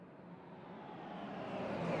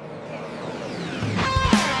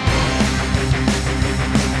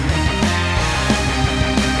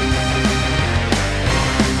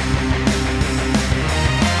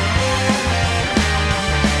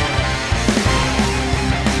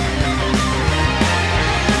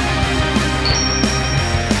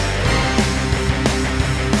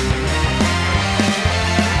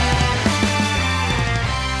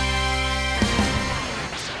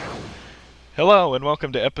Hello and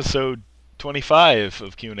welcome to episode 25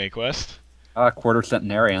 of Q&A Quest. Quarter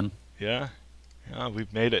centenarian. Yeah,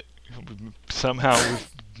 we've made it. Somehow we've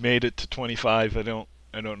made it to 25. I don't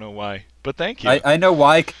know why, but thank you. I know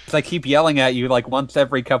why, because I keep yelling at you like once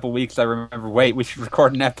every couple weeks. I remember, wait, we should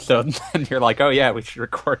record an episode, and you're like, oh yeah, we should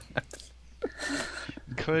record an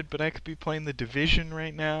episode. But I could be playing The Division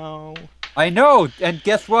right now. I know, and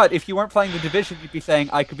guess what? If you weren't playing The Division, you'd be saying,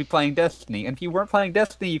 I could be playing Destiny. And if you weren't playing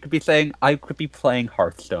Destiny, you could be saying, I could be playing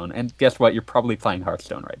Hearthstone. And guess what? You're probably playing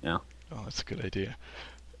Hearthstone right now. Oh, that's a good idea.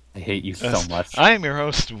 I hate you so much. I am your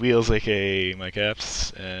host, Wheels, aka Mike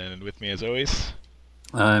Epps, and with me as always...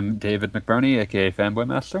 I'm David McBurney, aka Fanboy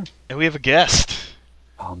Master. And we have a guest.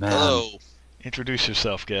 Oh, man. Hello. Introduce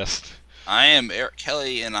yourself, guest. I am Eric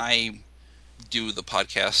Kelly, and I do the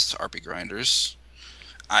podcast RP Grinders.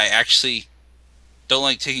 I actually don't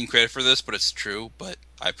like taking credit for this, but it's true, but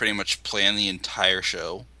I pretty much plan the entire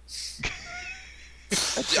show.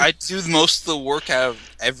 I do most of the work out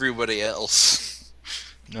of everybody else.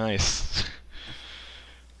 Nice.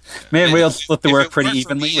 Man, we'll split the work pretty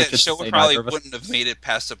evenly. Me, the show probably wouldn't have made it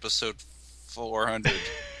past episode 400.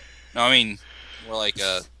 No, I mean, more like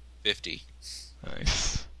 50.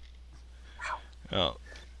 Nice. Well,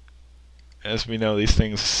 as we know, these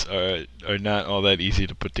things are not all that easy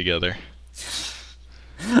to put together.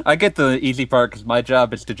 I get the easy part because my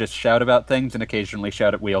job is to just shout about things and occasionally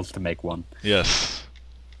shout at Wheels to make one. Yes.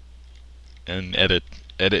 And edit.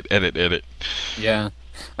 Yeah.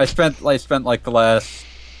 I spent like the last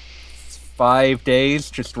 5 days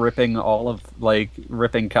just ripping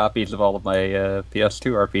copies of all of my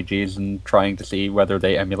PS2 RPGs and trying to see whether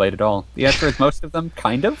they emulate at all. The answer is most of them,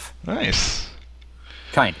 kind of. Nice.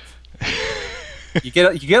 Kind of. You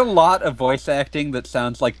get a lot of voice acting that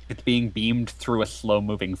sounds like it's being beamed through a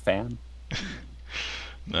slow-moving fan.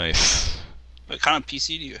 Nice. What kind of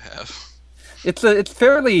PC do you have? It's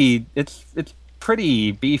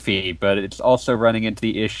pretty beefy, but it's also running into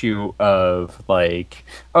the issue of like,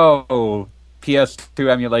 oh, PS2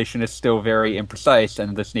 emulation is still very imprecise,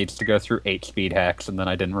 and this needs to go through 8 speed hacks, and then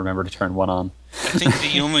I didn't remember to turn one on. I think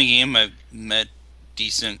the only game I've met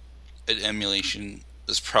decent at emulation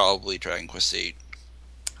is probably Dragon Quest VIII.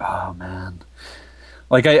 Oh, man.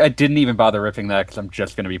 Like, I didn't even bother ripping that because I'm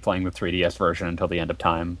just going to be playing the 3DS version until the end of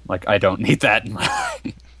time. Like, I don't need that in my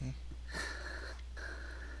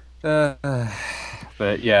life.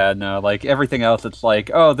 But yeah, no, like, everything else, it's like,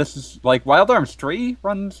 oh, this is, like, Wild Arms 3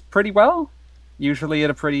 runs pretty well. Usually at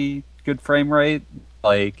a pretty good frame rate.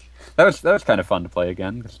 Like, that was kind of fun to play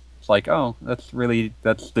again. It's like, oh, that's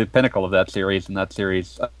the pinnacle of that series, and that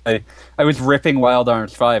series, I was ripping Wild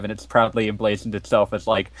Arms 5, and it's proudly emblazoned itself as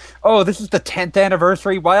like, oh, this is the 10th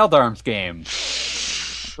anniversary Wild Arms game.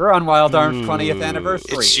 We're on Wild Arms 20th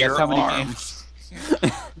anniversary. It's your how many arms.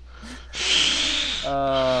 games.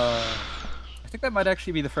 I think that might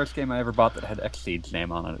actually be the first game I ever bought that had Xseed's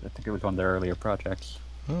name on it. I think it was one of their earlier projects.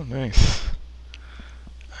 Oh, nice.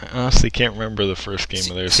 I honestly can't remember the first game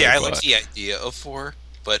of theirs. See, I like the idea of 4,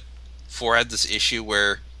 but 4 had this issue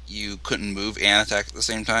where you couldn't move and attack at the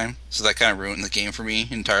same time, so that kind of ruined the game for me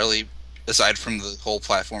entirely, aside from the whole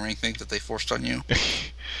platforming thing that they forced on you.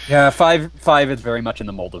 Yeah, 5 is very much in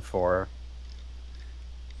the mold of 4.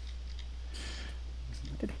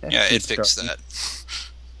 Yeah, it fixed that.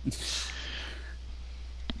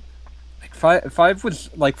 Like 5 was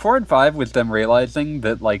like 4 and 5 was them realizing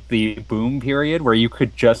that like the boom period where you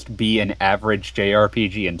could just be an average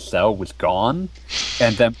JRPG and sell was gone,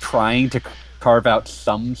 and them trying to carve out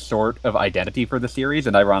some sort of identity for the series,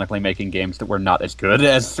 and ironically making games that were not as good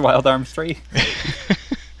as Wild Arms 3.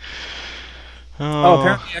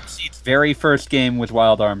 Apparently Xseed's very first game was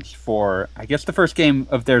Wild Arms 4. I guess the first game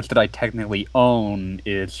of theirs that I technically own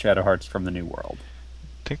is Shadow Hearts from the New World.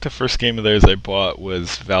 I think the first game of theirs I bought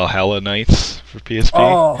was Valhalla Knights for PSP.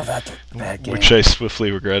 Oh, that's a bad game. Which I swiftly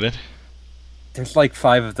regretted. There's like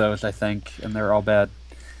 5 of those, I think, and they're all bad.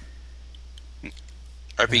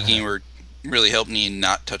 RP Gamer really helped me in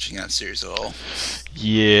not touching that series at all.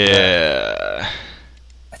 Yeah.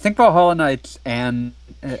 I think Valhalla Knights and...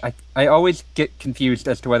 I always get confused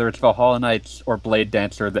as to whether it's Valhalla Knights or Blade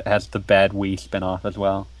Dancer that has the bad Wii spin-off as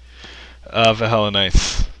well. Valhalla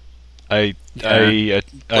Knights. Blade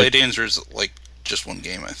Dancer is like just one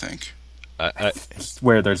game, I think. I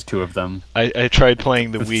swear there's 2 of them. I tried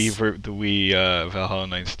playing the Wii Valhalla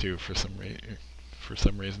Knights 2 for some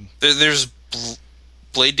reason. There's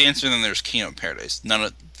Blade Dancer, and then there's Kingdom Paradise.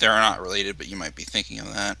 They're not related, but you might be thinking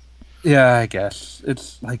of that. Yeah, I guess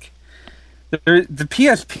it's like the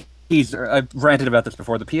PSP's. I've ranted about this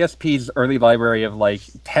before. The PSP's early library of like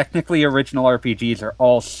technically original RPGs are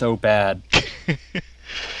all so bad.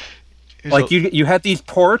 Like you had these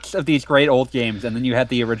ports of these great old games, and then you had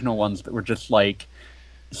the original ones that were just like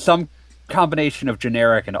some combination of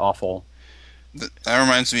generic and awful. That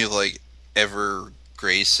reminds me of like Ever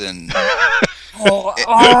Grace and that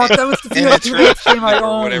was the PS2 game I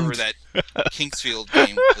owned. Whatever that Kingsfield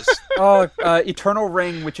game was. Eternal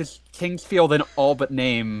Ring, which is Kingsfield in all but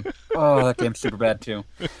name. Oh, that game's super bad too.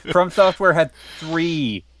 From Software had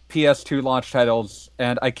 3 PS2 launch titles,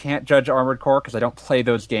 and I can't judge Armored Core because I don't play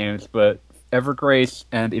those games, but Evergrace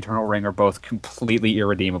and Eternal Ring are both completely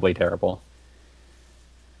irredeemably terrible.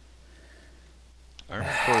 Armored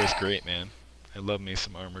Core is great, man. I love me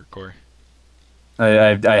some Armored Core.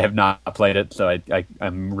 I have not played it, so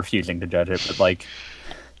I'm refusing to judge it. But like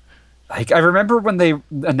I remember when they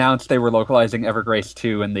announced they were localizing Evergrace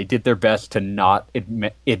 2, and they did their best to not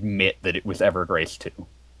admit that it was Evergrace 2.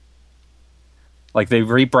 Like, they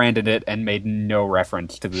rebranded it and made no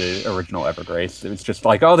reference to the original Evergrace. It was just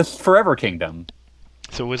like, oh, this is Forever Kingdom.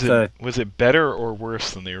 So was it better or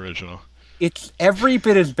worse than the original? It's every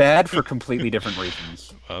bit as bad for completely different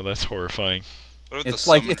reasons. Oh, that's horrifying. What about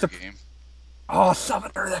the game? Oh,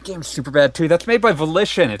 Summoner, that game's super bad too. That's made by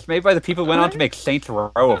Volition. It's made by the people who went on to make Saints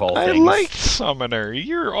Row of all things. I liked Summoner.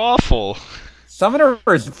 You're awful. Summoner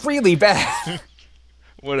is really bad.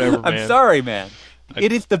 Whatever, man. I'm sorry, man.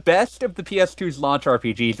 It is the best of the PS2's launch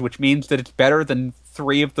RPGs, which means that it's better than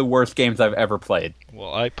 3 of the worst games I've ever played.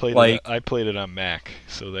 Well, I played it on Mac,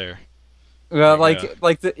 so there. Well,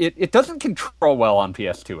 it doesn't control well on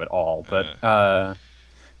PS2 at all. But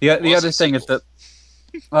the other thing is that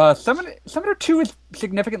Summoner 2 is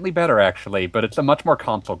significantly better, actually, but it's a much more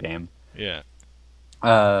console game. Yeah.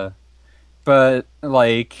 But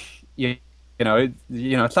like you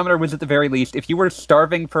know, Summoner was at the very least. If you were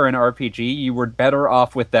starving for an RPG, you were better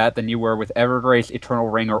off with that than you were with Evergrace, Eternal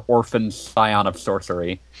Ring, or Orphan Scion of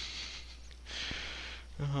Sorcery.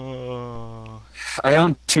 Oh. I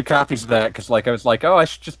own 2 copies of that because, I was like, oh, I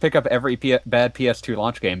should just pick up every bad PS2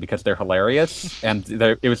 launch game because they're hilarious, and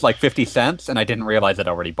it was like 50 cents, and I didn't realize I'd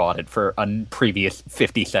already bought it for a previous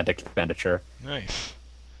 50-cent expenditure. Nice.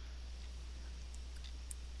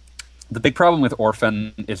 The big problem with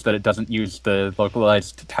Orphan is that it doesn't use the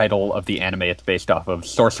localized title of the anime it's based off of,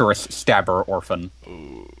 Sorceress Stabber Orphan.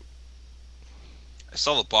 Ooh. I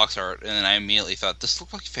saw the box art, and then I immediately thought, this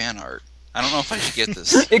looked like fan art. I don't know if I should get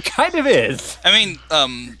this. It kind of is. I mean,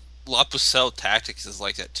 La Pucelle Tactics is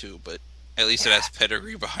like that too, but at least it has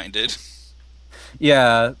pedigree behind it.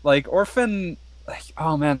 Yeah, like Orphan.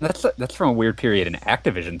 Oh man, that's from a weird period in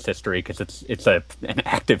Activision's history because it's an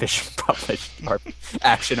Activision published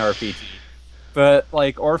action RPG. But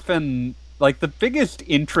like Orphan, like the biggest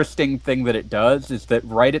interesting thing that it does is that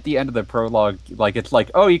right at the end of the prologue, like it's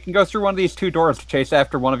like, oh, you can go through one of these 2 doors to chase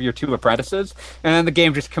after one of your 2 apprentices, and then the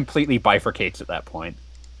game just completely bifurcates at that point.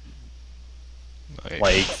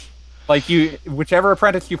 Nice. Like whichever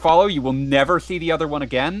apprentice you follow, you will never see the other one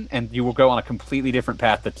again, and you will go on a completely different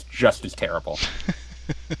path that's just as terrible.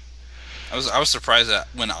 I was surprised that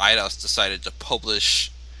when Eidos decided to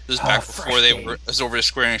publish, this was back before it was over to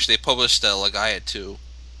Square Enix, they published Legaia 2.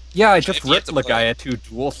 Yeah, I just ripped Legaia 2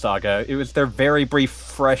 Dual Saga. It was their very brief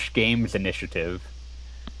Fresh Games initiative.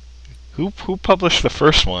 Who published the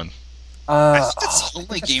first one? That's the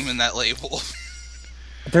only game in that label.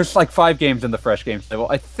 There's like 5 games in the Fresh Games label.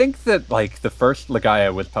 I think that like the first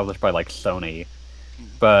Legaia was published by like Sony,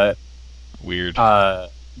 but weird.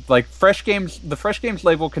 Like Fresh Games, the Fresh Games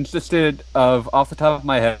label consisted of, off the top of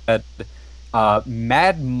my head,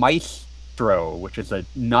 Mad Maestro, which is a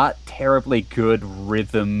not terribly good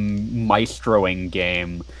rhythm maestroing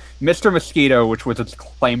game. Mr. Mosquito, which was its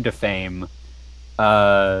claim to fame.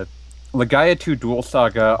 Legaia 2 Dual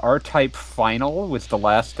Saga, R-Type Final was the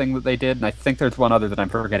last thing that they did, and I think there's one other that I'm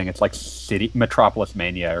forgetting. It's like Metropolis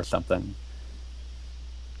Mania or something.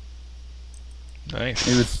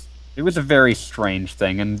 Nice. It was a very strange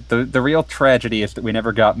thing, and the real tragedy is that we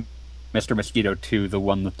never got Mr. Mosquito 2, the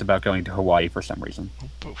one that's about going to Hawaii for some reason.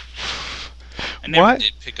 I never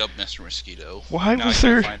did pick up Mr. Mosquito. Why now was I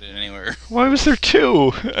there? can't find it anywhere. Why was there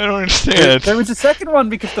 2? I don't understand. There was a second one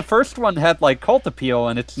because the first one had like cult appeal,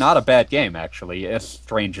 and it's not a bad game actually, as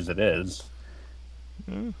strange as it is.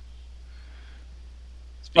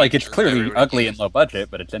 Like it's clearly ugly and low budget,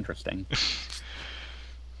 but it's interesting.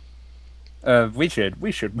 We should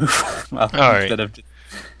move on instead of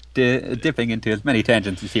dipping into as many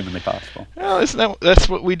tangents as humanly possible. Well, that's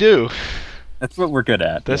what we do. That's what we're good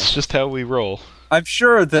at. That's just how we roll. I'm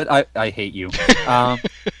sure that I hate you.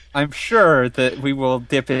 I'm sure that we will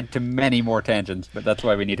dip into many more tangents, but that's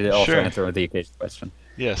why we need to also answer the occasion question.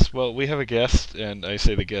 Yes. Well, we have a guest, and I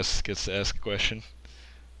say the guest gets to ask a question.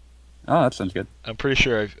 Oh, that sounds good. I'm pretty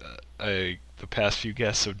sure the past few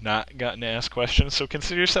guests have not gotten to ask questions, so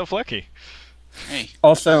consider yourself lucky. Hey,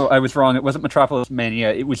 Also, I was wrong. It wasn't Metropolis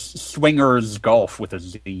Mania. It was Swingers Golf with a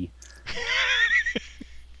Z.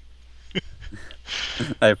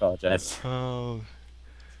 I apologize. Oh,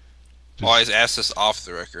 I always ask this off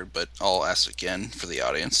the record, but I'll ask again for the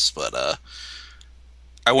audience. But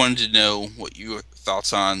I wanted to know what your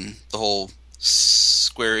thoughts on the whole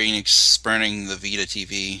Square Enix spurning the Vita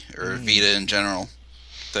TV, or Vita in general,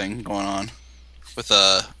 thing going on. With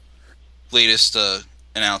the latest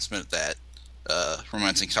announcement that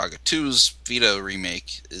Romancing Saga 2's Vita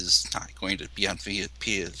remake is not going to be on Vita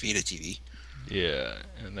TV. yeah,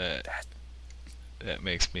 and that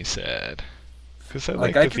makes me sad. Because I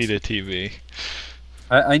Like, like I the Vita TV.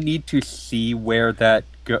 I need to see where that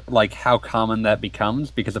how common that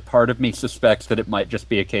becomes, because a part of me suspects that it might just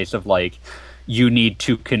be a case of like you need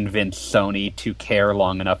to convince Sony to care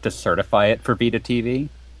long enough to certify it for Vita TV.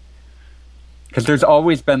 Because there's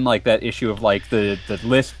always been like that issue of like the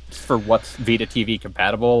lists for what's Vita TV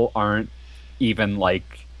compatible aren't even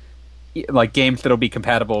like games that'll be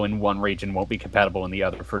compatible in one region won't be compatible in the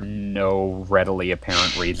other for no readily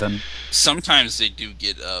apparent reason. Sometimes they do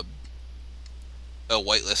get a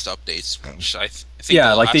whitelist updates, which I think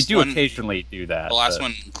Yeah, the like they last do one, occasionally do that. The last but-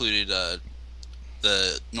 one included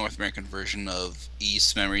the North American version of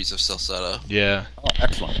East Memories of Celceta. Yeah, Oh,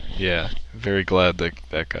 excellent. yeah. Very glad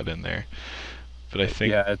that got in there. But I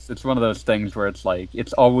think Yeah, it's one of those things where it's like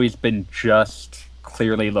it's always been just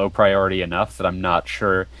clearly low priority enough that I'm not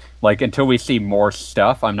sure. Like until we see more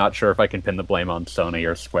stuff, I'm not sure if I can pin the blame on Sony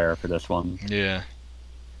or Square for this one. yeah.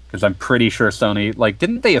 Because I'm pretty sure Sony, like,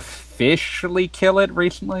 didn't they officially kill it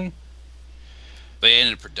recently? They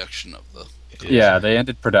ended production of the. Yeah, they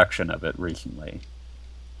ended production of it recently.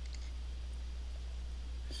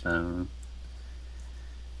 So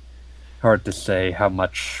hard to say how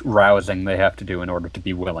much rousing they have to do in order to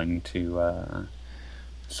be willing to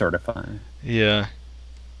certify. Yeah.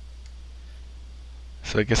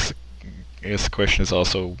 So I guess the question is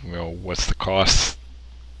also, what's the cost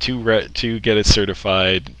to get it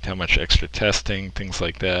certified? How much extra testing, things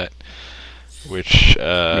like that, which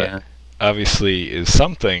obviously is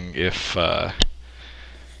something if we're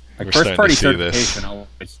Like starting first party to see this. certification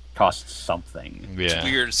always costs something. It's Yeah,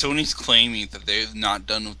 weird. Sony's claiming that they're not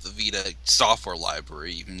done with the Vita software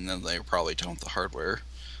library, even though they're probably done with the hardware.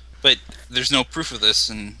 But there's no proof of this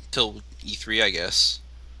until E3, I guess.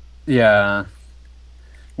 Yeah.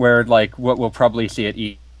 Where like what we'll probably see at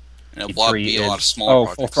E3 And it'll be a lot of smaller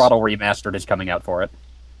Full projects. Throttle Remastered is coming out for it.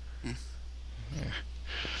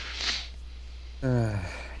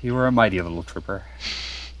 You were a mighty little trooper.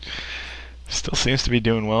 still seems to be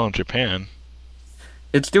doing well in Japan.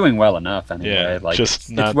 It's doing well enough anyway. Yeah, like just it's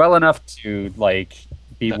not- well enough to like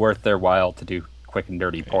be Not- worth their while to do quick and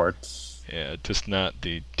dirty ports. Yeah, just not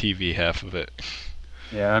the TV half of it.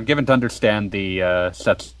 Yeah, I'm given to understand the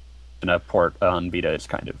Setsuna port on Vita is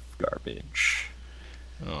kind of garbage.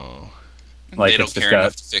 Oh, Like, they don't it's just care got-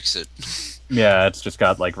 enough to fix it. Yeah, it's just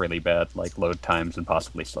got like really bad like load times and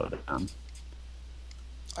possibly slowed it down.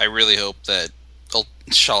 I really hope that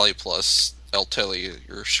Shally Plus, Elteli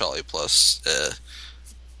or Shally Plus,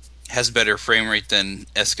 has better frame rate than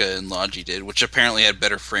Eska and Logi did, which apparently had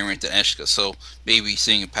better frame rate than Eska. So maybe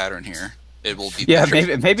seeing a pattern here, it will be. Yeah,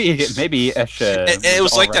 better. maybe Esha. And it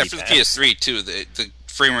was like that already for the bad. PS3 too. The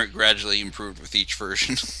frame rate gradually improved with each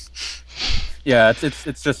version. Yeah,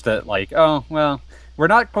 it's just that like, oh well, we're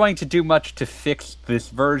not going to do much to fix this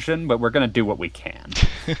version, but we're going to do what we can.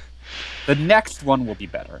 The next one will be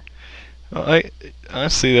better. well,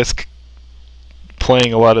 honestly, that's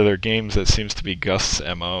playing a lot of their games. That seems to be Gust's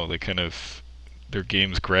MO. Their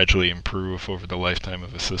games gradually improve over the lifetime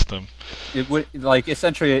of a system. It would like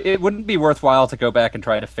essentially it wouldn't be worthwhile to go back and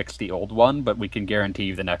try to fix the old one, but we can guarantee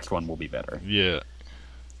you the next one will be better. Yeah.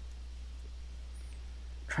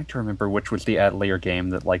 Trying to remember which was the Atelier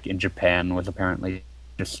game that like in Japan was apparently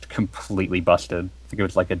just completely busted. I think it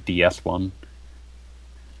was like a DS one.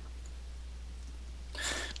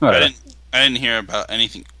 Whatever. I didn't hear about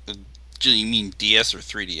anything. Do you mean DS or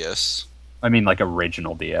 3DS? I mean like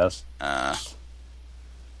original DS. That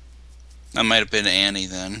might have been Annie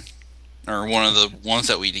then, or one of the ones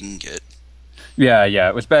that we didn't get. Yeah,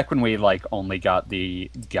 it was back when we like only got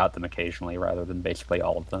them occasionally rather than basically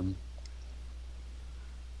all of them.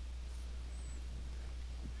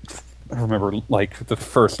 I remember like the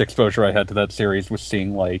first exposure I had to that series was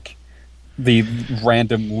seeing like the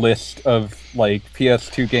random list of like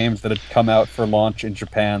PS2 games that had come out for launch in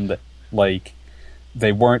Japan that like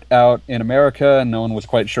they weren't out in America, and no one was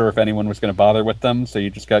quite sure if anyone was going to bother with them, so you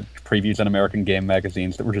just got previews in American game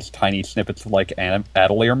magazines that were just tiny snippets of, like,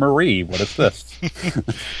 Atelier Marie. What is this?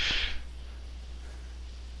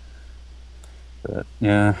 But,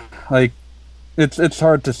 yeah, like, it's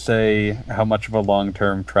hard to say how much of a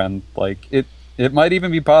long-term trend. Like, it might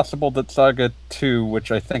even be possible that Saga 2,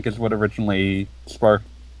 which I think is what originally sparked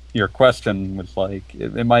your question, was like,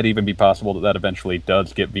 it might even be possible that eventually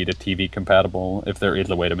does get Vita TV compatible, if there is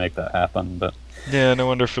a way to make that happen. But Yeah, and I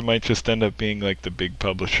wonder if it might just end up being like the big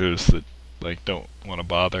publishers that like don't want to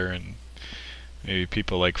bother, and maybe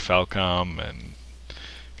people like Falcom and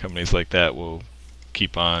companies like that will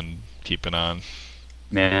keep on keeping on.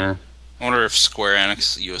 yeah, I wonder if Square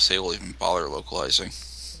Enix USA will even bother localizing.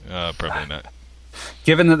 Probably not.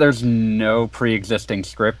 given that there's no pre-existing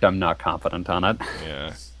script, I'm not confident on it.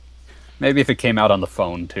 Yeah, Maybe if it came out on the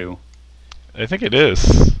phone too. I think it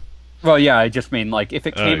is. Well, yeah, I just mean, like, if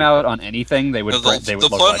it came out on anything, they would They'll they would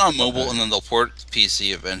put localize it on it. mobile and then they'll port it to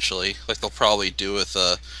PC eventually. Like they'll probably do with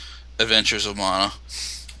Adventures of Mana.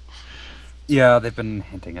 Yeah, they've been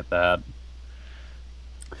hinting at that.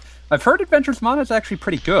 I've heard Adventures Mana is actually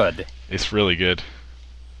pretty good. It's really good.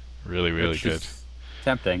 Really, really which good. is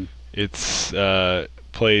tempting. It's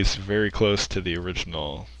plays very close to the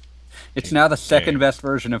original. It's now the second game. best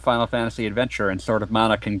version of Final Fantasy Adventure, and Sword of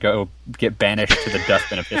Mana can go get banished to the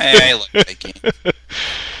dustbin of history. Hey, I like that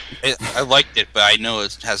game. I liked it, but I know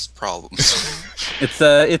it has problems. It's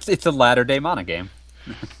a latter-day Mana game.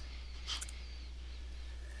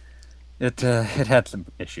 It had some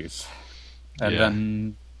issues, and Yeah.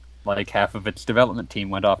 then like half of its development team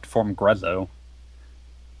went off to form Grezzo,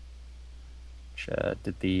 which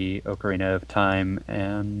did the Ocarina of Time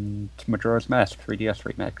and Majora's Mask 3DS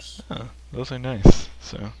remix. Oh, those are nice.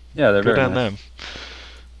 So Yeah, they're good very on nice. them.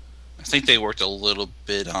 I think they worked a little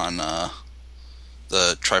bit on the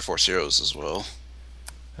Triforce Heroes as well.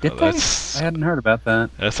 Did Oh, they? that's I hadn't heard about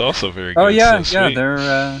that. that's also very good. Oh yeah, so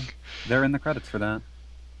yeah, sweet. they're in the credits for that.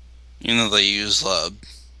 You know they use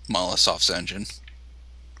Monolith Soft's engine.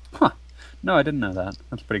 Huh. No, I didn't know that.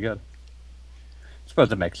 That's pretty good. I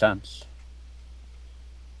suppose it makes sense.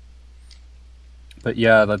 But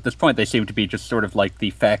yeah, at this point they seem to be just sort of like the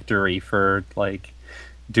factory for like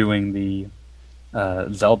doing the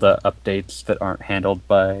Zelda updates that aren't handled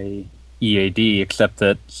by EAD, except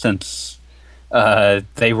that since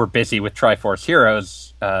they were busy with Triforce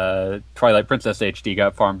Heroes, Twilight Princess HD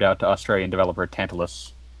got farmed out to Australian developer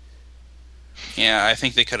Tantalus. Yeah, I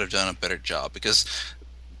think they could have done a better job because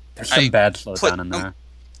There's some bad slowdown in there.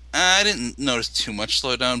 I didn't notice too much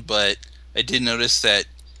slowdown, but I did notice that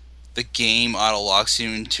the game auto-locks you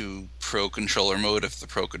into Pro Controller mode if the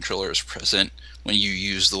Pro Controller is present when you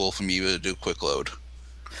use the Wolf Amoeba to do quick load.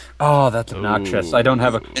 Oh, that's obnoxious. I don't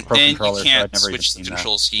have a And Pro you Controller, so I've can't never even switch the seen that.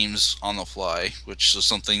 control schemes on the fly, which is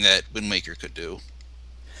something that Wind Waker could do.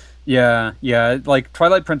 Yeah, like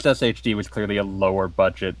Twilight Princess HD was clearly a lower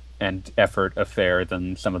budget and effort affair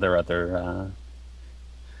than some of their other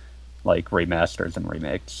like remasters and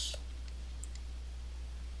remakes,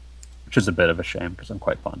 which is a bit of a shame because I'm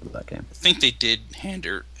quite fond of that game. I think they did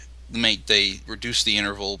they reduced the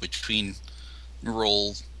interval between the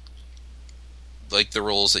roles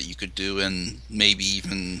that you could do and maybe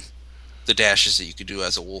even the dashes that you could do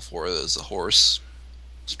as a wolf or as a horse.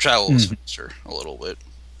 So travel was faster a little bit.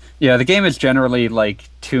 Yeah, the game is generally like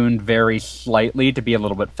tuned very slightly to be a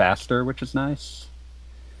little bit faster, which is nice.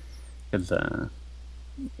 Because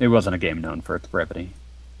it wasn't a game known for its brevity.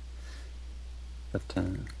 But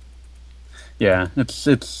yeah,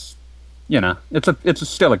 it's you know it's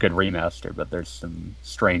still a good remaster, but there's some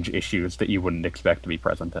strange issues that you wouldn't expect to be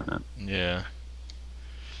present in it. Yeah.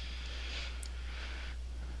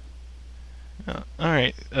 All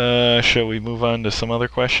right. Shall we move on to some other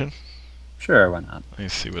question? Sure, why not? Let me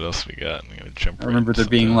see what else we got. I'm gonna jump. I remember right there into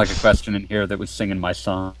being like a this. question in here that was singing my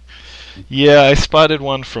song. Yeah, I spotted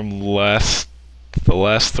one from the last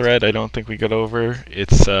thread. I don't think we got over.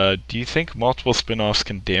 It's do you think multiple spin-offs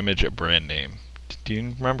can damage a brand name? Do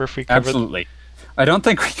you remember if we covered? Absolutely. I don't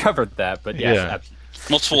think we covered that, but yes, Yeah. absolutely.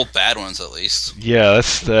 Multiple bad ones at least. Yeah,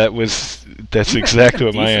 that's exactly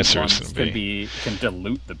what my Decent answer is ones going to be. can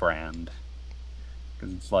dilute the brand. 'Cause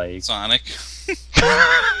it's like Sonic.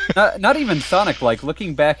 not even Sonic. Like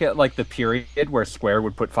looking back at like the period where Square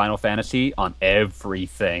would put Final Fantasy on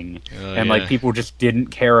everything, Oh, and yeah. like people just didn't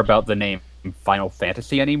care about the name Final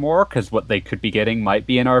Fantasy anymore because what they could be getting might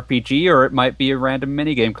be an RPG or it might be a random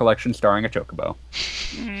minigame collection starring a chocobo.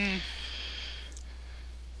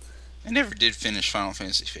 I never did finish Final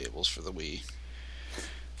Fantasy Fables for the Wii.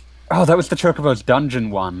 Oh, that was the Chocobo's Dungeon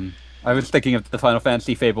one. I was thinking of the Final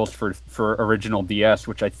Fantasy Fables for original DS,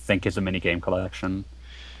 which I think is a minigame collection.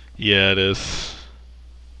 Yeah, it is.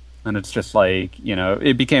 And it's just like,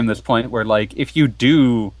 it became this point where, like, if you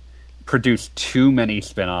do produce too many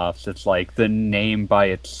spin-offs, it's like the name by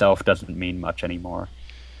itself doesn't mean much anymore.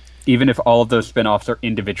 Even if all of those spin-offs are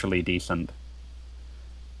individually decent.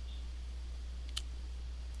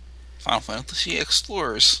 Final Fantasy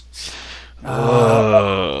Explorers. I'm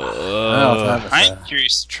I'm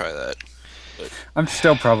curious to try that. But I'm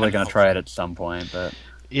still probably going to try it at some point, but...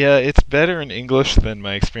 Yeah, it's better in English than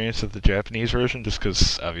my experience of the Japanese version, just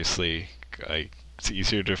because, obviously, it's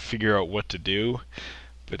easier to figure out what to do.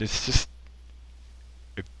 But it's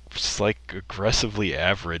like aggressively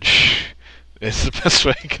average. It's the best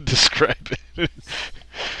way I can describe it.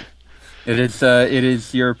 It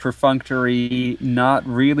is your perfunctory, not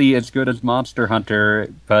really as good as Monster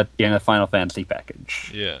Hunter, but in a Final Fantasy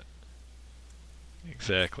package. Yeah.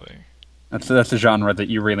 Exactly. That's a genre that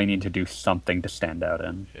you really need to do something to stand out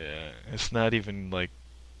in. Yeah, it's not even like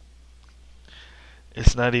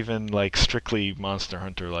strictly Monster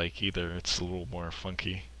Hunter like either. It's a little more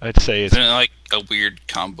funky. I'd say it's isn't it like a weird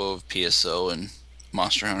combo of PSO and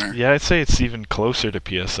Monster Hunter? Yeah, I'd say it's even closer to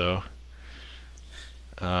PSO.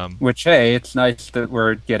 Which, hey, it's nice that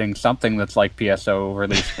we're getting something that's like PSO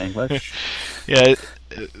released in English. Yeah,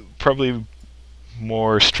 probably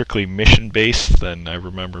more strictly mission-based than I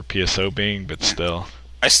remember PSO being, but still.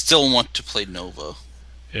 I still want to play Nova.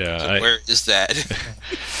 Yeah, So where is that?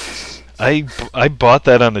 I bought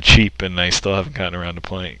that on the cheap, and I still haven't gotten around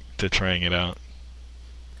to trying it out.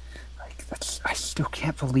 I still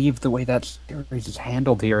can't believe the way that series is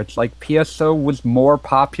handled here. It's like PSO was more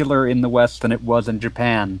popular in the West than it was in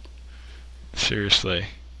Japan. Seriously.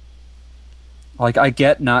 Like, I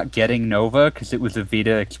get not getting Nova because it was a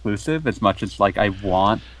Vita exclusive as much as, like, I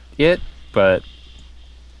want it, but,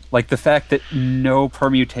 like, the fact that no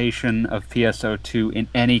permutation of PSO2 in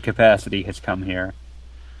any capacity has come here.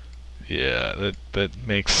 Yeah, that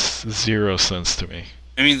makes zero sense to me.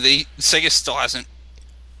 I mean, Sega still hasn't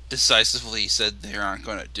decisively said they aren't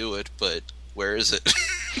going to do it, but where is it?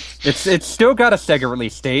 It's still got a Sega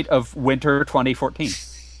release date of winter 2014.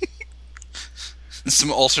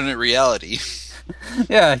 Some alternate reality.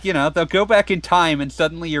 Yeah, they'll go back in time and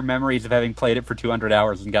suddenly your memories of having played it for 200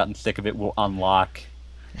 hours and gotten sick of it will unlock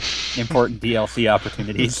important DLC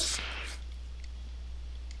opportunities.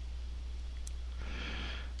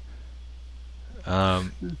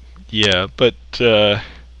 Yeah, but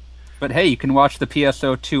hey, you can watch the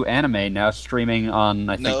PSO2 anime now streaming on,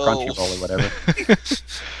 I think, Crunchyroll or whatever.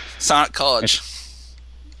 Sonic College.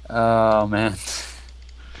 Oh, man.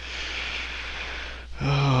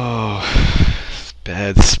 Oh,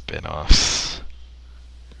 bad spin-offs.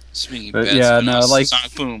 Speaking But of bad yeah, spin-offs, no, like-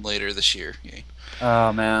 Sonic Boom later this year. Yay.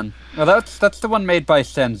 Oh, man. Well, that's the one made by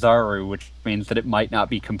Sanzaru, which means that it might not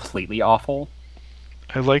be completely awful.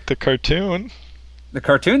 I like the cartoon. The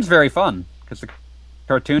cartoon's very fun, because the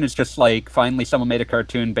cartoon is just like, finally someone made a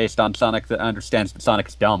cartoon based on Sonic that understands that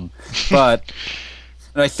Sonic's dumb. But,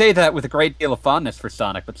 and I say that with a great deal of fondness for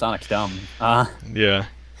Sonic, but Sonic's dumb. Yeah.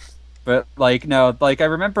 But, like, no, like, I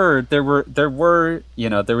remember there was the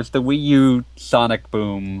Wii U Sonic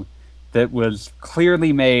Boom that was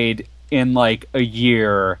clearly made in, like, a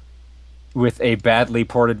year with a badly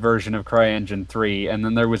ported version of CryEngine 3, and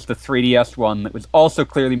then there was the 3DS one that was also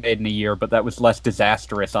clearly made in a year, but that was less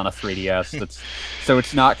disastrous on a 3DS. So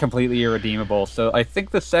it's not completely irredeemable. So I think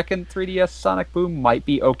the second 3DS Sonic Boom might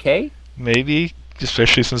be okay. Maybe,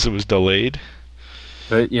 especially since it was delayed.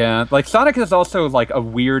 But yeah, like, Sonic is also, like, a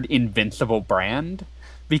weird invincible brand,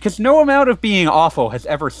 because no amount of being awful has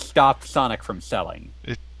ever stopped Sonic from selling.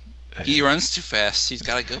 He runs too fast. He's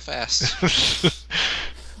got to go fast.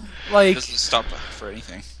 Like, He doesn't stop for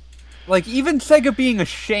anything. Like, even Sega being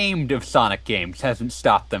ashamed of Sonic games hasn't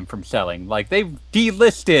stopped them from selling. Like, they've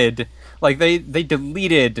delisted, like, they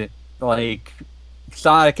deleted, like,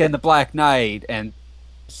 Sonic and the Black Knight and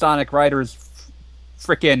Sonic Riders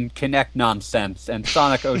frickin' Kinect nonsense and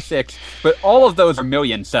Sonic 06, but all of those are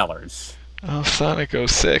million sellers. Oh, Sonic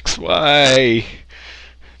 06, why?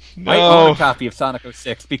 No. I own a copy of Sonic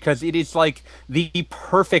 06 because it is, like, the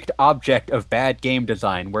perfect object of bad game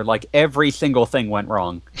design where, like, every single thing went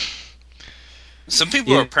wrong. Some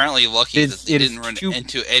people are apparently lucky that they didn't run too...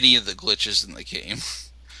 into any of the glitches in the game.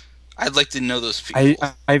 I'd like to know those people.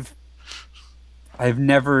 I've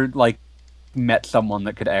never, like, met someone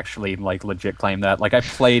that could actually, like, legit claim that. Like, I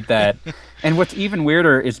played that, and what's even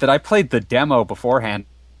weirder is that I played the demo beforehand,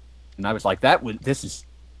 and I was like, this is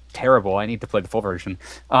terrible. I need to play the full version.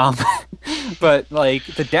 But, like,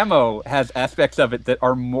 the demo has aspects of it that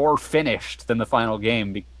are more finished than the final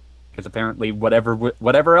game because apparently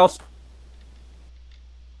whatever else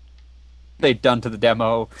they'd done to the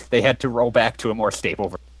demo, they had to roll back to a more stable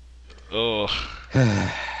version. Oh,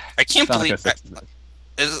 I can't believe.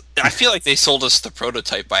 I feel like they sold us the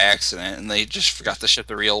prototype by accident, and they just forgot to ship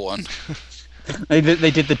the real one. They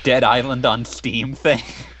did the Dead Island on Steam thing.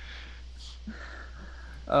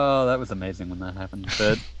 Oh, that was amazing when that happened.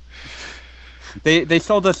 But they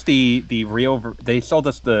sold us the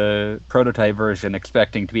prototype version,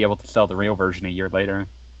 expecting to be able to sell the real version a year later.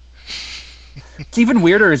 It's even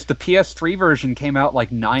weirder is the PS3 version came out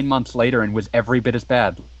like 9 months later and was every bit as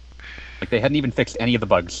bad. Like they hadn't even fixed any of the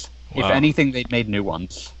bugs. Wow. If anything, they'd made new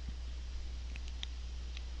ones.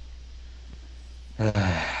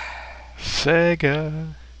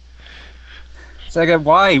 Sega,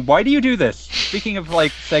 why? Why do you do this? Speaking of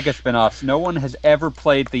like Sega spin-offs, no one has ever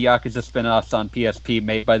played the Yakuza spin-offs on PSP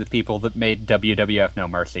made by the people that made WWF No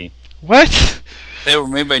Mercy. What? They were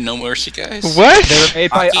made by No Mercy guys? What? They were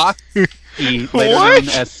made by Aki, later known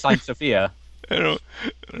as Saint Sophia. I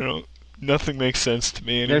don't. Nothing makes sense to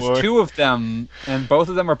me anymore. There's two of them, and both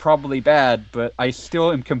of them are probably bad, but I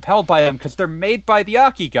still am compelled by them because they're made by the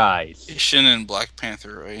Aki guys. Ishin and Black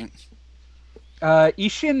Panther, right?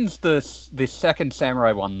 Ishin's the second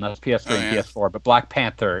Samurai one. That's PS3 and PS4, but Black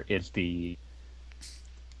Panther is the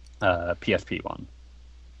PSP one.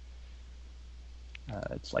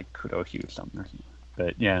 It's like Kurohyu something or something.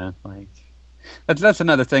 But yeah, like that's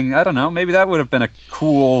another thing. I don't know. Maybe that would have been a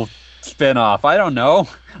cool spin-off. I don't know.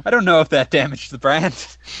 I don't know if that damaged the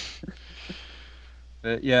brand.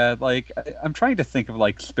 But yeah, like I'm trying to think of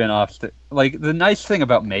like spin-offs that like the nice thing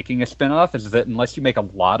about making a spin-off is that unless you make a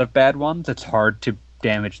lot of bad ones, it's hard to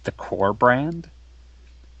damage the core brand.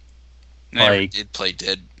 I did play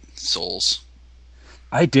Dead Souls.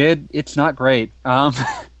 I did. It's not great.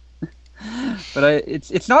 But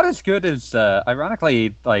it's not as good as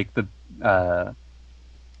ironically like the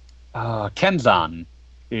Kenzan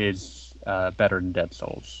is better than Dead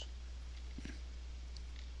Souls.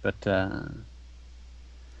 But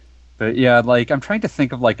yeah, like I'm trying to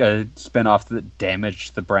think of like a spin-off that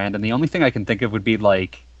damaged the brand, and the only thing I can think of would be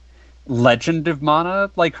like Legend of Mana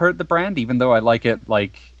like hurt the brand, even though I like it.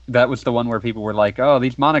 Like that was the one where people were like, "Oh,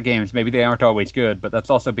 these Mana games, maybe they aren't always good," but that's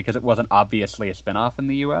also because it wasn't obviously a spin-off in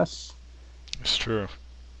the US. It's true.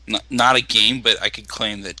 Not a game, but I could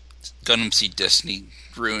claim that Gundam Seed Destiny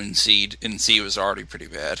ruined Seed, and Seed was already pretty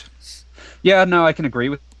bad. Yeah, no, I can agree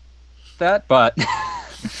with that, but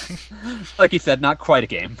like you said, not quite a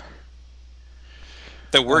game.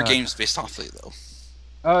 There were games based off of it, though.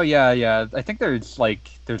 Oh, yeah. I think there's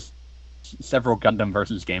several Gundam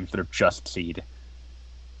versus games that are just Seed.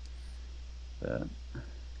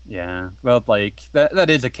 Yeah, well, like, that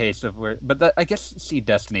is a case of where... But I guess Seed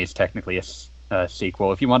Destiny is technically a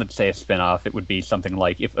sequel. If you wanted to say a spin-off, it would be something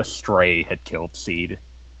like if Astray had killed Seed.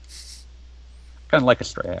 Kind of like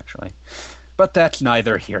Astray, actually. But that's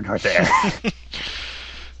neither here nor there.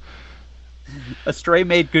 Astray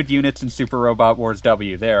made good units in Super Robot Wars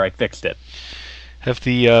W. There, I fixed it. Have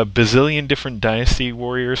the bazillion different Dynasty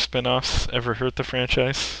Warriors spin-offs ever hurt the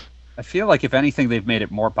franchise? I feel like, if anything, they've made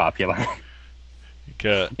it more popular.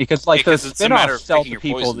 Because like those spin-offs sell to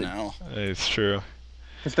people that... Now. It's true.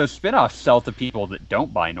 Because those spin-offs sell to people that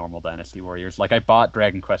don't buy normal Dynasty Warriors. Like, I bought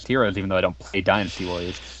Dragon Quest Heroes even though I don't play Dynasty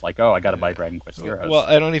Warriors. It's like, oh, I gotta buy Dragon Quest Heroes. Well,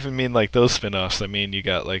 I don't even mean like those spin-offs. I mean, you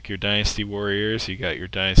got like your Dynasty Warriors, you got your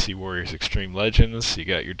Dynasty Warriors Extreme Legends, you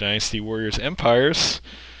got your Dynasty Warriors Empires.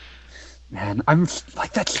 Man, I'm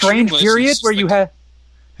like that strange period where you have...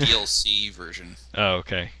 DLC version. Oh,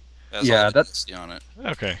 okay. That's DLC on it.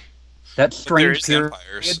 Okay. That strange period.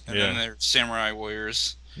 Empires, and then there's Samurai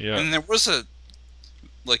Warriors. Yeah. And there was a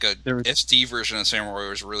SD version of Samurai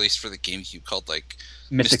Warriors released for the GameCube called like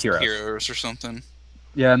Mystic Heroes or something.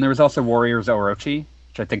 Yeah, and there was also Warriors Orochi,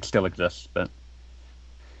 which I think still exists. But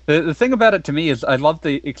the thing about it to me is I love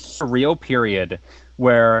the surreal period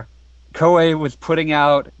where Koei was putting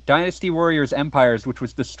out Dynasty Warriors Empires, which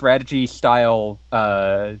was the strategy style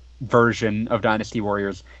version of Dynasty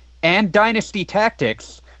Warriors, and Dynasty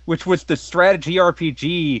Tactics, which was the strategy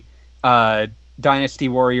RPG Dynasty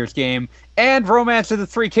Warriors game, and Romance of the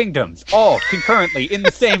Three Kingdoms, all concurrently in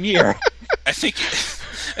the same year. I think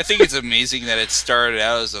it's amazing that it started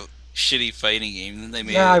out as a shitty fighting game, and then they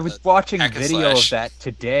made I was watching a video of that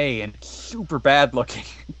today, and it's super bad looking.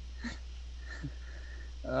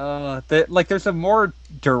 There's a more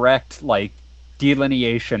direct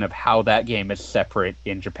delineation of how that game is separate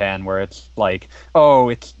in Japan, where it's like, oh,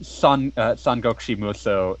 it's Sangokshi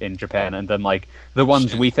Muso in Japan, and then the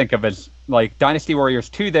ones we think of as Dynasty Warriors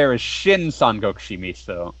 2 there is Shin Sangokshi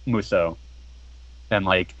Muso.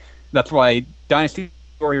 And that's why Dynasty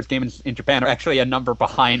Warriors games in Japan are actually a number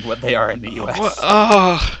behind what they are in the US. What?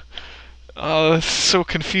 Oh, that's so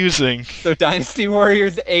confusing. So Dynasty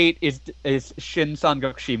Warriors 8 is Shin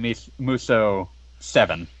Sangokushi Muso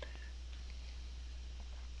 7.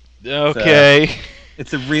 Okay.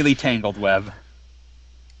 It's a really tangled web.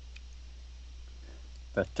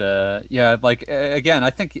 But yeah, like again, I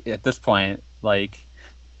think at this point, like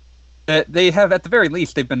they have, at the very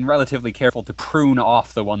least, they've been relatively careful to prune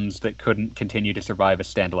off the ones that couldn't continue to survive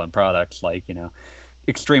as standalone products. Like, you know,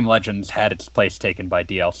 Extreme Legends had its place taken by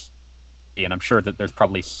DLC, and I'm sure that there's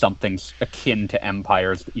probably something akin to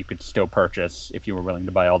Empires that you could still purchase if you were willing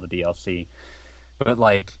to buy all the DLC. But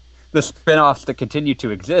like the spin-offs that continue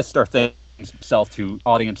to exist are things that sell to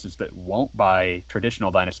audiences that won't buy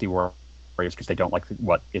traditional Dynasty Warriors because they don't like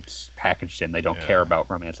what it's packaged in. They don't care about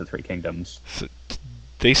Romance of the Three Kingdoms. So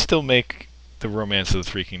they still make the Romance of the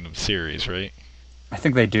Three Kingdoms series, right? I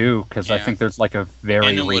think they do, because I think there's like a very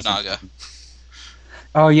and Nobunaga.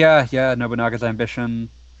 Oh yeah, Nobunaga's Ambition.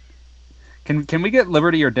 Can we get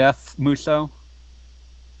Liberty or Death, Muso?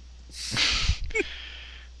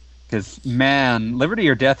 Because man, Liberty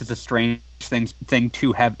or Death is a strange thing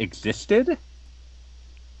to have existed.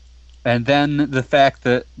 And then the fact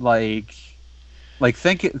that like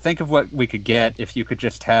think of what we could get if you could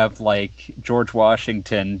just have like George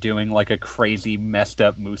Washington doing like a crazy messed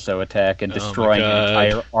up Muso attack and destroying an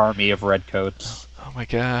entire army of redcoats. Oh my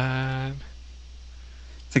god. I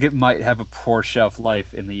think it might have a poor shelf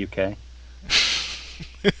life in the UK.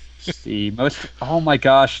 Oh my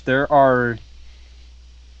gosh, there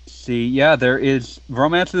is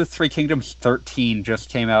Romance of the Three Kingdoms 13 just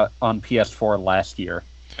came out on PS4 last year.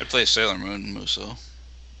 I'd play Sailor Moon Muso.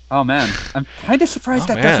 Oh man, I'm kind of surprised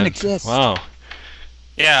doesn't exist. Wow.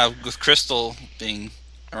 Yeah, with Crystal being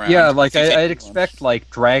around. Yeah, like I'd expect like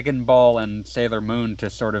Dragon Ball and Sailor Moon to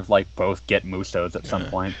sort of like both get Musos at some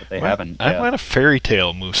point, but they haven't. I want a Fairy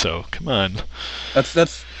Tail Muso. Come on.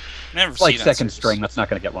 That's never like seen second that string. That's not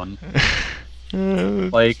going to get one.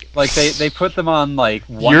 like they put them on like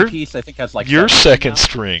One Piece. I think has like your second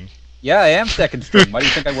string. Yeah, I am second string. Why do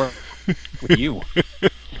you think I work with you?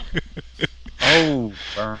 Oh,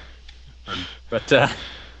 burn. But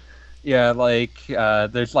yeah, like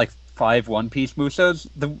there's like 5 One Piece Musos.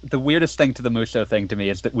 The weirdest thing to the Muso thing to me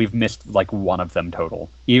is that we've missed like one of them total,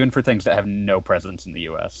 even for things that have no presence in the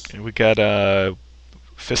U.S. And we got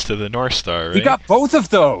Fist of the North Star, right? We got both of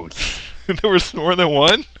those. There was more than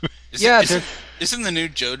one. Isn't the new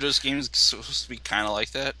JoJo's game supposed to be kind of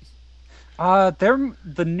like that?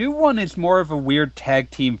 The new one is more of a weird tag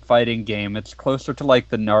team fighting game. It's closer to like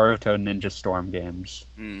the Naruto Ninja Storm games.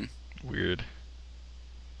 Weird.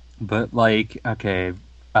 But like, okay,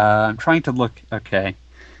 I'm trying to look. Okay,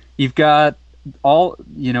 you've got all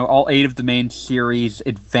 8 of the main series: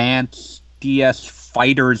 Advance, DS,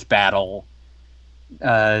 Fighters Battle,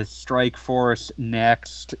 Strike Force,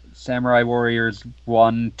 Next, Samurai Warriors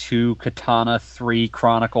 1, 2, Katana 3,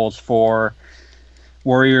 Chronicles 4.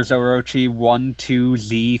 Warriors Orochi 1, 2,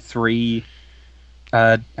 Z 3.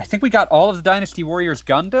 I think we got all of the Dynasty Warriors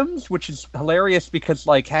Gundams, which is hilarious because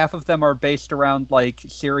like half of them are based around like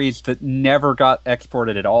series that never got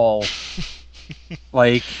exported at all.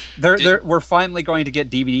 Like we're finally going to get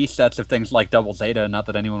DVD sets of things like Double Zeta. Not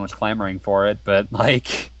that anyone was clamoring for it, but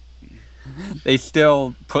like they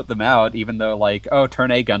still put them out, even though like Turn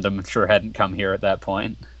A Gundam sure hadn't come here at that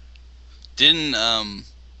point. Didn't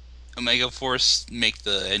Omega Force make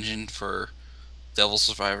the engine for Devil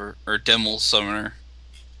Survivor or Demol Summoner,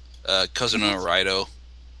 Kazuno Raido?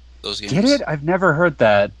 Those games. Did it? I've never heard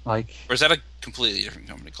that. Like, or is that a completely different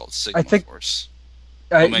company called Sigma Force?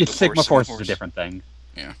 Sigma Force is a different thing.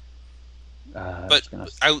 Yeah. But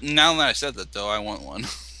now that I said that, though, I want one.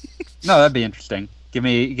 No, that'd be interesting. Give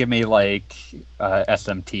me like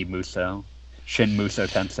SMT Muso, Shin Muso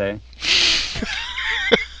Tensei.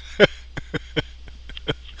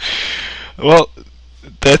 Well,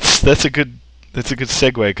 that's a good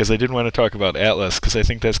segue because I did want to talk about Atlas because I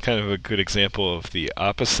think that's kind of a good example of the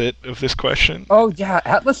opposite of this question. Oh yeah,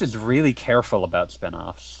 Atlas is really careful about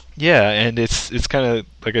spin-offs. Yeah, and it's kind of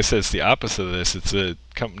like I said, it's the opposite of this. It's a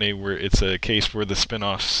company where it's a case where the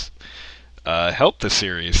spin-offs help the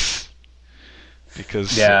series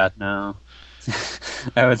because no,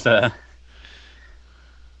 that was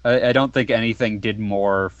I don't think anything did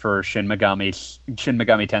more for Shin Megami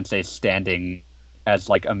Tensei standing as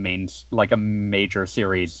like a major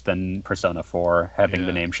series than Persona 4 having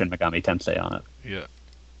the name Shin Megami Tensei on it. Yeah.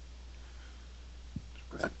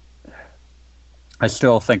 I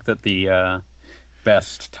still think that the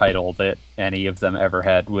best title that any of them ever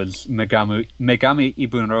had was Megami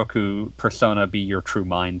Ibunroku Persona Be Your True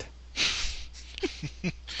Mind.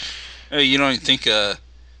 Oh, you don't think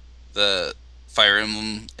the Fire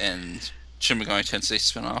Emblem and Shin Megami Tensei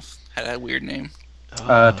spinoff had a weird name?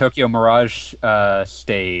 Tokyo Mirage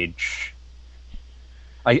Stage.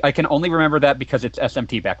 I can only remember that because it's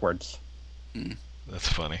SMT backwards. That's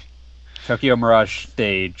funny. Tokyo Mirage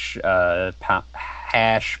Stage,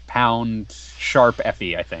 #pound sharp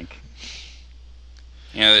FE, I think.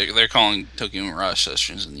 Yeah, they're calling Tokyo Mirage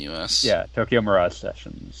Sessions in the U.S. Yeah, Tokyo Mirage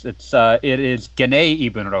Sessions. It is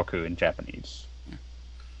Genei Ibunroku in Japanese.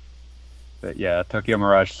 But yeah, Tokyo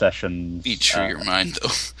Mirage Sessions. Be true your mind, though.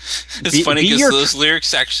 It's funny because those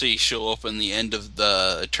lyrics actually show up in the end of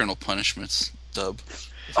the Eternal Punishments dub.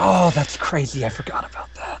 Oh, that's crazy. I forgot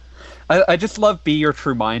about that. I just love "Be Your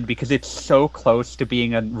True Mind" because it's so close to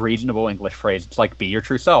being a reasonable English phrase. It's like "Be your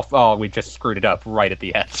true self." Oh, we just screwed it up right at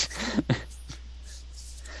the end.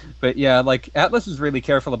 But yeah, like Atlas is really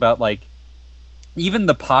careful about like even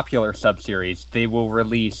the popular subseries. They will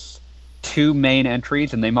release 2 main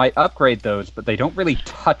entries, and they might upgrade those, but they don't really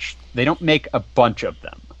touch. They don't make a bunch of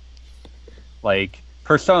them. Like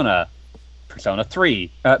Persona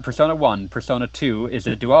 3, Persona 1, Persona 2 is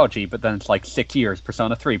a duology, but then it's like 6 years.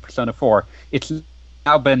 Persona 3, Persona 4. It's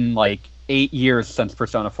now been like 8 years since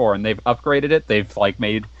Persona 4, and they've upgraded it. They've like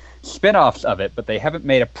made spin-offs of it, but they haven't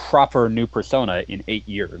made a proper new Persona in 8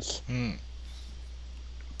 years. And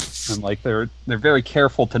like they're very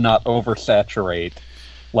careful to not oversaturate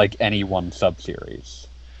like any one sub-series.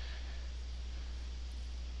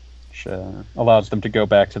 Which allows them to go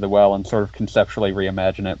back to the well and sort of conceptually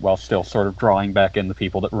reimagine it while still sort of drawing back in the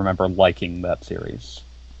people that remember liking that series.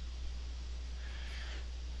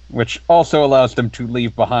 Which also allows them to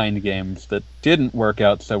leave behind games that didn't work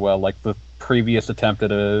out so well, like the previous attempt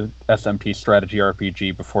at a SMT strategy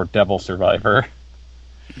RPG before Devil Survivor.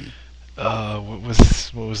 What was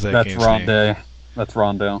that game's name? That's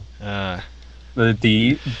Rondo.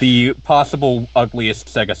 The possible ugliest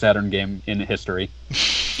Sega Saturn game in history.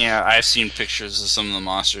 Yeah, I've seen pictures of some of the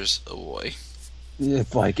monsters. Oh boy.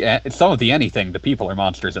 It's like it's some of the anything. The people are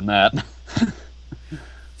monsters in that.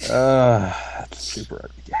 That's a super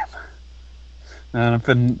ugly game. And I've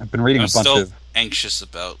been reading a bunch of. Anxious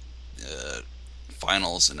about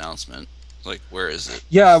finals announcement. Like, where is it?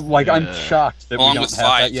 Yeah, like I'm shocked that we don't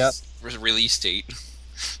have that yet. Release date.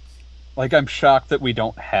 Like, I'm shocked that we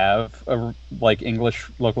don't have a like English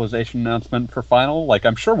localization announcement for Final. Like,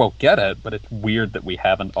 I'm sure we'll get it, but it's weird that we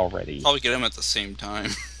haven't already. Probably get them at the same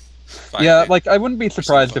time. Yeah, like I wouldn't be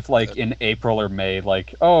surprised if like in April or May,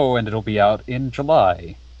 like, oh, and it'll be out in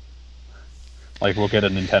July. Like we'll get a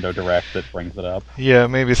Nintendo Direct that brings it up. Yeah,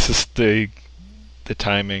 maybe it's just the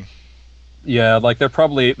timing. Yeah, like they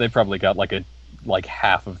probably got like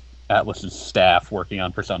half of Atlas's staff working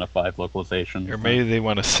on Persona 5 localization. Or maybe they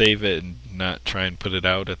want to save it and not try and put it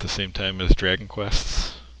out at the same time as Dragon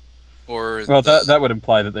Quests. Or that would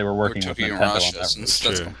imply that they were working with Nintendo on that. That's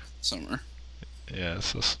true. Summer. Yeah,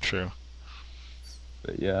 that's true.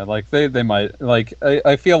 But yeah, like they might like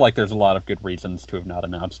I feel like there's a lot of good reasons to have not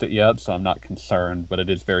announced it yet, so I'm not concerned, but it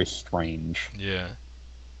is very strange. Yeah.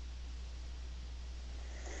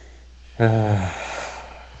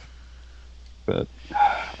 But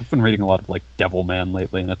I've been reading a lot of like Devilman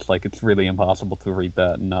lately, and it's like it's really impossible to read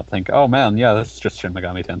that and not think, oh man, yeah, this is just Shin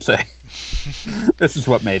Megami Tensei. This is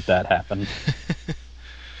what made that happen.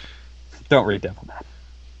 Don't read Devilman.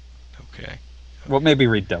 Okay. Well, maybe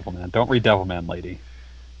read Devilman. Don't read Devilman Lady.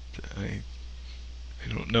 I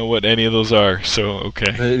don't know what any of those are, so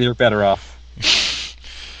okay. You're better off.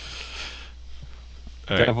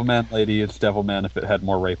 All right. Devilman Lady is Devilman if it had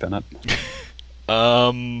more rape in it.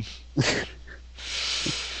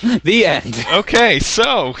 The end. Okay,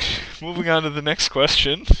 so moving on to the next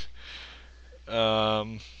question.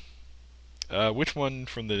 Which one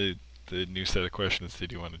from the new set of questions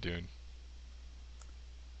did you want to do?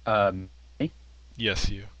 Me? Yes,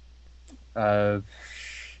 you. Well,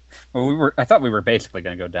 I thought we were basically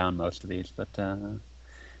going to go down most of these, but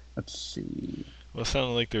let's see. Well, it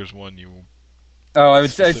sounded like there's one you. Oh, I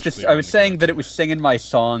was saying that it was singing my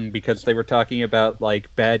song because they were talking about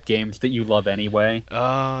like bad games that you love anyway.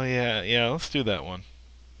 Oh yeah, let's do that one.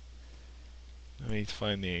 Let me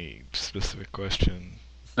find the specific question.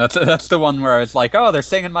 That's the one where I was like, oh, they're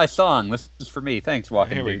singing my song. This is for me. Thanks,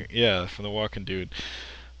 Walking Here we Dude. go. Yeah, from the Walking Dude.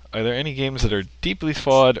 Are there any games that are deeply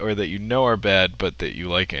flawed or that you know are bad but that you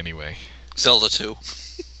like anyway? Zelda 2.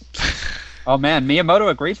 Oh man, Miyamoto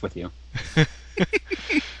agrees with you.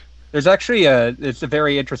 There's actually it's a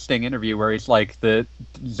very interesting interview where he's like, the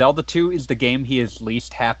Zelda 2 is the game he is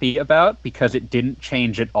least happy about because it didn't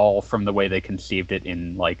change at all from the way they conceived it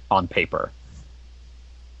in like on paper.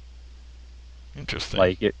 Interesting.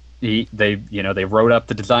 Like they wrote up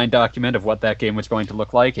the design document of what that game was going to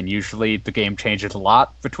look like, and usually the game changes a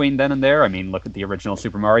lot between then and there. I mean, look at the original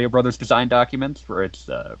Super Mario Brothers design documents where it's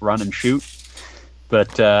run and shoot.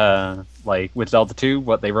 But like with Zelda 2,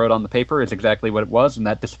 what they wrote on the paper is exactly what it was, and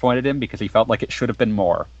that disappointed him because he felt like it should have been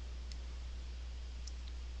more.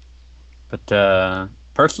 But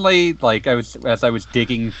personally, like as I was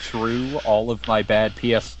digging through all of my bad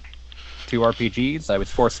PS2 RPGs, I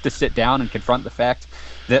was forced to sit down and confront the fact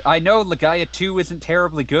that I know Legaia 2 isn't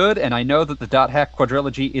terribly good, and I know that the Dot Hack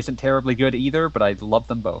Quadrilogy isn't terribly good either, but I love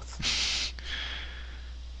them both.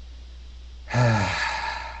 I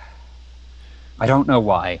don't know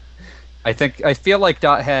why. I feel like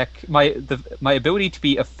Dot Hack, my ability to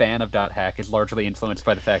be a fan of Dot Hack is largely influenced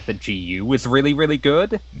by the fact that GU is really, really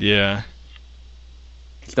good. Yeah.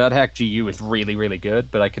 Dot Hack GU is really, really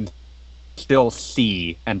good, but I can still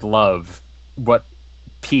see and love what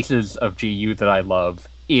pieces of GU that I love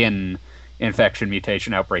in Infection,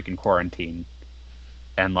 Mutation, Outbreak, and Quarantine.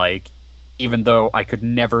 And, like, even though I could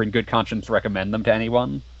never in good conscience recommend them to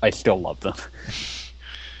anyone, I still love them.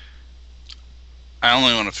 I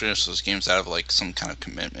only want to finish those games out of, like, some kind of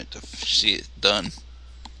commitment to see it done.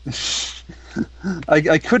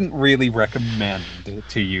 I couldn't really recommend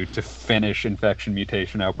to you to finish Infection,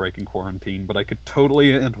 Mutation, Outbreak, and Quarantine, but I could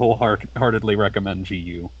totally and wholeheartedly recommend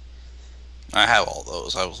GU. I have all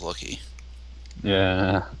those. I was lucky.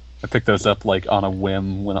 Yeah, I picked those up like on a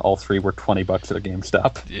whim when all three were $20 at a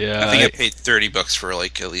GameStop. Yeah, I think I paid $30 for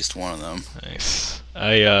like at least one of them. Nice.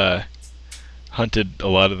 I hunted a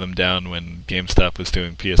lot of them down when GameStop was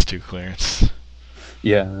doing PS2 clearance.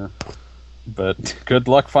 Yeah, but good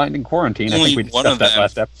luck finding Quarantine. Only I think we one of discussed that them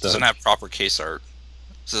last episode. doesn't have proper case art.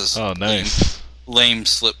 This is Oh, nice. lame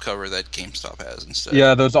slipcover that GameStop has instead.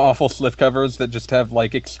 Yeah, those awful slipcovers that just have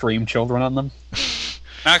like extreme children on them.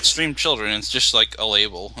 Not Extreme Children, it's just like a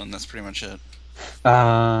label, and that's pretty much it.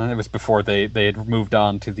 It was before they had moved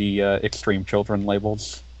on to the extreme children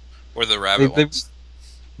labels. Or the rabbit ones.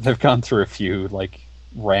 They've gone through a few like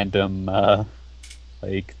random,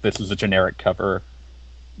 like this is a generic cover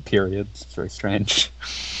periods. It's very strange.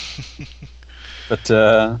 But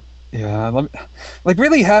yeah, like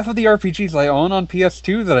really half of the RPGs I own on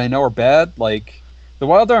PS2 that I know are bad, like the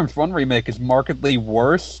Wild Arms 1 remake is markedly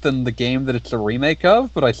worse than the game that it's a remake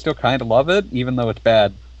of, but I still kind of love it, even though it's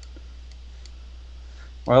bad.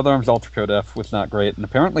 Wild Arms Ultra Code F was not great, and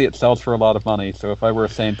apparently it sells for a lot of money, so if I were a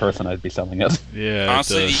sane person, I'd be selling it. Yeah,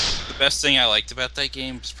 honestly, it does. the best thing I liked about that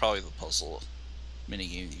game was probably the puzzle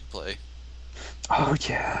minigame you play. Oh,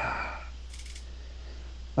 yeah.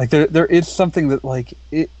 Like, there is something that, like,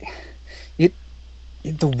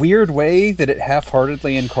 the weird way that it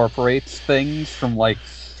half-heartedly incorporates things from, like,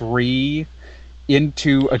 3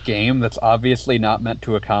 into a game that's obviously not meant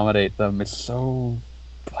to accommodate them is so,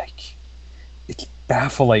 like, it's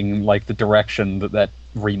baffling, like, the direction that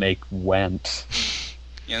remake went.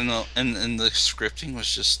 Yeah, and the scripting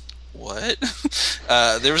was just, what?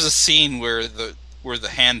 There was a scene where the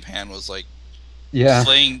handpan was, like,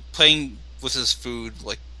 playing with his food,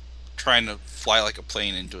 like, trying to fly like a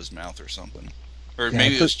plane into his mouth or something. Or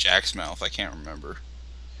maybe it was Jack's mouth, I can't remember.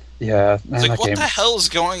 Yeah, man, it's like, what the hell is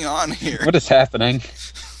going on here? What is happening?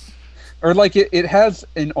 Or, like, it has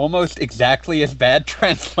an almost exactly as bad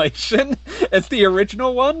translation as the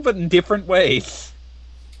original one, but in different ways.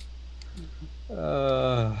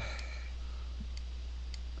 Well,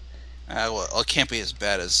 it can't be as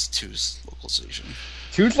bad as 2's localization.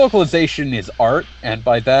 2's localization is art, and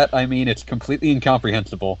by that I mean it's completely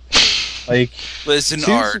incomprehensible. Like, Listen,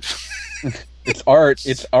 art. It's art.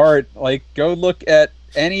 It's art. Like, go look at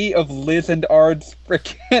any of Liz and Ard's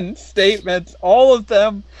frickin' statements. All of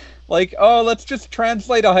them. Like, oh, let's just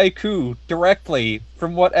translate a haiku directly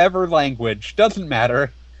from whatever language. Doesn't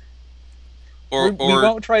matter. We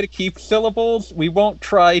won't try to keep syllables. We won't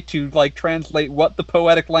try to, like, translate what the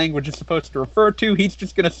poetic language is supposed to refer to. He's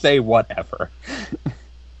just gonna say whatever.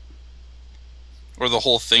 Or the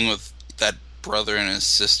whole thing with that brother and his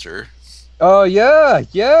sister. Oh,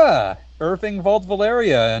 yeah. Irving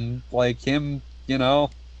Valdvaleria and, like, him, you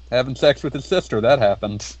know, having sex with his sister. That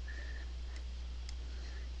happened.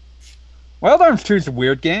 Wild Arms 2 is a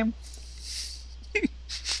weird game.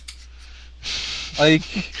 Like,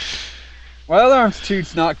 Wild Arms 2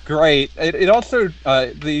 is not great. It also,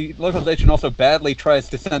 the localization also badly tries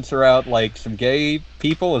to censor out, like, some gay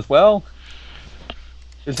people as well.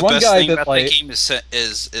 There's The one best guy thing that, about like, that game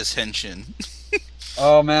is Henshin.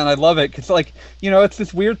 Oh man, I love it. Cause like, it's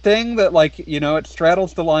this weird thing that like, it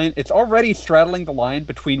straddles the line. It's already straddling the line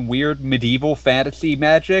between weird medieval fantasy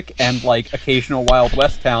magic and like occasional Wild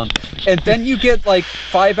West town. And then you get like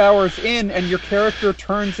 5 hours in and your character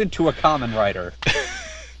turns into a Kamen Rider.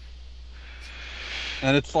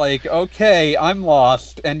 And it's like, okay, I'm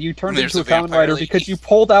lost. And you turned into a Kamen Rider because you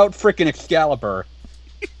pulled out frickin' Excalibur.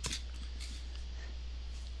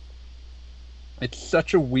 It's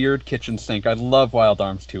such a weird kitchen sink. I love Wild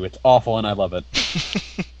Arms 2. It's awful, and I love it.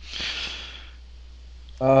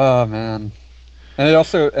 Oh man, and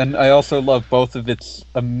I also love both of its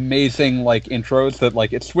amazing like intros that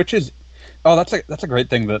like it switches. Oh, that's a great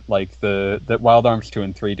thing that like that Wild Arms 2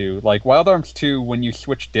 and 3 do. Like Wild Arms 2, when you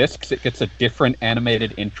switch discs, it gets a different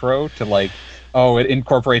animated intro to like it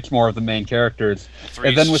incorporates more of the main characters.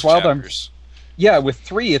 And then with Wild Arms. Yeah, with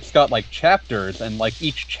 3, it's got, like, chapters, and, like,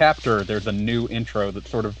 each chapter, there's a new intro that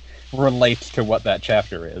sort of relates to what that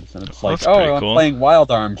chapter is. And it's like, I'm playing Wild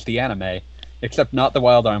Arms, the anime. Except not the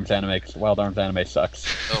Wild Arms anime, because Wild Arms anime sucks.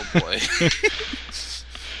 Oh, boy.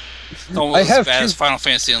 It's almost as bad as Final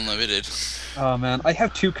Fantasy Unlimited. Oh, man. I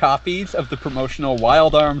have 2 copies of the promotional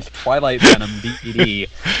Wild Arms Twilight Venom DVD.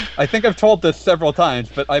 I think I've told this several times,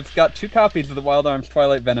 but I've got 2 copies of the Wild Arms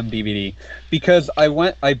Twilight Venom DVD because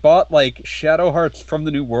I bought, like, Shadow Hearts from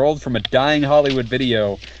the New World from a Dying Hollywood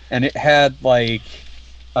Video, and it had, like,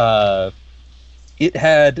 it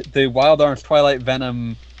had the Wild Arms Twilight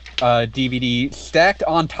Venom DVD stacked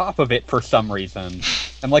on top of it for some reason.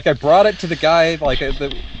 And, like, I brought it to the guy, like, at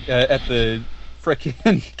the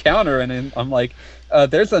frickin' counter, and I'm like,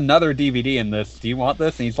 there's another DVD in this. Do you want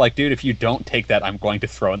this? And he's like, dude, if you don't take that, I'm going to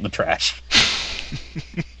throw it in the trash.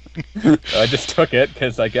 So I just took it,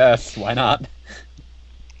 because I guess, why not?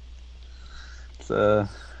 It's, I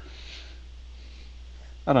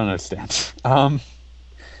don't understand. But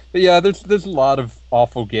yeah, there's a lot of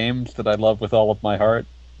awful games that I love with all of my heart.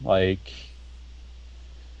 Like,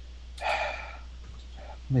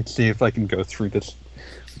 let's see if I can go through this.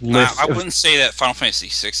 I wouldn't say that Final Fantasy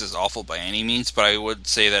VI is awful by any means, but I would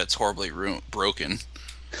say that it's horribly broken.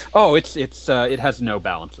 Oh, it has no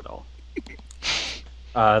balance at all.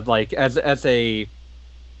 Like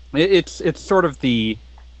it's sort of the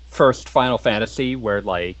first Final Fantasy where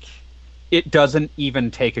like it doesn't even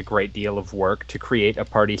take a great deal of work to create a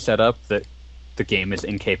party setup that the game is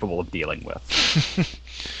incapable of dealing with.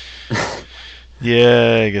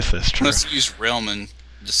 Yeah, I guess that's true. Unless you use Realm and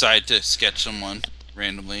decide to sketch someone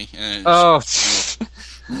randomly. And oh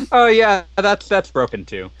yeah, that's broken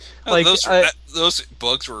too. Oh, like those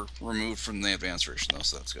bugs were removed from the advanced version, though,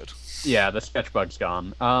 so that's good. Yeah, the sketch bug's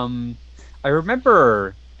gone. I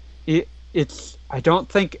remember it's. I don't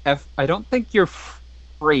think you're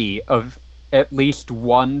free of at least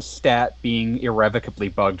one stat being irrevocably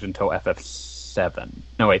bugged until FF7.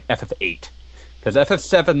 No wait, FF8, because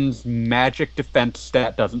FF7's magic defense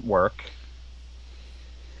stat doesn't work.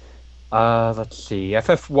 Let's see.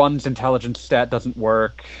 FF1's intelligence stat doesn't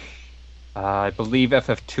work. I believe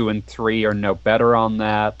FF2 and 3 are no better on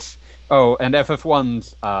that. Oh, and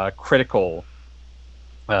FF1's critical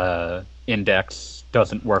index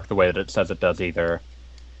doesn't work the way that it says it does either.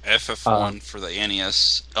 FF1 for the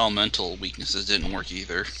NES elemental weaknesses didn't work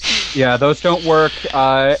either. Yeah, those don't work.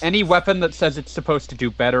 Any weapon that says it's supposed to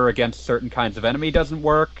do better against certain kinds of enemy doesn't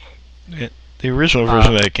work. Yeah. The original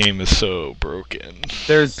version of that game is so broken.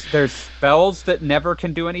 There's spells that never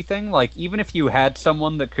can do anything. Like, even if you had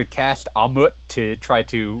someone that could cast Amut to try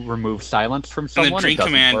to remove silence from someone, and the Drink it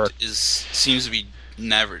doesn't command work. seems to be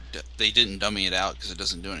never... They didn't dummy it out because it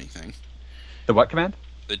doesn't do anything. The what command?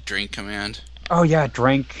 The Drink command. Oh yeah,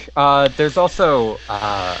 Drink. There's also...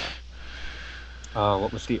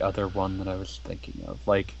 what was the other one that I was thinking of?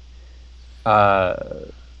 Like...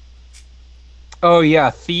 Oh yeah,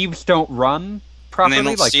 thieves don't run properly. And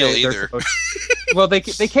they don't steal either. Well, they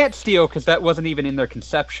can't steal because that wasn't even in their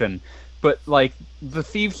conception. But like the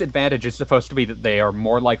thieves' advantage is supposed to be that they are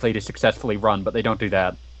more likely to successfully run, but they don't do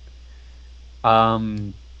that.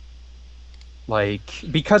 Like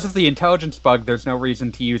because of the intelligence bug, there's no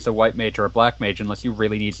reason to use a white mage or a black mage unless you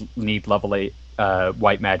really need level 8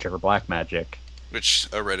 white magic or black magic, which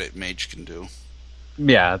a Reddit mage can do.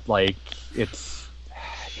 Yeah, like it's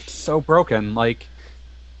so broken. Like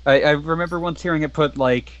I remember once hearing it put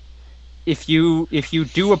like if you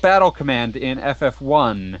do a battle command in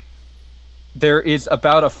FF1, there is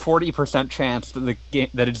about a 40% chance that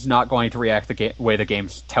that it's not going to react the way the game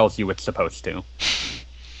tells you it's supposed to.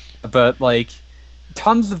 But like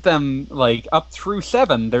tons of them, like up through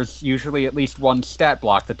 7, there's usually at least one stat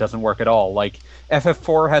block that doesn't work at all. Like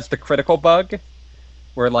FF4 has the critical bug,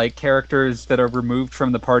 where like characters that are removed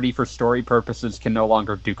from the party for story purposes can no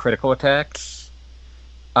longer do critical attacks.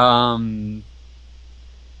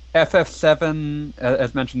 FF7,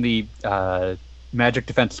 as mentioned, the magic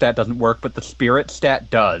defense stat doesn't work, but the spirit stat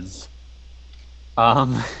does.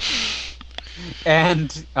 And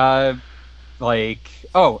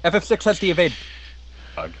FF6 has the evade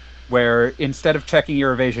bug, where instead of checking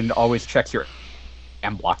your evasion, it always checks your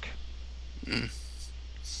M block.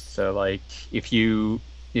 So, like, if you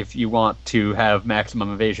want to have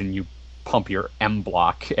maximum evasion, you pump your M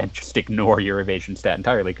block and just ignore your evasion stat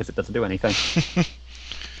entirely because it doesn't do anything.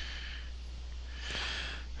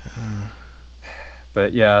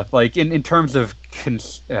 But yeah, like in terms of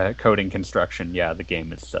coding construction, yeah, the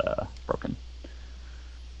game is broken.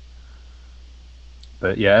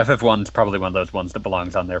 But yeah, FF1 is probably one of those ones that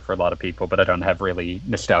belongs on there for a lot of people, but I don't have really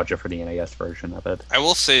nostalgia for the NES version of it. I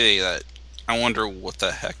will say that I wonder what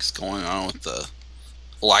the heck's going on with the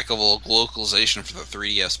lack of localization for the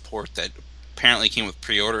 3DS port that apparently came with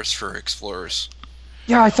pre-orders for Explorers.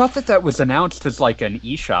 Yeah, I thought that was announced as like an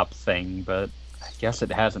eShop thing, but I guess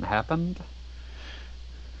it hasn't happened.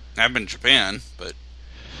 I've been in Japan, but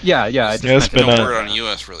it's been no word on a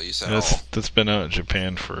US release at all. That's been out in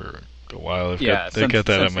Japan for a while. They got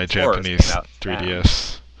that on my Japanese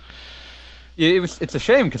 3DS. It's a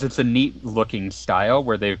shame because it's a neat looking style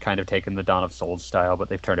where they've kind of taken the Dawn of Souls style, but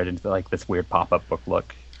they've turned it into like this weird pop-up book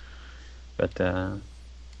look.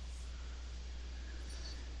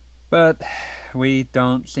 But we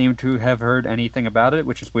don't seem to have heard anything about it,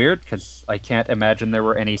 which is weird because I can't imagine there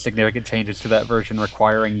were any significant changes to that version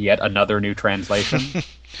requiring yet another new translation. I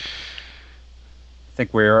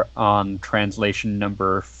think we're on translation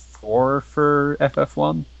number 4 for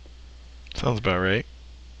FF1. Sounds about right.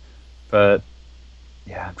 But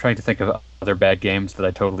yeah, I'm trying to think of other bad games that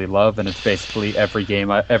I totally love, and it's basically every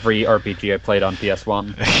RPG I played on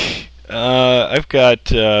PS1. I've got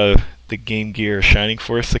the Game Gear Shining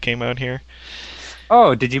Force that came out here.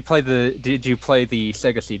 Oh, did you play the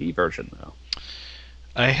Sega CD version though?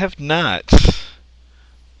 I have not,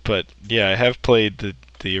 but yeah, I have played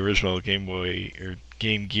the original Game Boy or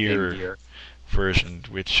Game Gear version,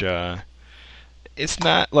 which it's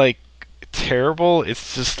not like terrible.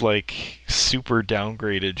 It's just like super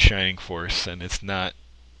downgraded Shining Force, and it's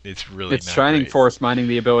really it's not Shining great. Force minus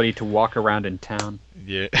the ability to walk around in town.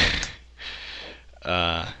 Yeah.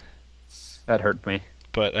 That hurt me.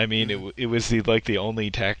 But I mean, it was the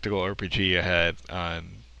only tactical RPG I had on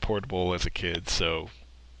portable as a kid, so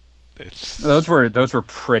it's those were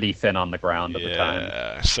pretty thin on the ground at the time.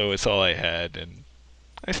 Yeah, so it's all I had, and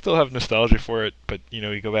I still have nostalgia for it. But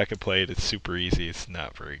you go back and play it; it's super easy. It's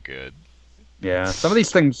not very good. Yeah, some of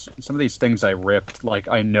these things I ripped. Like,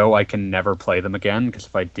 I know I can never play them again because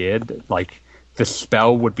if I did, like, the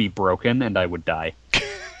spell would be broken and I would die.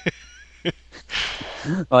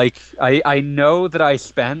 Like, I know that I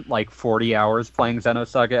spent like 40 hours playing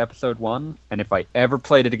Xenosaga Episode 1, and if I ever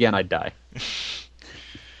played it again, I'd die.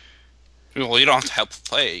 Well, you don't have to help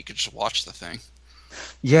play. You can just watch the thing.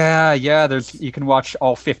 Yeah. You can watch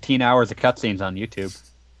all 15 hours of cutscenes on YouTube.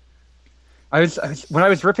 When I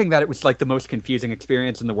was ripping that, it was like the most confusing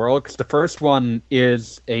experience in the world because the first one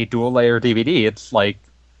is a dual layer DVD. It's like,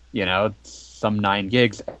 some 9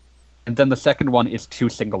 gigs. And then the second one is 2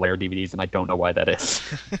 single-layer DVDs, and I don't know why that is.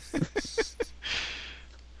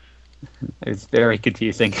 It's very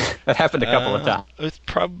confusing. That happened a couple of times. It's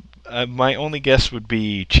my only guess would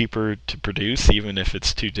be cheaper to produce, even if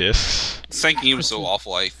it's 2 discs. This game was so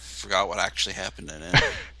awful, I forgot what actually happened in it.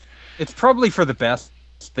 It's probably for the best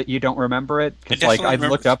that you don't remember it, because I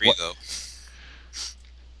looked up what.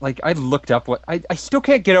 I looked up what I still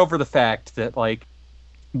can't get over the fact that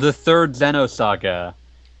the third Xenosaga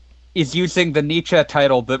is using the Nietzsche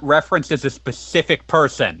title that references a specific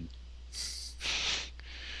person.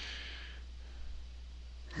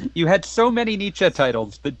 You had so many Nietzsche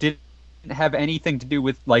titles that didn't have anything to do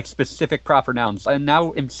with specific proper nouns. I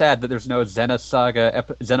now am sad that there's no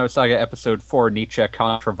Xenosaga Episode 4 Nietzsche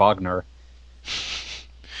contra Wagner.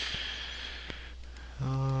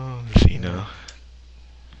 Oh, Xeno.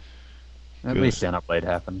 At least Xenoblade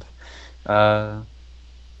happened. But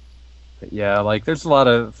yeah, there's a lot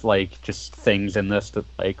of just things in this that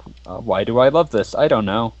why do I love this? I don't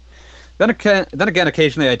know. Then again,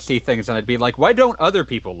 occasionally I'd see things and I'd be like, why don't other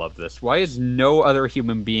people love this? Why has no other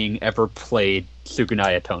human being ever played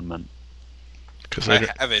Sugunai Atonement? Because I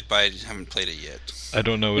have it, but I haven't played it yet. I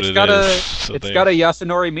don't know what it's got a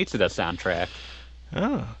Yasunori Mitsuda soundtrack.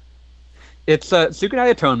 Oh. It's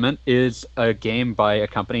Sugunai Atonement is a game by a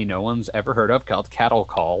company no one's ever heard of called Cattle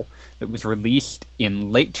Call that was released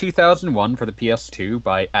in late 2001 for the PS2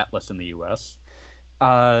 by Atlus in the US.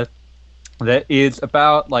 that is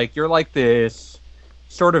about like you're like this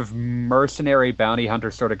sort of mercenary bounty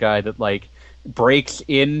hunter sort of guy that like breaks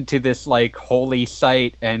into this like holy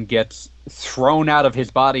site and gets thrown out of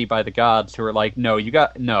his body by the gods who are like, no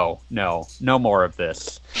more of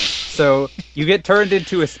this. So you get turned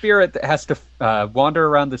into a spirit that has to wander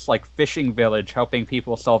around this like fishing village helping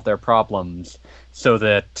people solve their problems so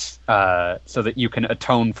that you can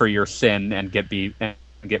atone for your sin and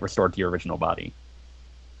get restored to your original body.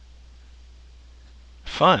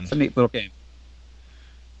 Fun. It's a neat little game.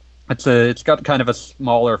 It's got kind of a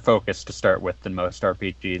smaller focus to start with than most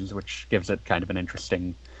RPGs, which gives it kind of an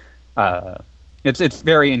interesting. It's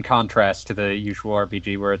very in contrast to the usual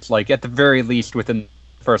RPG, where it's like at the very least within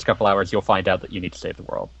the first couple hours you'll find out that you need to save the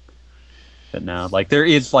world. But now, like there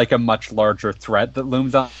is like a much larger threat that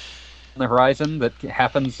looms on the horizon that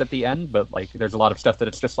happens at the end, but like there's a lot of stuff that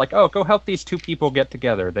it's just like, oh, go help these two people get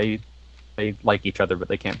together. They like each other, but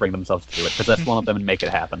they can't bring themselves to do it. Possess one of them and make it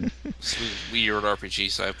happen. So weird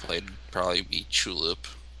RPGs I've played probably be Tulip.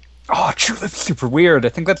 Oh, Tulip's super weird. I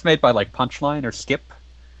think that's made by like Punchline or Skip.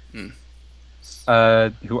 Who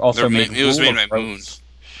also made it was Rule made of by Rose. Moon.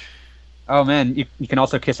 Oh man, you can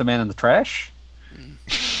also kiss a man in the trash.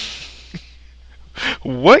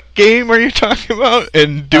 What game are you talking about?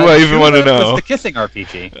 And do I even want to Tulip know? was the kissing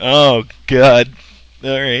RPG. Oh god.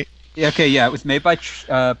 All right. Yeah, okay, yeah, it was made by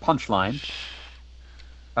Punchline.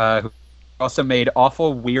 Who also made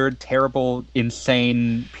awful, weird, terrible,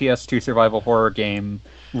 insane PS2 survival horror game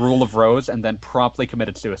Rule of Rose, and then promptly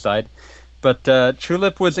committed suicide. But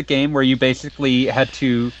Tulip was a game where you basically had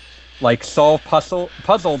to like solve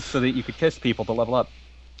puzzles so that you could kiss people to level up.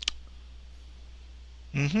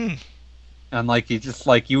 Mm-hmm. And like you just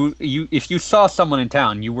like you if you saw someone in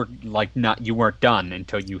town, you were like you weren't done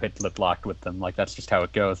until you hit lip locked with them. Like that's just how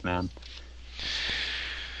it goes, man.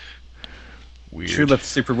 Weird. Tulip's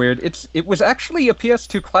super weird. It was actually a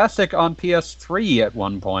PS2 classic on PS3 at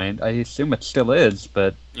one point. I assume it still is,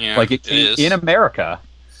 but Yeah, like it is. in America.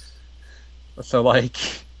 So like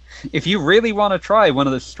if you really want to try one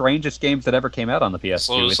of the strangest games that ever came out on the PS2,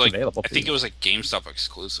 So it was it's like available. I think it was like GameStop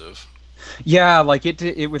exclusive. Yeah, like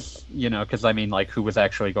it was, because I mean, like, who was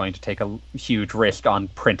actually going to take a huge risk on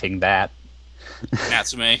printing that?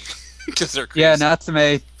 Natsume, because they're crazy. Yeah,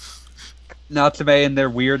 Natsume in their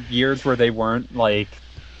weird years where they weren't like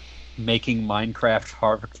making Minecraft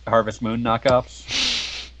Harvest Moon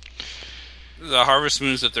knockoffs. The Harvest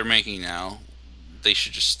Moons that they're making now, they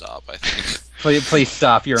should just stop. I think. Please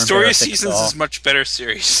stop. You're Story of embarrassing us Seasons all. is much better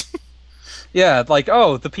series. Yeah, like,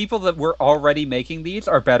 oh, the people that were already making these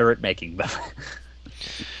are better at making them.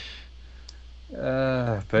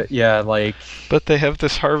 But yeah, like... But they have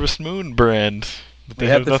this Harvest Moon brand. But they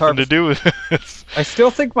have have this nothing to do with it. I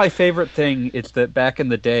still think my favorite thing is that back in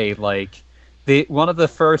the day, like, one of the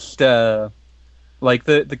first, like,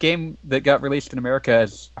 the game that got released in America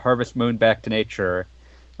as Harvest Moon Back to Nature,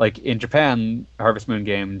 like, in Japan, Harvest Moon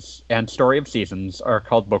games and Story of Seasons are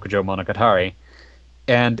called Bokujo Monogatari.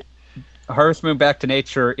 And Harvest Moon Back to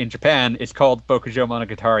Nature in Japan is called Bokujo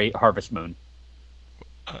Monogatari Harvest Moon.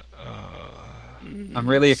 I'm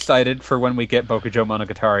really excited for when we get Bokujo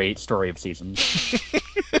Monogatari Story of Seasons.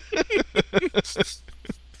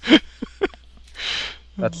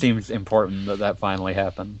 That seems important that finally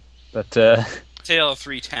happened. But Tale of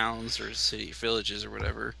Three Towns or City Villages or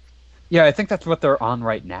whatever. yeah, I think that's what they're on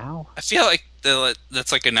right now. I feel like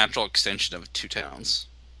that's like a natural extension of Two Towns.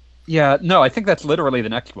 Yeah, no, I think that's literally the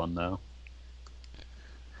next one, though.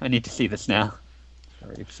 I need to see this now.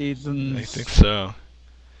 Story of Seasons. I think so.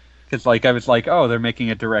 Because, like, I was like, oh, they're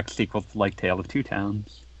making a direct sequel to, like, Tale of Two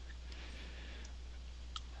Towns.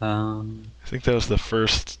 I think that was the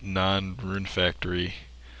first non-Rune Factory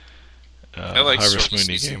I like Harvest Story of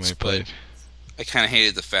Moon game Seasons, I played. I kind of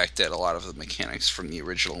hated the fact that a lot of the mechanics from the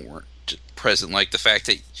original weren't present. Like the fact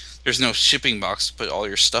that there's no shipping box to put all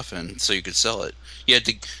your stuff in so you could sell it. You had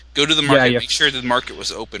to go to the market, Yeah, make sure the market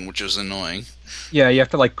was open, which was annoying. Yeah, you have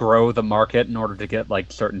to, like, grow the market in order to get,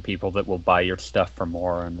 like, certain people that will buy your stuff for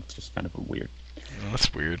more, and it's just kind of weird. Oh,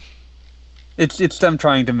 that's weird. It's them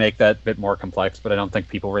trying to make that bit more complex, but I don't think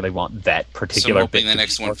people really want that So particular I'm hoping bit the to be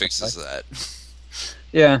next more one fixes complex. that.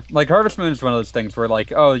 Yeah, like Harvest Moon is one of those things where,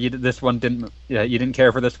 like, oh, you didn't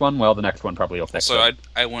care for this one. Well, the next one probably will fix So it.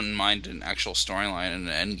 I wouldn't mind an actual storyline and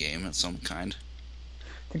an end game of some kind.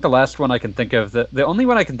 I think the last one I can think of, the only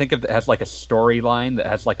one I can think of that has like a storyline that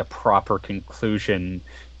has like a proper conclusion,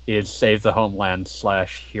 is Save the Homeland /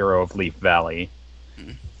 Hero of Leaf Valley,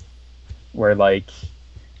 where like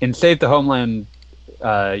in Save the Homeland,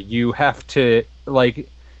 you have to like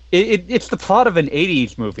it's the plot of an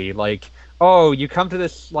 '80s movie, like. oh, you come to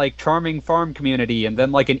this like charming farm community, and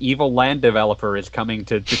then like an evil land developer is coming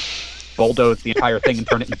to just bulldoze the entire thing and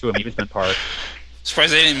turn it into an amusement park.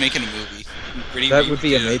 Surprised they didn't make it a movie. That would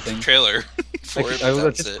be amazing. Trailer for it.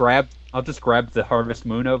 I'll just grab the Harvest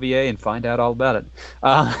Moon OVA and find out all about it.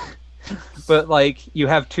 But like, you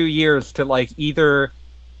have 2 years to like either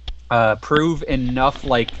prove enough,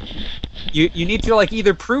 like you need to like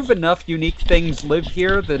either prove enough unique things live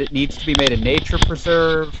here that it needs to be made a nature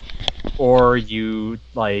preserve, or you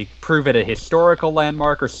like prove it a historical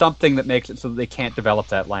landmark or something that makes it so that they can't develop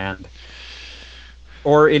that land.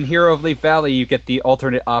 Or in Hero of Leaf Valley, you get the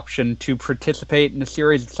alternate option to participate in a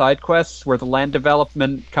series of side quests where the land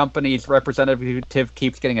development company's representative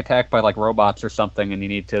keeps getting attacked by like robots or something, and you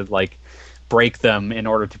need to like break them in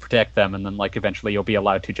order to protect them, and then like eventually you'll be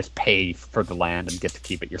allowed to just pay for the land and get to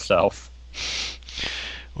keep it yourself.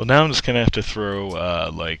 Well, now I'm just gonna have to throw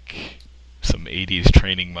like some '80s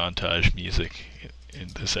training montage music in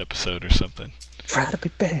this episode or something. Try to be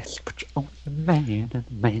best, but you're only a man, and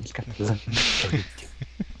a man's got to learn to take it.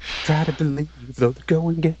 Try to believe, though the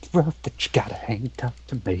going gets rough, that you gotta hang tough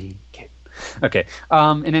to make it. Okay.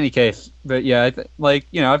 In any case, but yeah, like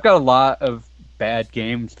I've got a lot of bad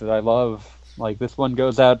games that I love. Like this one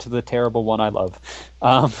goes out to the terrible one I love.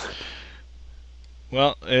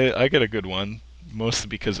 Well, I got a good one, mostly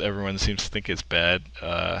because everyone seems to think it's bad.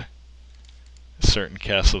 Certain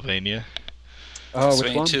Castlevania. Oh,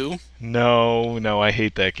 which one? 2? No, I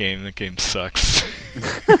hate that game. That game sucks.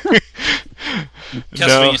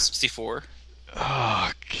 Castlevania 64.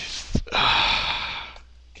 Oh,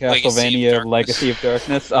 Castlevania Legacy of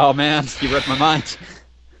Darkness. Oh man, you read my mind.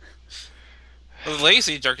 Well, the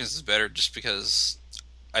Legacy of Darkness is better just because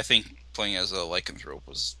I think playing as a lycanthrope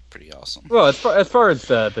was pretty awesome. Well, as far as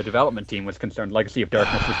the development team was concerned, Legacy of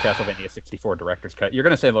Darkness was Castlevania 64 Director's Cut. You're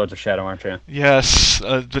going to say Lords of Shadow, aren't you? Yes,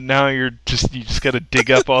 but now you just got to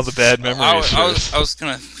dig up all the bad memories. I was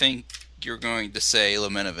going to think you're going to say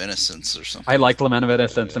Lament of Innocence or something. I like Lament of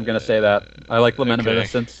Innocence. I'm going to say that. I like Lament of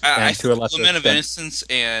Innocence. I think Lament of Innocence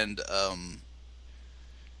and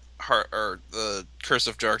the Curse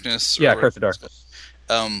of Darkness. Yeah, Curse of Darkness.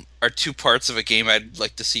 Are two parts of a game I'd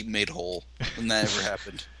like to see made whole, and that never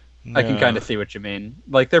happened. No. I can kind of see what you mean.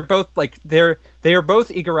 Like they are both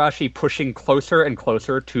Igarashi pushing closer and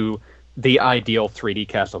closer to the ideal 3D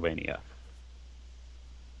Castlevania.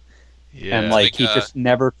 Yeah, and like he just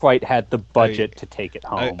never quite had the budget to take it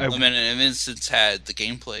home. Lament of Innocence had the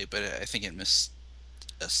gameplay, but I think it missed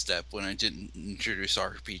a step when I didn't introduce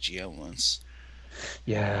RPG elements.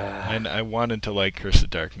 Yeah, and I wanted to like Curse of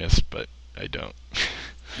Darkness, but I don't.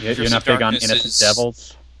 You're not big on Innocent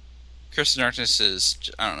Devils? Curse of Darkness is,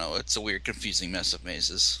 I don't know, it's a weird, confusing mess of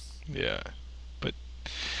mazes. Yeah. But,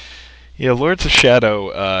 yeah, Lords of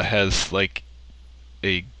Shadow has, like,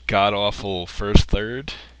 a god-awful first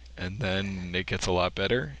third, and then it gets a lot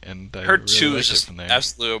better, and I heard really 2 like is just there.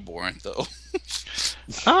 absolutely abhorrent, though.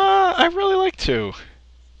 I really like 2.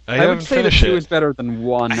 I would say that 2 is better than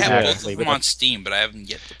 1. I have both of them on Steam, but I haven't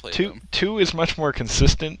yet to play them. 2 is much more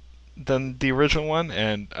consistent than the original one,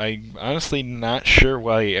 and I'm honestly not sure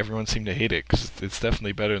why everyone seemed to hate it, because it's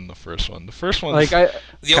definitely better than the first one. The first one, the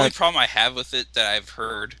only problem I have with it that I've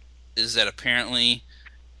heard is that apparently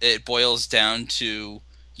it boils down to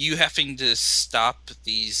you having to stop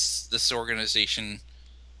this organization,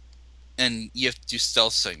 and you have to do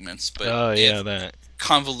stealth segments. But that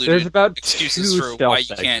convoluted about excuses for why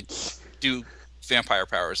you can't do vampire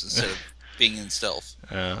powers instead of being in stealth.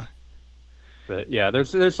 But yeah,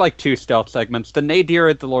 there's like 2 stealth segments. The Nadir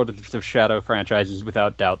at the Lords of Shadow franchise is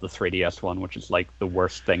without doubt the 3DS one, which is like the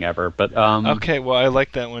worst thing ever. But okay, well I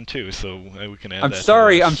like that one too, so we can add. I'm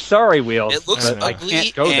sorry, Wheels. It looks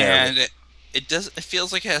ugly, and it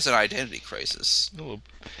feels like it has an identity crisis.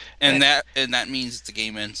 And that means the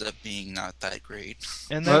game ends up being not that great.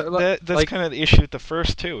 And that's like, kind of the issue with the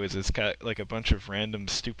first two, is it's got like a bunch of random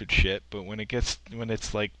stupid shit, but when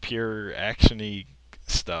it's like pure actiony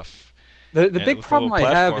stuff. The big problem I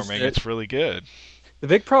have is that it's really good. The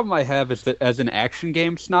big problem I have is that as an action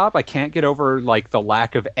game snob, I can't get over like the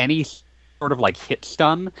lack of any sort of like hit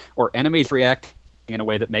stun or enemies react in a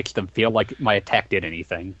way that makes them feel like my attack did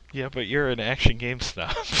anything. Yeah, but you're an action game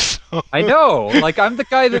snob. So. I know. Like I'm the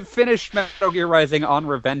guy that finished Metal Gear Rising on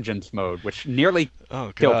Revengeance mode, which nearly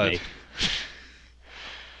killed me.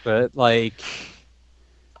 But like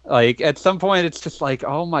at some point it's just like,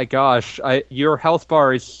 oh my gosh, your health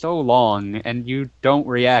bar is so long and you don't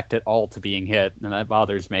react at all to being hit, and that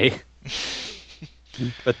bothers me.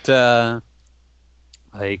 But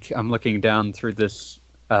like I'm looking down through this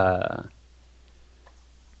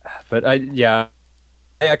but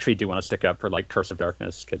actually do want to stick up for like Curse of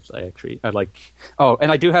Darkness because I like. Oh,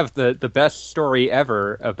 and I do have the best story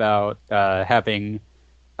ever about having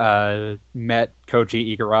met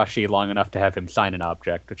Koji Igarashi long enough to have him sign an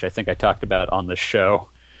object, which I think I talked about on the show.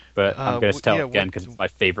 But I'm going to tell it again because it's my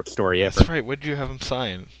favorite story ever. That's right. What did you have him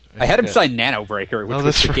sign? I had him sign Nano Breaker, which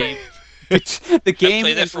was the game. The game. I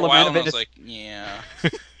played that for a while, and I was like, yeah.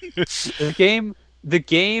 The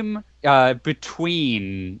game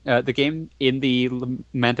between the game in the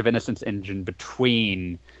Lament of Innocence engine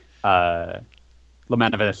between Lament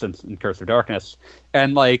of Innocence and Curse of Darkness,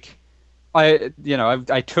 and like I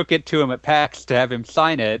took it to him at PAX to have him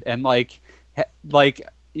sign it, and like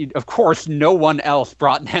of course no one else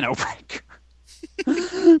brought Nano Breaker,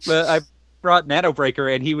 but I brought Nano Breaker,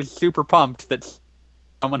 and he was super pumped that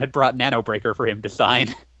someone had brought Nano Breaker for him to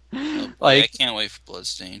sign. I can't wait for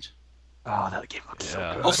Bloodstained. Oh, that game looks so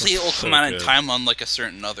good. Hopefully it will come out in time on like a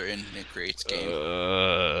certain other Infinite Creates game.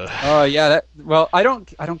 Oh yeah, I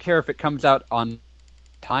don't care if it comes out on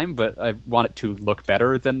time, but I want it to look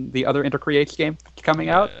better than the other Intercreates game coming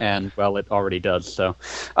out, and well, it already does. So,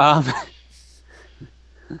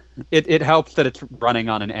 it helps that it's running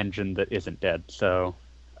on an engine that isn't dead. So,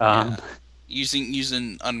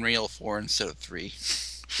 using Unreal 4 instead of 3.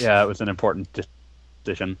 Yeah, it was an important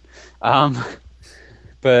decision.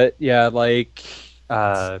 But yeah, like,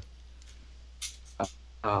 oh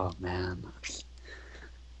man.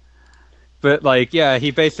 But like, yeah,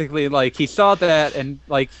 he basically like he saw that, and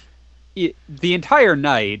like the entire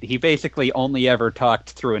night he basically only ever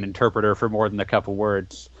talked through an interpreter for more than a couple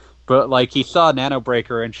words. But like he saw Nano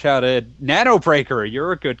Breaker and shouted, "Nano Breaker,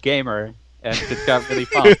 you're a good gamer," and just got really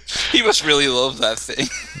pumped. He must really love that thing.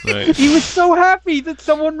 Right. He was so happy that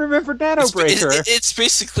someone remembered Nano Breaker. It's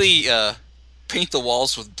basically Paint the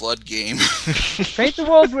Walls with Blood game. Paint the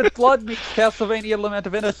Walls with Blood meets Castlevania Lament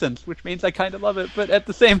of Innocence, which means I kind of love it, but at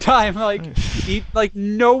the same time, like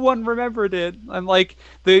no one remembered it. I'm like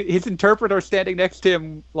his interpreter standing next to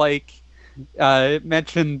him, like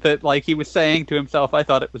mentioned that like he was saying to himself, "I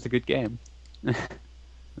thought it was a good game."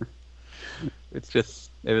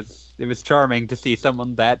 It was charming to see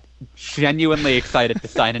someone that genuinely excited to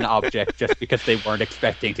sign an object just because they weren't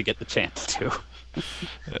expecting to get the chance to.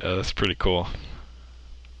 Yeah, that's pretty cool.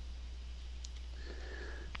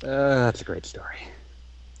 That's a great story.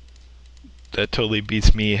 That totally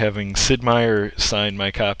beats me having Sid Meier sign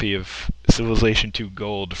my copy of Civilization 2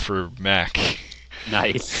 Gold for Mac.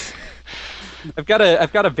 Nice. I've got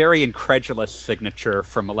a very incredulous signature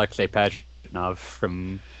from Alexei Pajitnov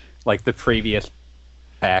from like the previous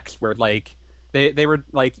packs where like they were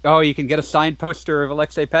like, oh, you can get a signed poster of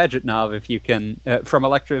Alexei Pajitnov if you can from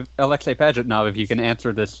Alexei Pajitnov if you can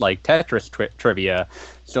answer this like Tetris trivia.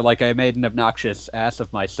 So like I made an obnoxious ass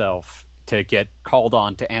of myself to get called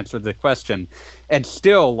on to answer the question, and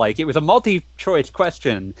still like it was a multi-choice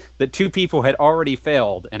question that two people had already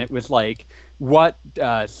failed, and it was like what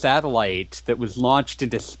satellite that was launched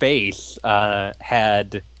into space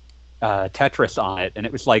had Tetris on it, and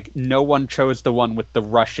it was like no one chose the one with the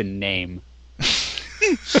Russian name.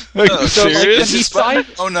 Are you serious? Like, he signed,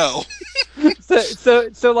 oh no!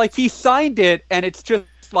 so like he signed it, and it's just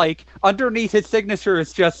like underneath his signature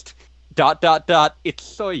is just ...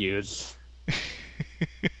 It's Soyuz.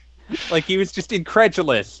 Like he was just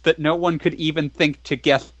incredulous that no one could even think to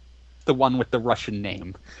guess the one with the Russian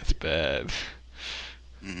name. That's bad.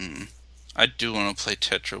 I do want to play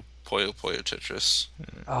Puyo Puyo Tetris.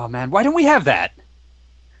 Oh man, why don't we have that?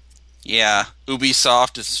 Yeah,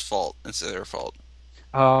 Ubisoft, it's fault. It's their fault.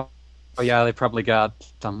 Oh yeah, they probably got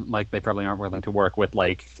some, like, they probably aren't willing to work with,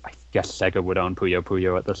 like, I guess Sega would own Puyo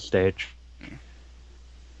Puyo at this stage.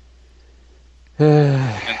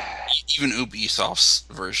 And even Ubisoft's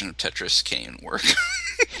version of Tetris can't even work.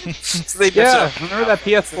 So remember that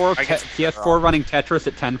PS4 running Tetris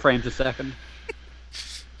at 10 frames a second?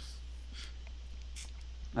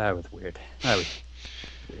 That was weird.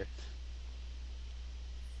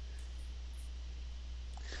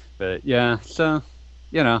 But yeah, so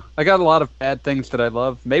I got a lot of bad things that I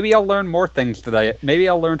love. Maybe I'll learn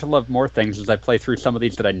to love more things as I play through some of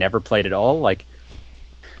these that I never played at all. Like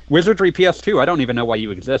Wizardry PS2, I don't even know why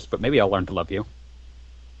you exist, but maybe I'll learn to love you.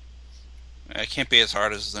 It can't be as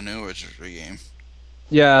hard as the new Wizardry game.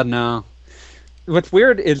 Yeah, no. What's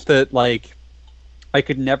weird is that like I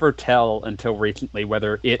could never tell until recently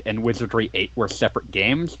whether it and Wizardry 8 were separate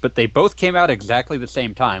games, but they both came out exactly the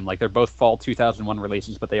same time. Like, they're both fall 2001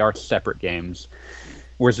 releases, but they are separate games.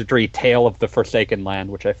 Wizardry Tale of the Forsaken Land,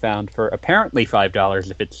 which I found for apparently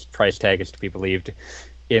 $5, if its price tag is to be believed,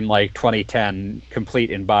 in, like, 2010,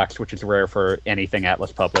 complete in box, which is rare for anything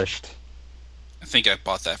Atlas published. I think I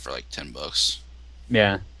bought that for, like, $10.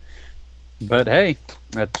 Yeah. But hey,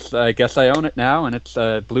 I guess I own it now, and it's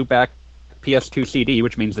a blueback PS2 CD,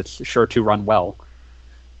 which means it's sure to run well.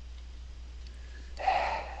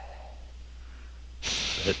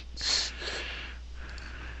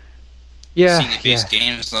 Yeah, CD-based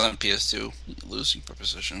games, not on PS2. Losing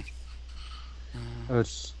proposition.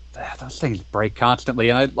 those things break constantly,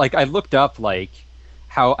 and I looked up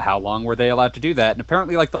how long were they allowed to do that, and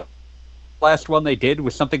apparently the last one they did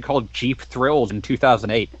was something called Jeep Thrills in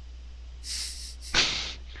 2008.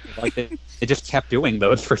 They just kept doing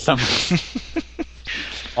those for some reason.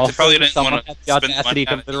 Also, probably didn't someone want to had the audacity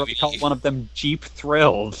to spend money on literally DVD. call one of them Jeep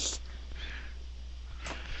Thrills.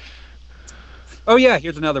 Oh yeah,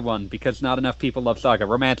 here's another one, because not enough people love Saga.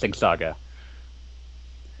 Romancing Saga.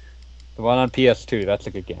 The one on PS2, that's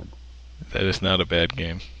a good game. That is not a bad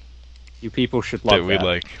game. You people should love That we that.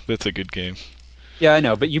 like. That's a good game. Yeah, I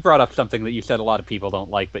know, but you brought up something that you said a lot of people don't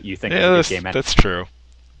like, but you think is a good game. That's true.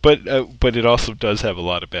 But it also does have a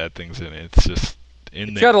lot of bad things in it. It's just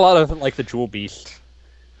It's got a lot of the Jewel Beast.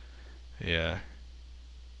 Yeah.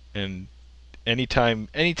 And anytime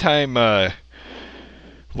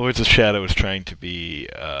Lords of Shadow is trying to be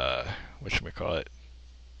whatchamacallit?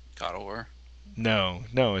 God of War. No,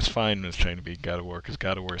 it's fine when it's trying to be God of War, because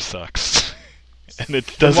God of War sucks. And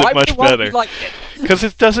it does Why it much would you better. like it? Because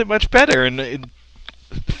it does it much better, and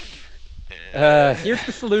here's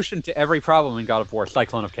the solution to every problem in God of War: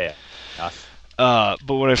 Cyclone of Chaos. but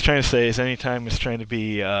what I was trying to say is, anytime it's trying to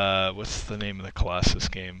be what's the name of the Colossus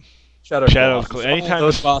game? Shadow of the Colossus. Colossus. Anytime All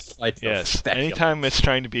those it's- boss fights. are Yes, spectacular. anytime it's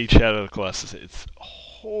trying to be Shadow of the Colossus, it's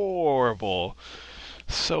horrible,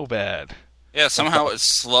 so bad. Yeah, somehow it's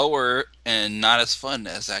slower and not as fun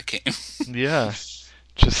as that game. Yeah,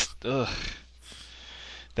 just ugh.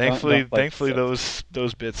 Thankfully, Not like so.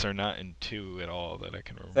 those bits are not in 2 at all that I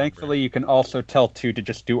can remember. Thankfully, you can also tell 2 to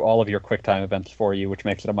just do all of your QuickTime events for you, which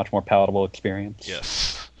makes it a much more palatable experience.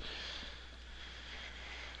 Yes.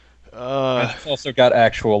 And it's also got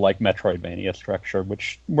actual Metroidvania structure,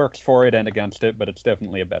 which works for it and against it, but it's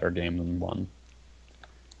definitely a better game than 1.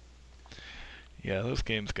 Yeah, those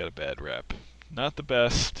games got a bad rap. Not the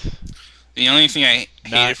best. The only thing I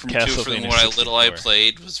Not hated from 2 from Castlevania what I 64.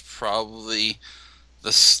 played was probably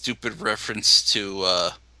the stupid reference to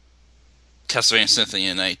Castlevania Symphony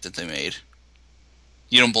of the Night that they made.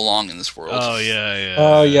 You don't belong in this world. Oh yeah.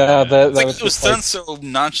 Oh yeah, that It's was it was just, done so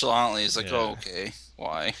nonchalantly. It's like, Yeah. oh, okay,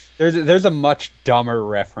 why? there's a much dumber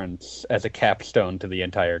reference as a capstone to the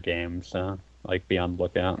entire game, so be on the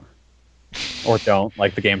lookout. Or don't.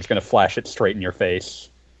 The game's gonna flash it straight in your face.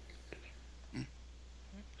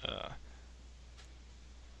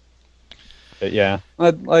 But yeah,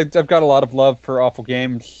 I've got a lot of love for awful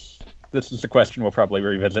games. This is a question we'll probably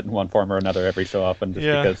revisit in one form or another every so often, just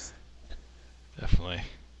Yeah. because. Definitely.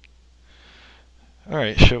 All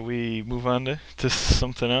right, shall we move on to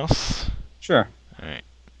something else? Sure. All right.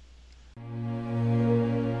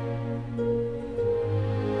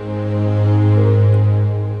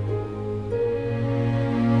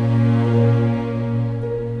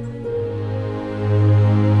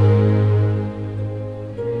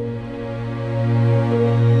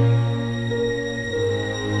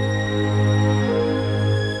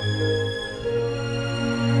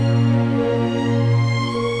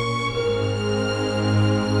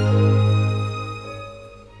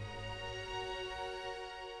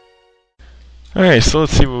 Alright, so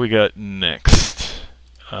let's see what we got next.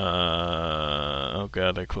 Oh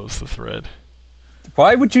god, I closed the thread.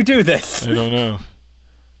 Why would you do this? I don't know.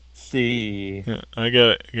 See. Yeah, I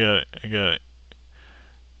got it.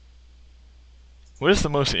 What is the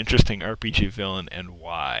most interesting RPG villain and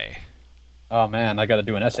why? Oh man, I got to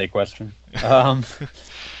do an essay question. That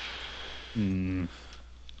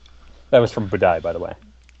was from Budai, by the way.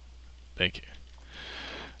 Thank you.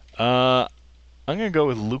 I'm gonna go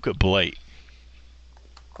with Luca Blight.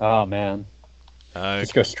 Oh man,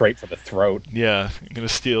 just go straight for the throat. Yeah, I'm gonna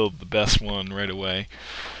steal the best one right away.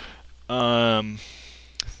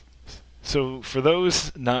 So for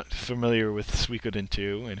those not familiar with Suikoden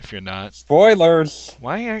 2, and if you're not, Spoilers.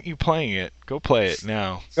 why aren't you playing it? Go play it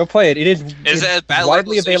now. Go play it. It's a bad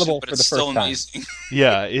widely localization, available but for it's the still first time. amazing.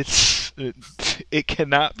 Yeah, it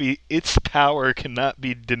cannot be, its power cannot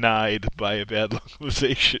be denied by a bad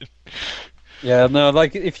localization. Yeah, no,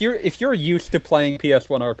 if you're used to playing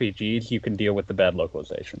PS1 RPGs, you can deal with the bad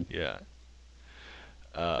localization. Yeah.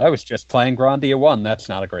 I was just playing Grandia 1. That's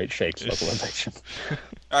not a great Shakes localization.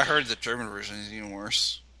 I heard the German version is even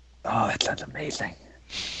worse. Oh, that sounds amazing.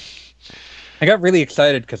 I got really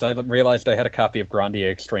excited because I realized I had a copy of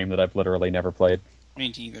Grandia Extreme that I've literally never played.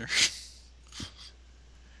 Me neither.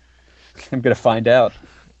 I'm gonna find out.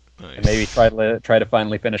 Nice. And maybe try to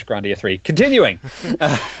finally finish Grandia 3. Continuing!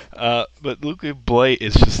 But Luca Blight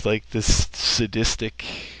is just like this sadistic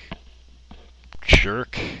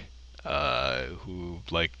jerk who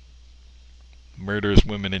like murders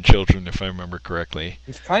women and children, if I remember correctly.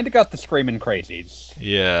 He's kind of got the screaming crazies.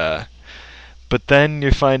 Yeah. But then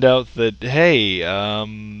you find out that, hey,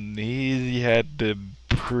 he had a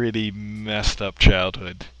pretty messed up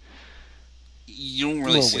childhood. You don't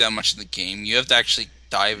really see that much in the game. You have to actually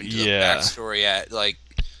dive into the backstory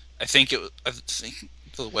I think the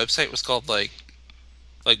website was called like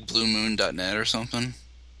bluemoon.net or something.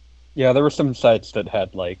 Yeah, there were some sites that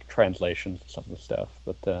had like translations of some of the stuff,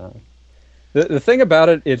 but the thing about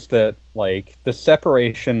it is that like the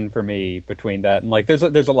separation for me between that and like there's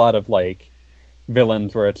a lot of like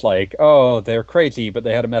villains where it's like, oh, they're crazy but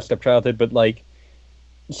they had a messed up childhood, but like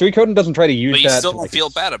Suikoden doesn't try to use that. But you still to, don't feel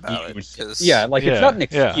bad about it. It's not an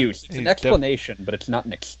excuse. It's an explanation, but it's not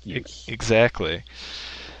an excuse. Exactly.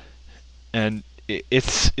 And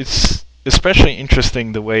it's especially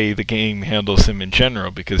interesting the way the game handles him in general,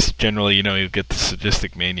 because generally, you get the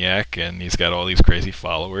sadistic maniac and he's got all these crazy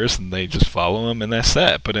followers and they just follow him and that's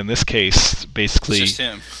that. But in this case, basically... It's just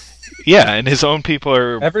him. Yeah, and his own people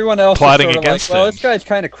are everyone else plotting is sort of against like, well, him. This guy's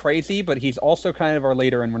kind of crazy, but he's also kind of our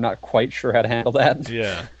leader, and we're not quite sure how to handle that.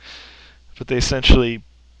 Yeah, but they essentially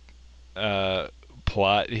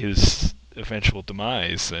plot his eventual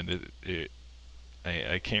demise, and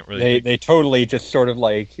I can't really... They totally just sort of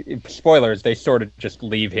like... Spoilers, they sort of just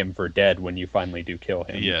leave him for dead when you finally do kill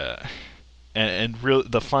him. Yeah. And really,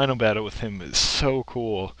 the final battle with him is so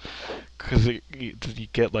cool, because you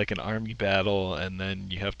get like an army battle, and then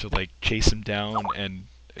you have to like chase him down, and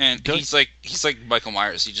he's like Michael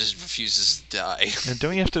Myers. He just refuses to die. And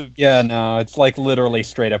don't you have to? Yeah, no, it's like literally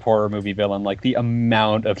straight up horror movie villain. Like the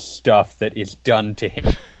amount of stuff that is done to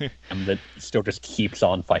him that still just keeps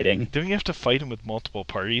on fighting. Don't you have to fight him with multiple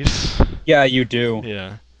parties? Yeah, you do.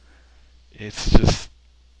 Yeah, it's just.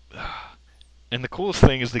 And the coolest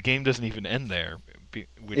thing is the game doesn't even end there.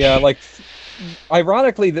 Yeah, like,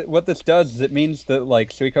 ironically, what this does is it means that,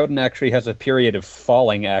 like, Suikoden actually has a period of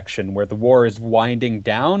falling action where the war is winding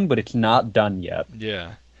down, but it's not done yet.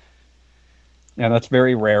 Yeah. And that's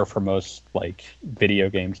very rare for most, like, video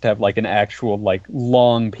games to have, like, an actual, like,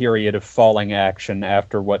 long period of falling action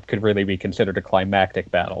after what could really be considered a climactic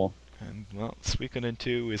battle. And, well, Suikoden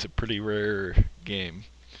 2 is a pretty rare game.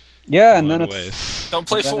 Yeah, and then it's... Don't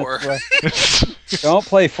play 4. Don't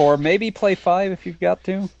play 4. Maybe play 5 if you've got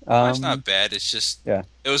to. It's not bad. It's just... Yeah.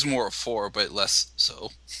 It was more of 4, but less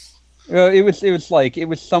so. It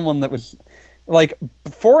was someone that was... Like,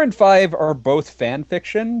 4 and 5 are both fan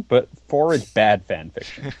fiction, but 4 is bad fan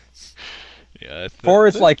fiction. Yeah, 4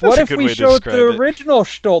 is like, what if we showed the original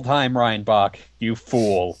Stoltheim Reinbach, you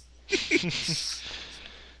fool?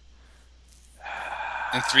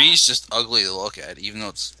 And 3 is just ugly to look at, even though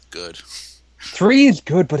it's good. 3 is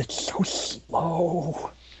good, but it's so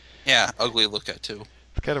slow. Yeah, ugly to look at too.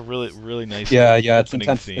 It's got a really, really nice. It's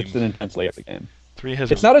intense. Theme. It's an intensely ugly game. 3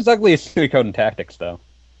 has. It's not as ugly as Suikoden Tactics, though.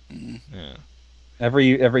 Mm-hmm. Yeah.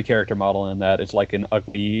 Every character model in that is like an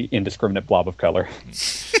ugly, indiscriminate blob of color.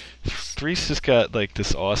 3's just got like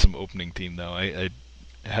this awesome opening theme, though. I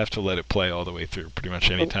have to let it play all the way through. Pretty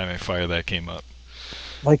much any time I fire that game up.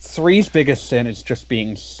 Like, 3's biggest sin is just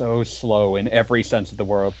being so slow in every sense of the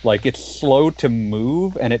word. Like, it's slow to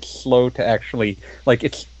move, and it's slow to actually... Like,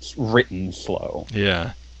 it's written slow.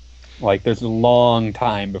 Yeah. Like, there's a long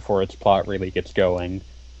time before its plot really gets going.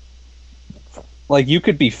 Like, you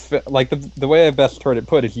could be... Like, the way I best heard it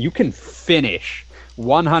put is you can finish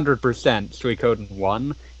 100% Suikoden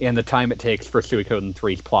 1 in the time it takes for Suikoden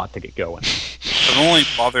 3's plot to get going. I've only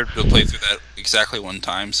bothered to play through that exactly one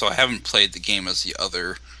time, so I haven't played the game as the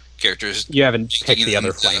other characters. You haven't picked the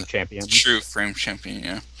other Flame Champion. True Flame Champion,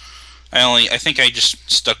 yeah. I think I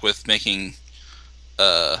just stuck with making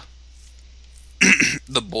the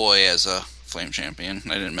boy as a Flame Champion.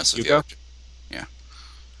 I didn't mess with Hugo? the other. Yeah.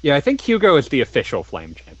 Yeah, I think Hugo is the official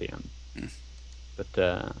Flame Champion.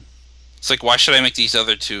 But, it's like, why should I make these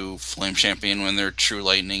other two Flame Champion when they're True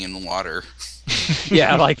Lightning and Water?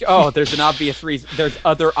 Yeah, like, oh, there's an obvious reason. There's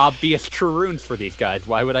other obvious true runes for these guys.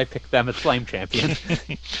 Why would I pick them as Flame Champion?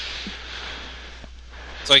 It's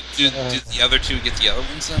like, do the other two get the other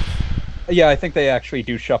ones then? Yeah, I think they actually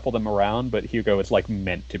do shuffle them around, but Hugo is, like,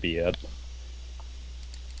 meant to be it.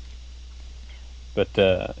 But,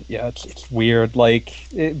 yeah, it's weird, like...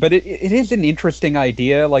 But it is an interesting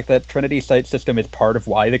idea, like, that Trinity Sight system is part of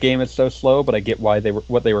why the game is so slow, but I get why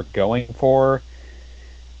what they were going for.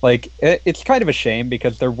 Like, it's kind of a shame,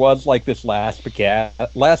 because there was, like, this last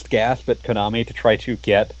gasp at Konami to try to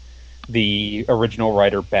get the original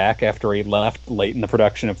writer back after he left late in the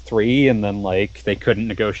production of 3, and then like they couldn't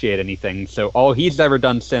negotiate anything. So all he's ever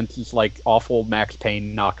done since is like awful Max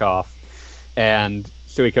Payne knockoff, and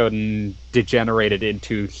Suikoden degenerated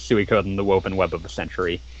into Suikoden: The Woven Web of a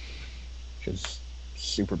Century, which is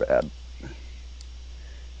super bad.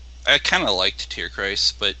 I kind of liked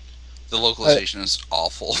Tierkreis, but the localization is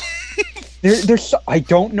awful. I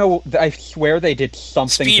don't know. I swear they did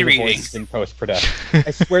something Speed to the reading. voices in post-production.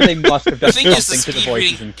 I swear they must have done The thing is, the something to the speed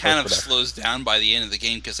voices reading in kind of post-production. slows down by the end of the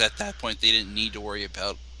game, because at that point they didn't need to worry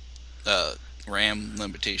about RAM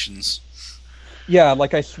limitations. Yeah,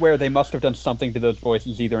 like I swear they must have done something to those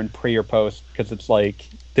voices either in pre or post, because it's like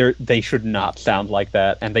they should not sound like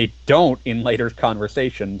that, and they don't in later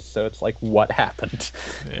conversations. So it's like, what happened?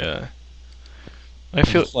 Yeah. I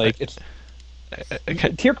feel It's like it's I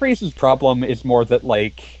Tierkreis's problem is more that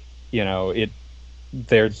like, you know,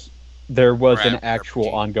 there was an Right. actual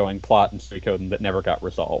ongoing plot in Suikoden that never got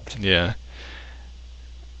resolved. yeah.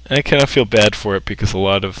 I kind of feel bad for it because a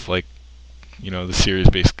lot of like, you know, the series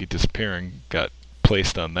basically disappearing got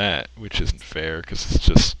placed on that, which isn't fair because it's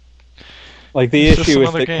just Like the It's just issue is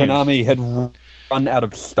another that game. Konami had run out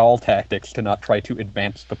of stall tactics to not try to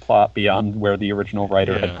advance the plot beyond where the original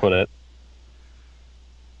writer Yeah. had put it.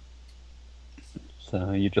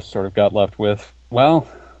 So you just sort of got left with, well,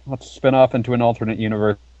 let's spin off into an alternate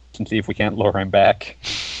universe and see if we can't lure him back.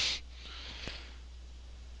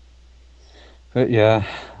 But yeah,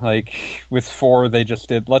 like with 4, they just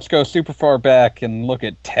did, let's go super far back and look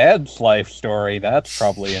at Ted's life story. That's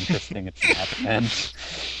probably interesting at the end.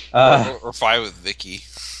 Or 5 with Vicky.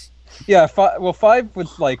 Yeah, 5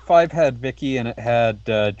 was like 5 had Vicky and it had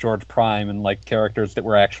George Prime and like characters that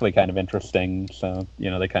were actually kind of interesting. So you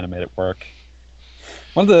know they kind of made it work.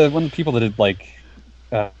 One of the people that did like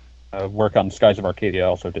work on Skies of Arcadia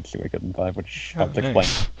also did Suikoden 5, which helps explain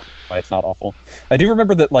nice. why it's not awful. I do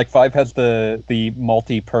remember that like 5 has the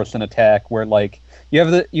multi-person attack where like you have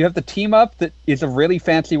the team up that is a really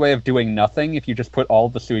fancy way of doing nothing if you just put all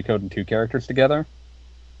the Suikoden 2 characters together.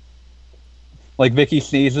 Like Vicky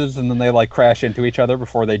sneezes and then they like crash into each other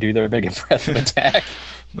before they do their big impressive attack.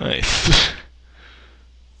 Nice.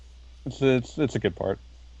 It's a good part.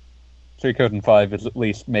 Suikoden 5 is at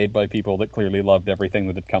least made by people that clearly loved everything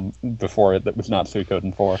that had come before it that was not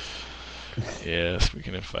Suikoden 4. Yeah,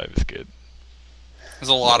 speaking of 5 is good. There's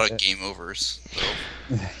a lot of game overs,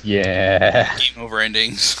 though. Yeah. Game over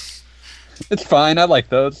endings. It's fine, I like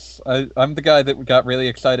those. I'm the guy that got really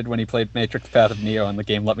excited when he played Matrix Path of Neo and the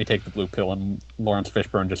game let me take the blue pill and Lawrence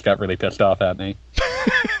Fishburne just got really pissed off at me.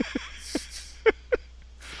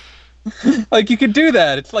 Like, you could do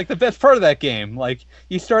that. It's like the best part of that game. Like,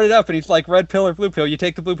 you start it up and he's like, red pill or blue pill. You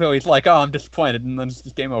take the blue pill, he's like, oh, I'm disappointed, and then it's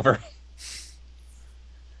just game over.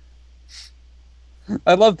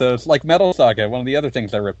 I love those. Like Metal Saga, one of the other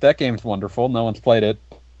things I ripped. That game's wonderful. No one's played it.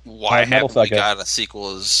 Why Metal haven't we Saga. got a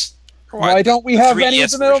sequel? Why don't we have any of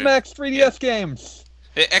 3DS the Metal version. Max 3DS games?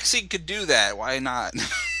 Xseed could do that. Why not?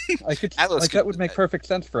 I could, Atlas like, could that do would make that. perfect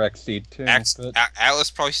sense for Xseed, too. But Atlas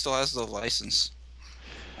probably still has the license.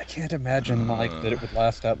 I can't imagine, like, that it would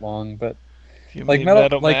last that long, but... You Like mean Metal-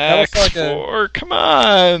 Metal like Metal Max Saga- 4? Come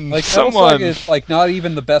on, Like, someone. Metal Saga is, like, not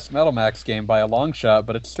even the best Metal Max game by a long shot,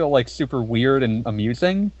 but it's still, like, super weird and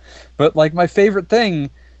amusing. But, like, my favorite thing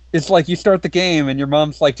is, like, you start the game and your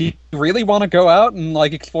mom's like, do you really want to go out and,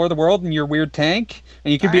 like, explore the world in your weird tank?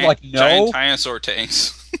 And you could be like, no. Giant dinosaur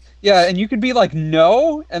tanks. Yeah, and you could be like,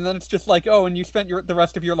 no, and then it's just like, oh, and you spent the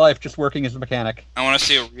rest of your life just working as a mechanic. I want to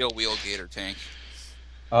see a real wheel gator tank.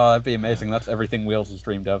 Oh, that'd be amazing. That's everything Wheels has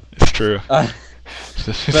dreamed of. It's true. But,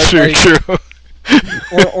 It's very like- true.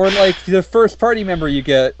 or like the first party member you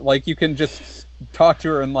get, like you can just talk to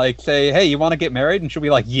her and like say, "Hey, you want to get married?" And she'll be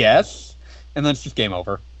like, "Yes," and then it's just game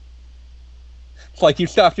over. It's like you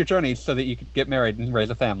stopped your journey so that you could get married and raise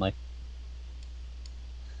a family.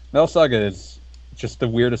 Metal Saga is just the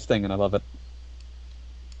weirdest thing, and I love it.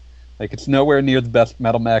 Like it's nowhere near the best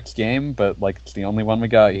Metal Max game, but like it's the only one we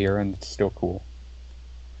got here, and it's still cool.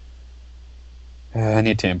 I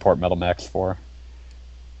need to import Metal Max 4.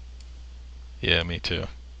 Yeah, me too.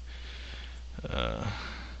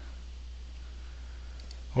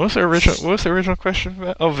 What was the original question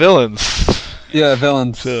about? Oh, villains. Yeah,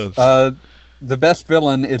 villains. Villains. The best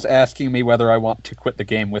villain is asking me whether I want to quit the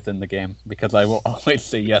game within the game, because I will always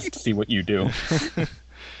say yes to see what you do.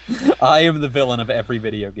 I am the villain of every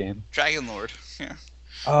video game. Dragon Lord. Yeah.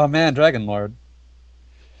 Oh man, Dragon Lord.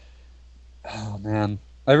 Oh man.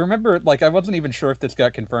 I remember, like, I wasn't even sure if this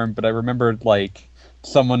got confirmed, but I remembered, like,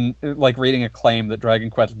 someone, like, reading a claim that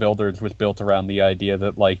Dragon Quest Builders was built around the idea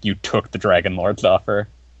that, like, you took the Dragon Lord's offer.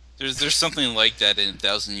 There's something like that in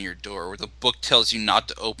 1,000-Year Door, where the book tells you not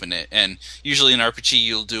to open it, and usually in RPG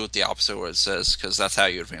you'll do it the opposite of what it says, because that's how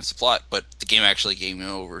you advance the plot. But the game actually game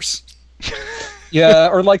overs. Yeah,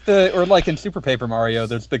 or like in Super Paper Mario,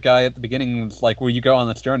 there's the guy at the beginning who's like, "Will you go on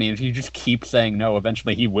this journey?" And if you just keep saying no,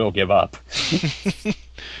 eventually he will give up.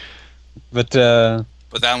 But that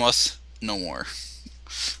must no more.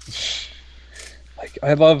 Like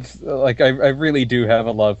I love, like I really do have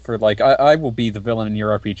a love for, like, I will be the villain in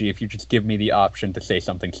your RPG if you just give me the option to say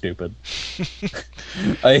something stupid.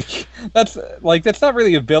 Like that's not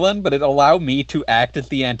really a villain, but it allowed me to act as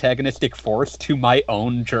the antagonistic force to my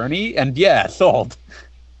own journey, and yeah, sold.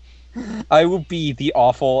 I will be the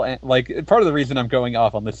awful, like, part of the reason I'm going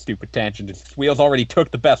off on this stupid tangent is Wheels already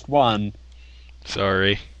took the best one.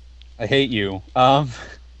 Sorry. I hate you.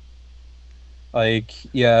 Like,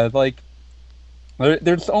 yeah, like,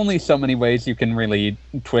 there's only so many ways you can really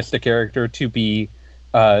twist a character to be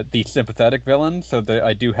the sympathetic villain, so that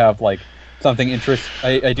I do have, like, I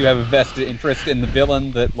do have a vested interest in the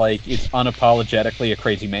villain that, like, is unapologetically a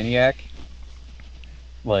crazy maniac.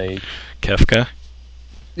 Like... Kefka?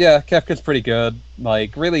 Yeah, Kefka's pretty good.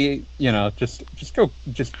 Like, really, you know, just go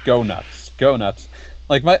nuts. Go nuts.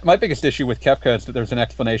 Like, my biggest issue with Kefka is that there's an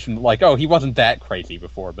explanation, like, oh, he wasn't that crazy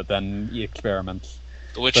before, but then he experiments.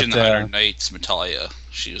 The Witch in the 100 Nights, Metalia,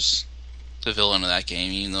 she was the villain of that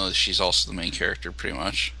game, even though she's also the main character, pretty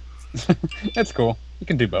much. That's cool. You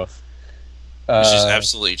can do both. It's just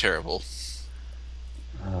absolutely terrible.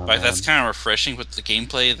 But that's kind of refreshing, but the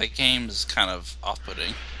gameplay of that game is kind of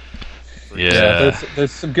off-putting. Yeah.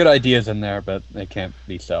 There's some good ideas in there, but they can't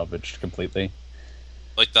be salvaged completely.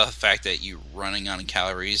 Like the fact that you're running on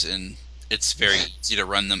calories, and it's very easy to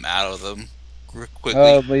run them out of them quickly.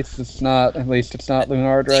 At least it's not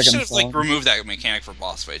Lunar Dragon. You should have, like, removed that mechanic for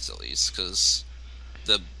boss fights, at least, because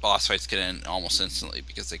the boss fights get in almost instantly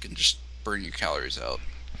because they can just burn your calories out.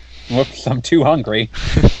 Whoops, I'm too hungry.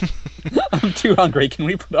 I'm too hungry. Can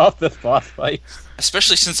we put off this boss fight?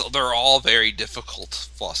 Especially since they're all very difficult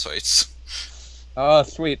boss fights. Oh,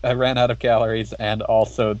 sweet. I ran out of calories, and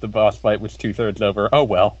also the boss fight was 2/3 over. Oh,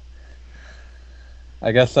 well.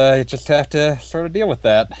 I guess I just have to sort of deal with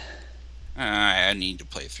that. I need to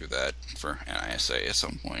play through that for NISA at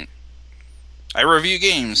some point. I review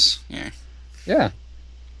games. Yeah.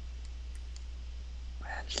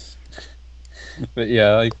 But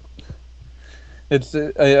yeah, like,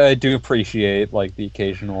 I do appreciate, like, the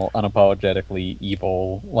occasional unapologetically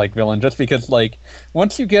evil, like, villain, just because, like,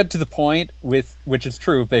 once you get to the point which is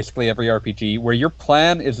true of basically every RPG, where your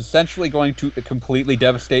plan is essentially going to completely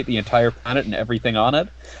devastate the entire planet and everything on it,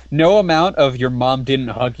 no amount of your mom didn't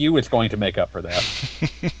hug you is going to make up for that.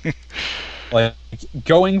 Like,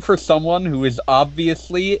 going for someone who is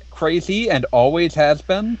obviously crazy and always has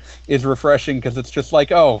been is refreshing, because it's just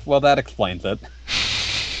like, oh, well, that explains it.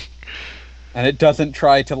 And it doesn't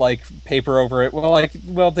try to, like, paper over it.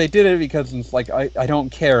 Well, they did it because it's like, I don't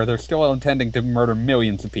care. They're still intending to murder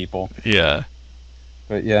millions of people. Yeah.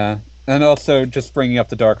 But yeah. And also, just bringing up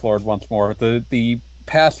the Dark Lord once more, the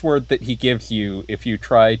password that he gives you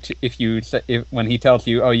when he tells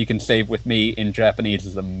you, oh, you can save with me in Japanese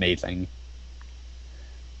is amazing.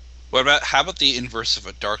 How about the inverse of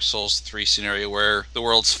a Dark Souls 3 scenario where the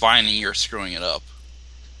world's fine and you're screwing it up?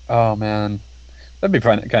 Oh, man. That'd be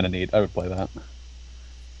kind of neat. I would play that.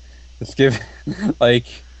 Just give, like,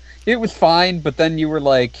 it was fine, but then you were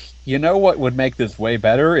like, you know what would make this way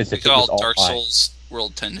better is if it was all Dark fine. Souls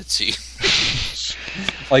World Tendency.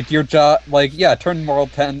 Like, your job, like, yeah, turn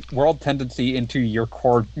world tendency into your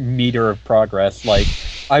core meter of progress. Like,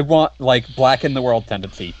 I want, like, blacken the world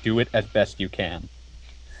tendency. Do it as best you can.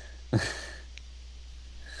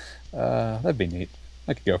 That'd be neat.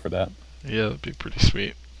 I could go for that. Yeah, that'd be pretty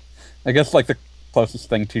sweet. I guess, like, the closest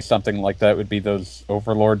thing to something like that would be those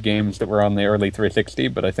Overlord games that were on the early 360,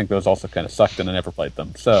 but I think those also kind of sucked and I never played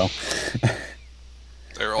them, so...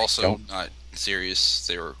 They're also not serious,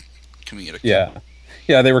 they were comedic.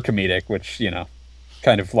 Yeah, they were comedic, which, you know,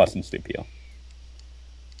 kind of lessens the appeal.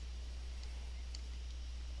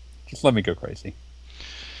 Just let me go crazy.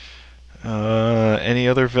 Any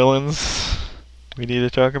other villains we need to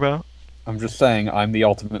talk about? I'm just saying, I'm the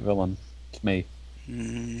ultimate villain. It's me.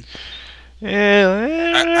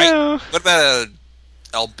 Yeah, what about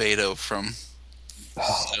Albedo from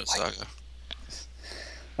Saga?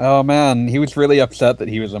 Oh man, he was really upset that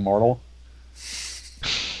he was immortal.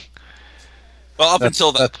 Well,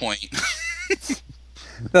 until that point.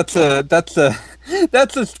 That's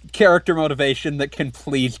a character motivation that can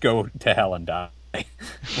please go to hell and die.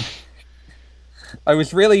 I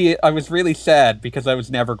was really sad because I was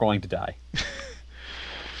never going to die.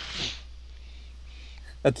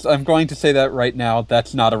 I'm going to say that right now.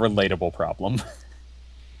 That's not a relatable problem.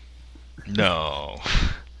 No.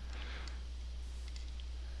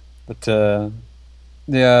 But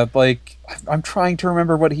yeah, like I'm trying to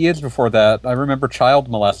remember what he is before that. I remember child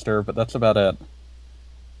molester, but that's about it.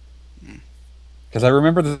 Because I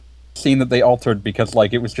remember the scene that they altered because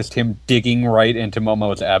like it was just him digging right into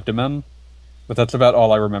Momo's abdomen. But that's about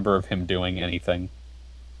all I remember of him doing anything.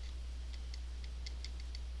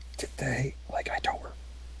 Did they I don't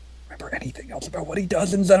remember anything else about what he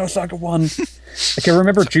does in Xenosaga 1. Like I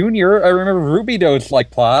remember Junior, I remember Rubido's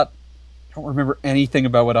plot. I don't remember anything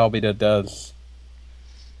about what Albedo does.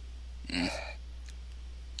 He'd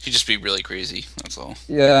just be really crazy, that's all.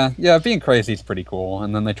 Yeah, being crazy is pretty cool.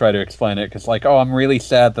 And then they try to explain it because oh, I'm really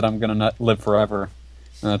sad that I'm gonna not live forever.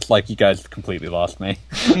 And it's like, you guys completely lost me.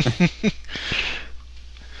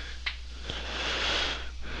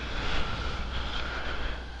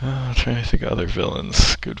 I'm trying to think of other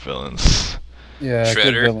villains. Good villains. Yeah, Shredder.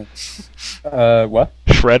 good villain. What?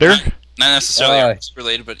 Shredder? Not necessarily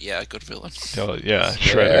related, but yeah, good villain. Oh, yeah,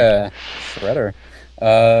 Shredder. Yeah, Shredder.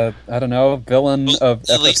 I don't know, villain of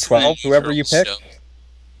At least FF12, in the whoever you pick. Turtles show.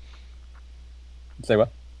 Say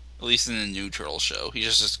what? At least in the new Turtle show. He's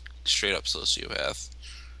just a straight up sociopath.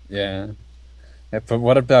 Yeah. But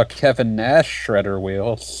what about Kevin Nash Shredder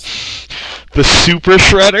wheels? The Super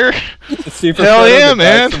Shredder? The Super Hell Shredder yeah,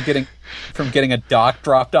 that died man! From getting a dock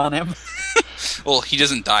dropped on him. Well, he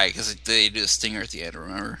doesn't die because they do a stinger at the end,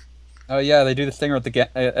 remember? Oh yeah, they do the stinger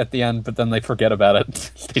at the end, but then they forget about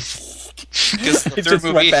it. Because the They third just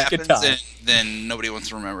went movie back in happens, time. and then nobody wants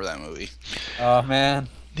to remember that movie. Oh man,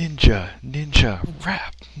 Ninja,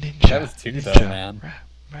 rap, ninja. that was two ninja, though, man.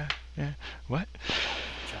 Rap, yeah. What?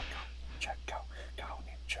 Go,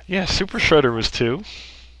 ninja. Yeah, Super Shredder was 2.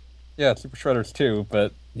 Yeah, Super Shredder's 2,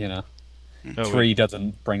 but No, 3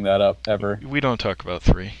 doesn't bring that up ever. we don't talk about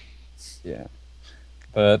 3. Yeah,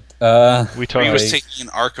 but We talk. He Right. was taking an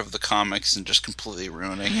arc of the comics and just completely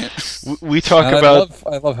ruining it. We talk and about.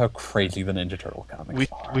 I love how crazy the Ninja Turtle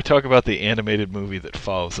comics are. We talk about the animated movie that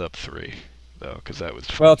follows up 3, though, because that was.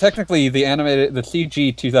 Well, technically, the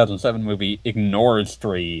CG 2007 movie ignores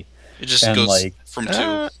 3. It just And, goes like, from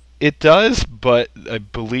 2. It does, but I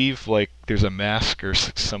believe there's a mask or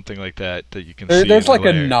something like that you can see. There's in a the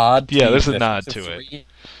layer. nod. To Yeah, the there's a existence nod of to it.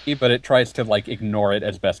 3, but it tries to ignore it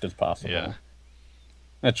as best as possible. Yeah.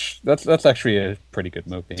 That's actually a pretty good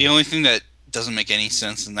movie. The only thing that doesn't make any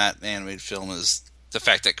sense in that animated film is the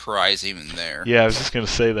fact that Karai is even there. Yeah, I was just gonna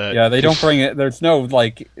say that. Yeah, they don't bring it. There's no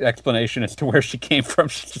explanation as to where she came from.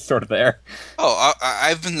 She's just sort of there. Oh,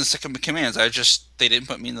 I've been the second in commands. They didn't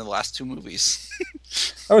put me in the last 2 movies.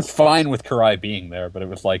 I was fine with Karai being there, but it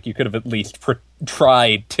was you could have at least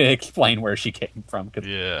tried to explain where she came from. Because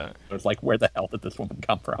Yeah. it was where the hell did this woman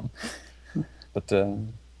come from? But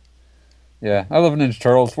yeah, I love Ninja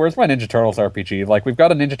Turtles. Where's my Ninja Turtles RPG? We've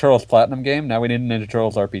got a Ninja Turtles Platinum game. Now we need a Ninja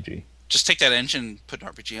Turtles RPG. Just take that engine, put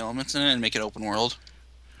RPG elements in it, and make it open world.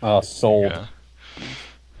 Oh, sold. Yeah.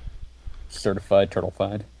 Certified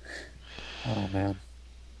Turtlefied. Oh man,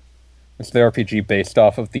 it's the RPG based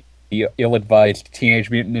off of the ill-advised Teenage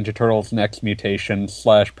Mutant Ninja Turtles Next Mutation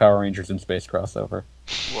 / Power Rangers in Space crossover.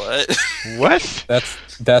 What? What?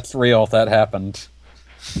 That's real. That happened.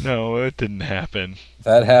 No, it didn't happen.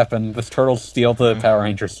 That happened. The turtles steal the Power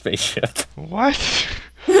Rangers spaceship. What?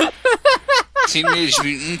 Teenage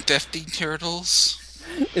Mutant Defty Turtles?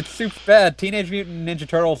 It's super bad. Teenage Mutant Ninja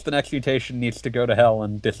Turtles: The Next Mutation needs to go to hell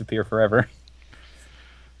and disappear forever.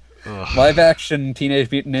 Ugh. Live action Teenage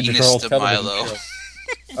Mutant Ninja Enos Turtles de television Milo. show.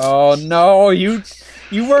 Oh no, you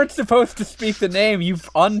weren't supposed to speak the name. You've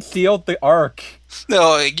unsealed the arc.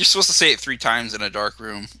 No, you're supposed to say it 3 times in a dark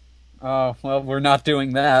room. Oh, well, we're not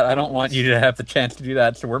doing that. I don't want you to have the chance to do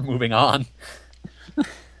that, so we're moving on.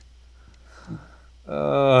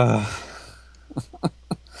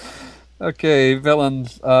 Okay,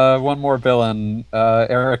 villains. One more villain.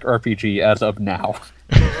 Eric RPG as of now.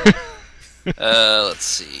 Let's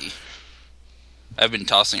see. I've been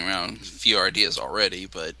tossing around a few ideas already,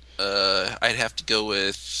 but I'd have to go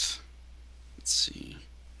with... Let's see.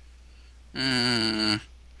 Can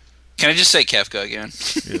I just say Kefka again?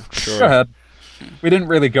 Yeah, sure. Go ahead. We didn't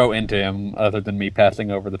really go into him, other than me passing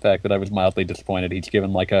over the fact that I was mildly disappointed he's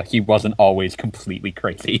given he wasn't always completely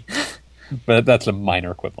crazy. But that's a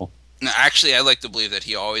minor quibble. No, actually, I like to believe that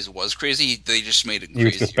he always was crazy. They just made it He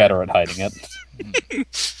was crazier. just better at hiding it.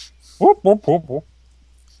 Whoop, whoop, whoop, whoop.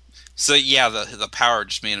 So yeah, the power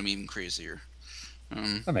just made him even crazier.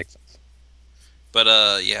 That makes sense. But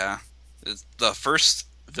yeah, it's the first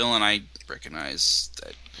villain I recognize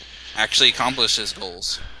that actually accomplished his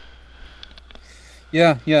goals.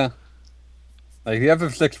 Yeah. Like, the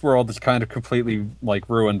FF6 world is kind of completely, like,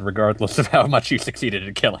 ruined regardless of how much you succeeded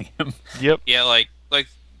in killing him. Yep. Yeah, like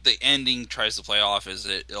the ending tries to play off as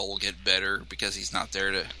it'll get better because he's not there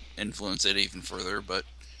to influence it even further, but...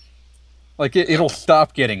 Like, it'll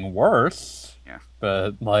stop getting worse. Yeah.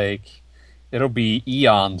 But, like, it'll be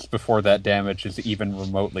eons before that damage is even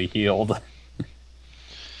remotely healed.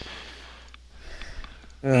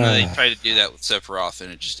 They tried to do that with Sephiroth,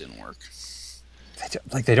 and it just didn't work.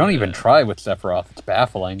 They don't even try with Sephiroth. It's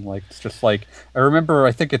baffling. Like, it's just like...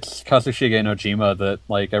 I think it's Kazushige Nojima that,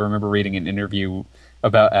 like, I remember reading an interview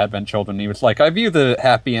about Advent Children. He was like, I view the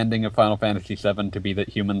happy ending of Final Fantasy VII to be that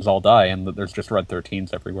humans all die and that there's just Red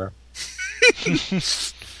 13s everywhere.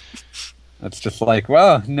 It's just like,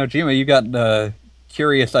 wow, Nojima, you got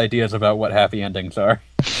curious ideas about what happy endings are.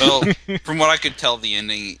 Well, from what I could tell, the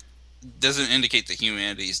ending doesn't indicate that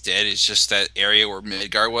humanity is dead. It's just that area where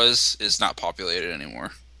Midgar was is not populated anymore.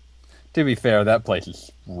 To be fair, that place is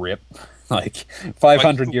rip. Like,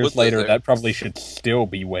 500 years later, that probably should still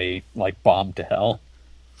be bombed to hell.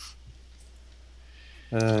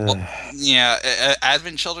 Well, yeah,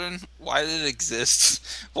 Advent Children, why did it exist?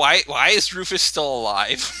 Why is Rufus still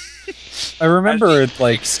alive? I remember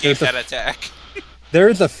escape that attack. There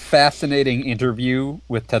is a fascinating interview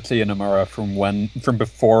with Tetsuya Nomura from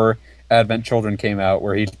before Advent Children came out,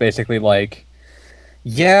 where he's basically like,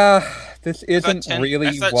 "Yeah, this isn't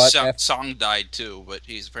really what." Song died too, but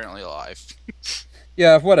he's apparently alive.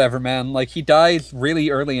 Yeah, whatever, man. Like, he dies really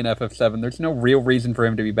early in FF7. There's no real reason for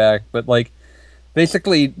him to be back, but like.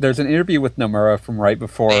 Basically, there's an interview with Nomura from right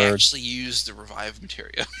before... They actually used the revived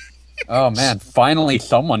materia. Oh man, finally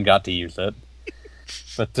someone got to use it.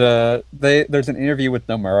 But there's an interview with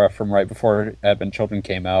Nomura from right before Advent Children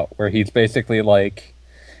came out, where he's basically like,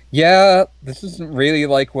 yeah, this isn't really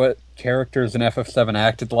like what characters in FF7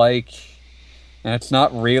 acted like, and it's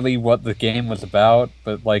not really what the game was about,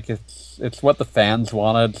 but like it's what the fans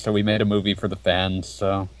wanted, so we made a movie for the fans,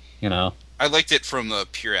 so, you know. I liked it from the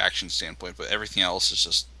pure action standpoint, but everything else is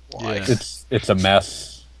just why. Yeah. It's a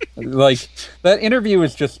mess. Like, that interview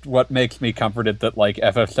is just what makes me comforted that like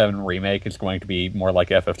FF7 Remake is going to be more like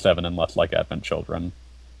FF7 and less like Advent Children.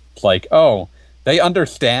 It's like, oh, they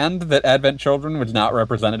understand that Advent Children was not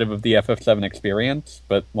representative of the FF7 experience,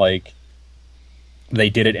 but like they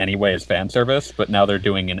did it anyway as fan service, but now they're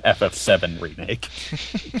doing an FF7 remake.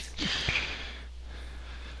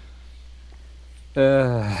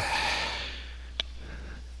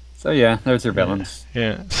 So yeah, those are villains.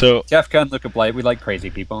 Yeah. So Jeff Gunn, Luca Blight, we like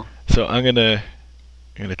crazy people. So I'm gonna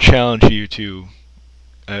challenge you to.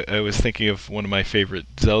 I was thinking of one of my favorite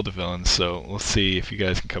Zelda villains, so we'll see if you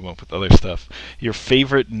guys can come up with other stuff. Your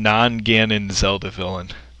favorite non-Ganon Zelda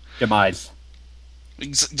villain? Demise.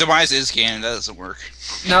 Demise is Ganon. That doesn't work.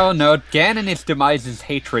 No. Ganon is Demise's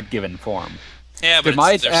hatred given form. Yeah, but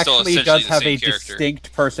Demise actually does have a character.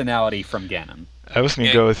 Distinct personality from Ganon. I was going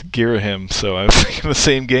to go with Girahim, so I was thinking the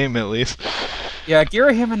same game at least. Yeah,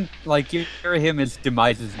 Girahim is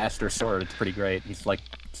Demise's master sword. It's pretty great. He's like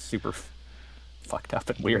super fucked up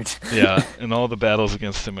and weird. Yeah, and all the battles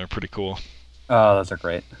against him are pretty cool. Oh, those are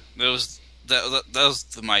great. That was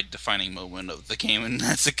my defining moment of the game, and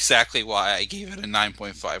that's exactly why I gave it a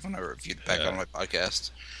 9.5 when I reviewed it back on my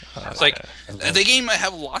podcast. It's like, the game might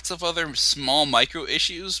have lots of other small micro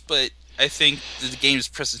issues, but I think the game's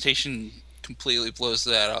presentation completely blows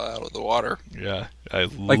that out of the water. Yeah, I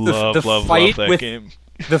like love that game.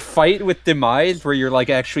 The fight with Demise, where you're like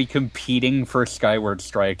actually competing for Skyward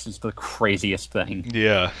Strikes, is the craziest thing.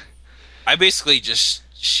 Yeah. I basically just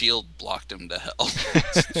shield blocked him to hell,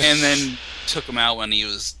 and then took him out when he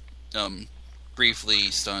was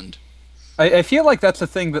briefly stunned. I feel like that's the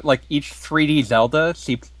thing that like each 3D Zelda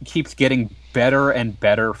keeps getting better and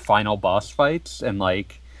better final boss fights, and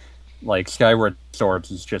like Skyward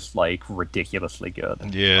Swords is just like ridiculously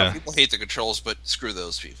good. Yeah. People hate the controls, but screw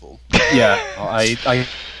those people. Yeah,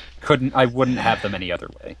 I wouldn't have them any other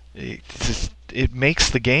way. It makes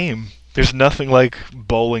the game. There's nothing like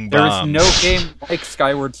bowling bombs. There is no game like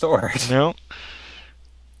Skyward Sword. No.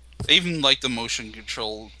 I even like the motion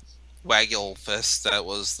control Waggle Fest that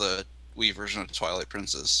was the Wii version of Twilight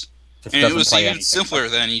Princess. And it was even simpler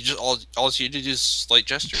than you just all you did is slight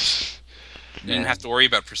gestures. You didn't have to worry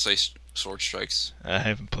about precise sword strikes. I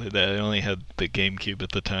haven't played that. I only had the GameCube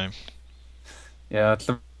at the time. Yeah, it's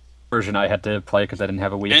the version I had to play because I didn't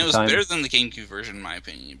have a Wii and at the time. And it was better than the GameCube version, in my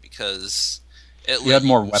opinion, because it had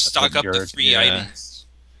more weapons stock up the 3 items.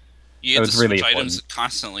 You had to switch items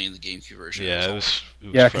constantly in the GameCube version. Yeah, it was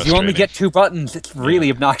because you only get 2 buttons. It's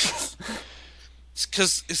really obnoxious. It's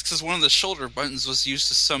because one of the shoulder buttons was used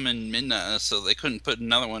to summon Midna, so they couldn't put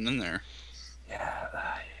another one in there. Yeah.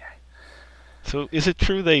 So is it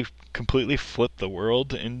true they completely flipped the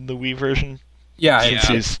world in the Wii version? Yeah,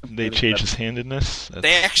 Since they changed his handedness?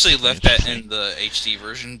 They actually left that in the HD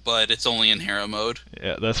version, but it's only in hero mode.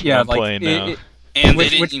 Yeah, that's what I'm playing now. And which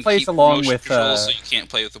they didn't even plays keep along motion with controls, so you can't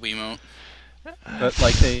play with the Wiimote. But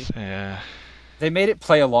like they made it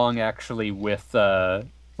play along actually with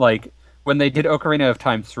like when they did Ocarina of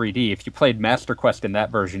Time 3D. If you played Master Quest in that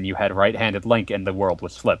version, you had right-handed Link, and the world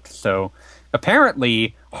was flipped. So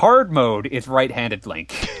apparently, hard mode is right-handed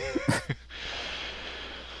Link.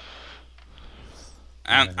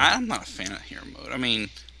 I'm not a fan of hero mode. I mean,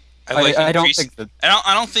 I don't think that.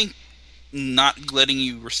 I don't think not letting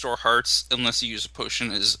you restore hearts unless you use a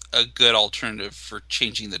potion is a good alternative for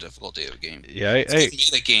changing the difficulty of a game. Yeah, it's a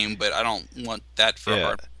meta game, but I don't want that for a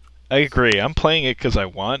hard. I agree. I'm playing it because I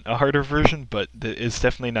want a harder version, but it's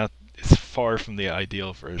definitely not. It's far from the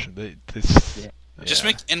ideal version. Just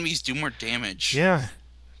make enemies do more damage. Yeah.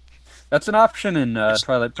 That's an option in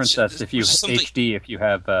Twilight Princess if you HD if you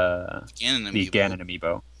have the Ganon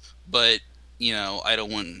amiibo. But I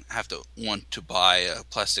don't want to buy a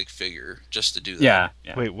plastic figure just to do that.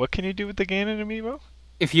 Yeah. Wait, what can you do with the Ganon amiibo?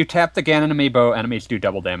 If you tap the Ganon amiibo, enemies do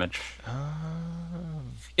double damage.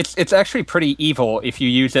 It's actually pretty evil if you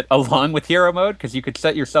use it along with hero mode, because you could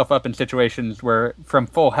set yourself up in situations where from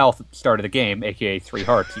full health at the start of the game, aka 3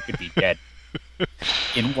 hearts, you could be dead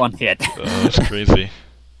in one hit. Oh, that's crazy.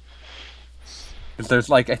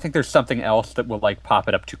 There's I think there's something else that will pop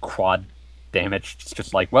it up to quad damage. It's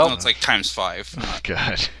just it's like times 5. Oh,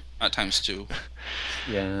 God. Not times 2.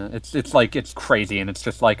 Yeah, it's crazy, and it's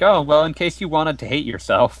just oh well, in case you wanted to hate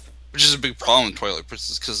yourself. Which is a big problem in Twilight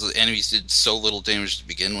Princess because the enemies did so little damage to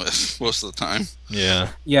begin with most of the time.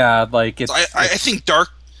 Yeah. Yeah, it's. I think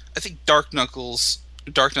Dark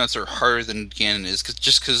Nuts are harder than Ganon is, because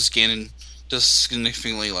Ganon does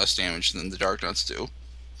significantly less damage than the Dark Nuts do.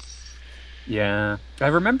 Yeah, I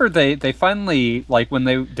remember they finally when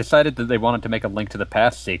they decided that they wanted to make a Link to the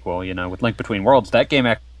Past sequel, with Link Between Worlds. That game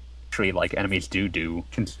actually enemies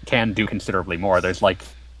can do considerably more. There's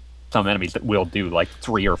some enemies that will do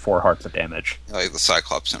 3 or 4 hearts of damage. Like the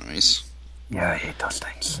Cyclops enemies. Yeah, I hate those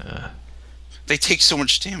things. They take so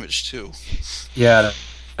much damage too. Yeah,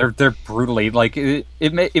 they're brutally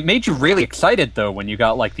it made you really excited though when you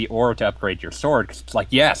got the aura to upgrade your sword, because it's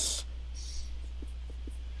yes.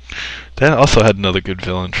 That also had another good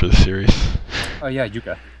villain for the series. Oh yeah,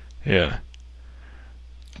 Yuka. Yeah.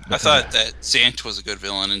 I thought that Zant was a good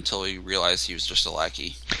villain until you realized he was just a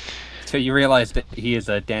lackey. So you realized that he is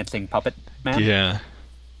a dancing puppet man? Yeah.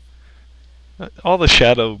 All the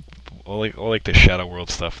Shadow, all the Shadow World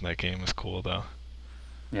stuff in that game is cool though.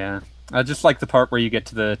 Yeah. I just like the part where you get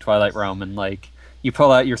to the Twilight Realm and you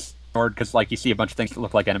pull out your sword because you see a bunch of things that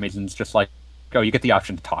look like enemies, and it's just you get the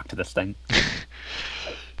option to talk to this thing.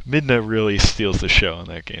 Midna really steals the show in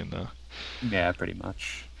that game, though. Yeah, pretty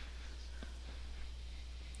much.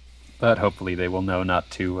 But hopefully they will know not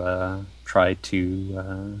to try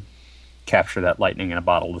to capture that lightning in a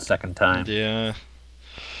bottle the second time. Yeah.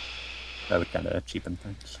 That would kind of cheapen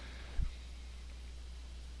things.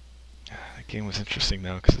 That game was interesting,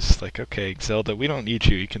 though, because it's okay, Zelda, we don't need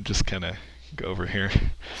you. You can just kind of go over here.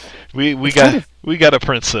 We got a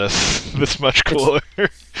princess that's much cooler.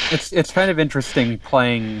 It's kind of interesting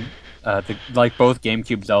playing both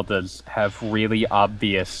GameCube Zeldas have really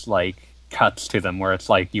obvious cuts to them where it's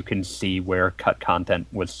you can see where cut content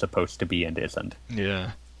was supposed to be and isn't.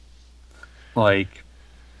 Yeah.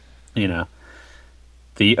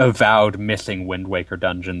 The avowed missing Wind Waker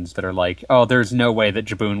dungeons that are oh, there's no way that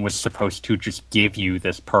Jaboon was supposed to just give you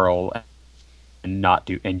this pearl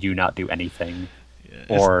and you not do anything. Yeah,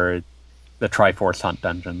 or the Triforce Hunt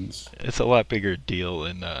dungeons. It's a lot bigger deal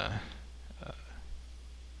in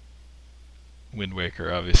Wind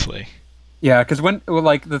Waker, obviously. Yeah, because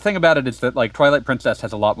the thing about it is that Twilight Princess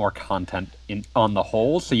has a lot more content on the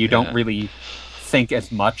whole, so you don't really think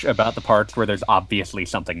as much about the parts where there's obviously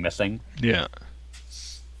something missing. Yeah.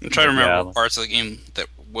 I'm trying to remember what parts of the game that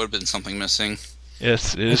would have been something missing.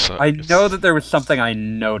 Yes, it is. I know that there was something I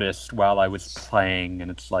noticed while I was playing, and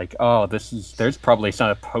it's there's probably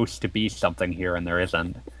supposed to be something here, and there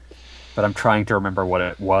isn't. But I'm trying to remember what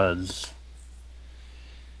it was.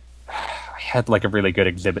 I had a really good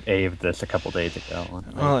Exhibit A of this a couple days ago.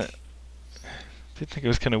 Well, I did think it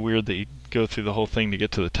was kind of weird that you go through the whole thing to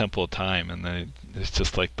get to the Temple of Time, and then it's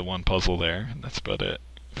just the one puzzle there, and that's about it.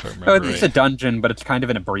 If I remember it's a dungeon, but it's kind of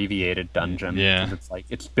an abbreviated dungeon. Yeah. It's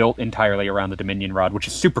it's built entirely around the Dominion Rod, which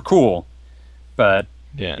is super cool, but...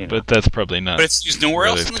 Yeah, but that's probably not... But it's used nowhere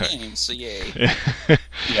else in the game, so yay.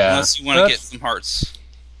 Yeah. Unless you want to get some hearts.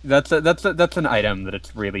 That's an item that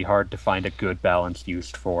it's really hard to find a good balance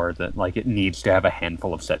used for. That like it needs to have a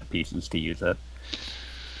handful of set pieces to use it.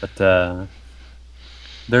 But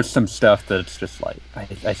there's some stuff that it's just like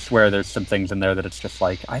I swear there's some things in there that it's just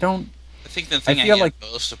like I don't. I think the thing I feel hate like-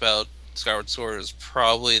 most about Skyward Sword is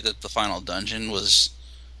probably that the final dungeon was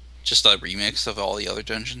just a remix of all the other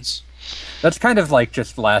dungeons. That's kind of like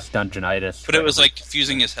just last Dungeonitis. But it was like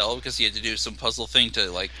confusing as hell because you had to do some puzzle thing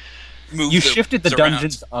to like move. You shifted the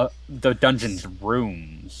around. dungeon's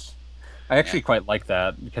rooms. I actually quite like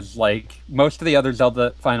that because like most of the other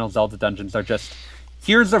final Zelda dungeons are just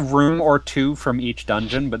here's a room or two from each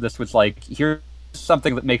dungeon, but this was like here's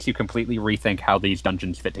something that makes you completely rethink how these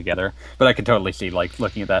dungeons fit together. But I can totally see like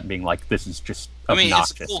looking at that and being like, this is just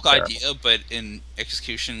obnoxious. It's a cool terrible. idea, but in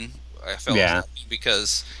execution, I felt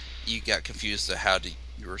because you got confused at how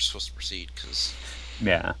you were supposed to proceed because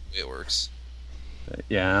Yeah, it works.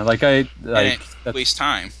 yeah. Like I like And it wastes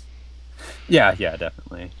time. Yeah,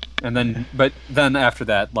 definitely. And then after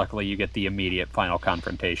that, luckily you get the immediate final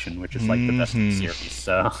confrontation, which is like the best in the series.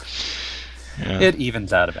 So it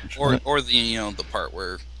evens out eventually. Or the part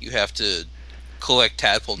where you have to collect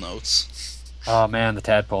tadpole notes. Oh man, the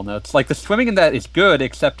tadpole notes. Like the swimming in that is good,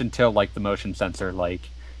 except until like the motion sensor like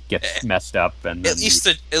gets messed up, and then At least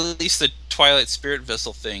the Twilight Spirit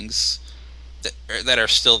Vessel things that are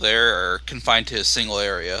still there are confined to a single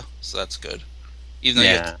area, so that's good. Even though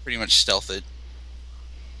you have to pretty much stealth it.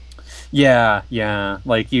 Yeah.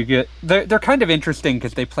 Like you get they're kind of interesting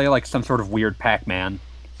because they play like some sort of weird Pac-Man.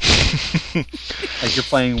 Like you're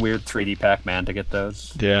playing weird 3D Pac-Man to get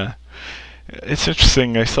those. Yeah, it's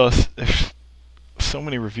interesting. I saw so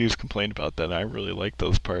many reviews complained about that. And I really like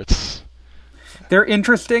those parts. They're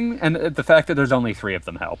interesting, and the fact that there's only 3 of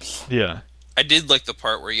them helps. Yeah, I did like the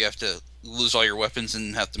part where you have to lose all your weapons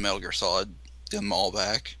and have to Metal Gear Solid them all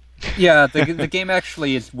back. Yeah, the game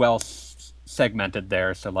actually is well segmented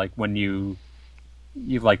there, so like when you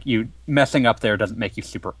messing up there doesn't make you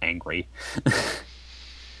super angry.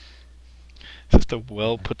 just a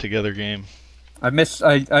well put together game.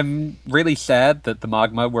 I'm really sad that the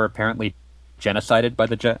Magma were apparently genocided by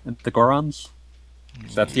the Gorons.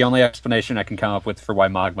 So that's the only explanation I can come up with for why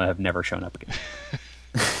Magma have never shown up again.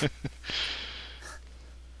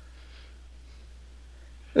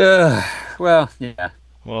 Well, yeah.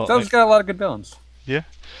 Well, Zelda's got a lot of good villains. Yeah.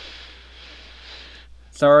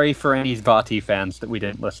 Sorry for any Vati fans that we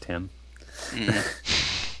didn't list him. I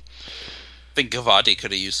think Gavati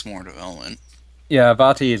could have used more development. Yeah,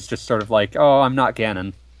 Vati is just sort of like, oh, I'm not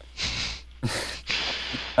Ganon.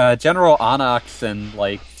 General Onyx and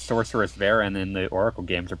like Sorceress Varen in the Oracle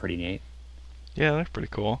games are pretty neat. Yeah, they're pretty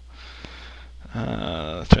cool.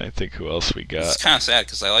 Trying to think who else we got. It's kind of sad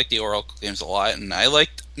because I like the Oracle games a lot, and I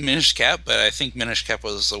liked Minish Cap, but I think Minish Cap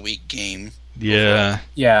was a weak game. Yeah,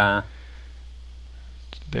 Yeah.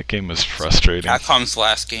 that game was frustrating. Capcom's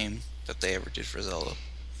last game that they ever did for Zelda.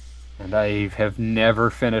 And I have never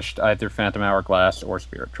finished either Phantom Hourglass or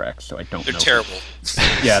Spirit Tracks, so I don't know. They're terrible.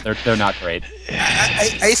 Yeah, they're not great.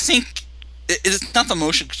 I think it's not the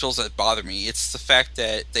motion controls that bother me. It's the fact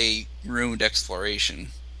that they ruined exploration,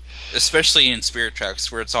 especially in Spirit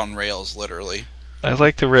Tracks where it's on rails, literally. I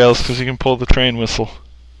like the rails because you can pull the train whistle.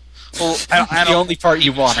 Well, I The don't only part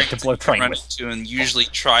you want is to trains blow that you train run with. into and usually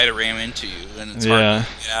try to ram into you, and it's hard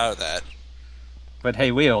to get out of that. But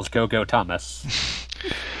hey, Wheels, go Thomas.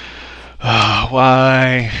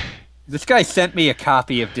 Why? This guy sent me a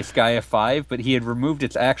copy of Disgaea 5, but he had removed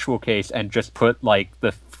its actual case and just put like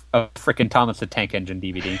a frickin' Thomas the Tank Engine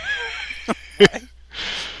DVD.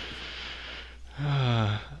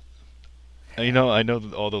 I know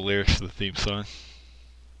all the lyrics to the theme song.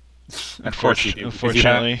 Of course you do.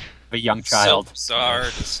 Unfortunately. A young child. So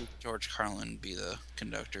hard to see George Carlin be the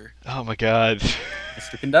conductor. Oh my god.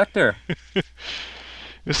 Mr. Conductor. It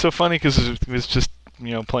was so funny because it was just,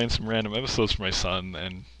 playing some random episodes for my son,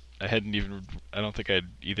 and I don't think I'd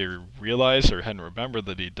either realized or hadn't remembered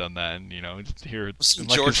that he'd done that, and, here... Wasn't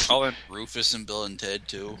George Carlin Rufus and Bill and Ted,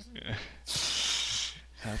 too? It's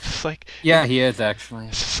just like... Yeah, he is, actually.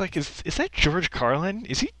 It's just like, is that George Carlin?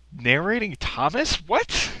 Is he narrating Thomas?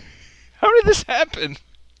 What? How did this happen?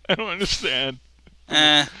 I don't understand.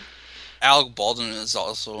 Alec Baldwin is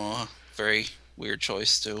also a very weird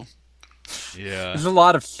choice, too. Yeah. There's a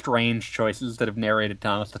lot of strange choices that have narrated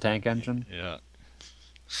Thomas the Tank Engine. Yeah.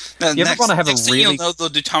 You ever want to have a next thing really... you'll know, they'll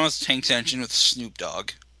do Thomas the Tank Engine with Snoop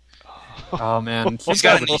Dogg. Oh, man. He's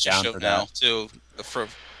got a Nobody's motion down show for now, that. too, for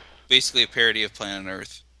basically a parody of Planet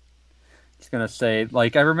Earth. gonna say,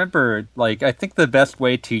 like, I remember, like, I think the best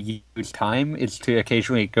way to use time is to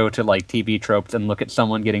occasionally go to, like, TV tropes and look at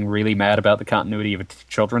someone getting really mad about the continuity of a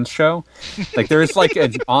children's show. Like, there's, like,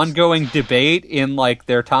 an ongoing debate in, like,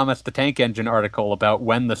 their Thomas the Tank Engine article about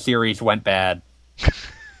when the series went bad.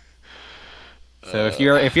 So if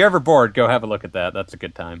you're ever bored, go have a look at that. That's a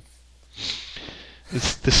good time.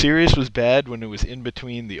 The series was bad when it was in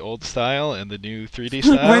between the old style and the new 3D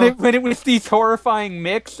style. when it was these horrifying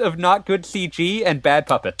mix of not good CG and bad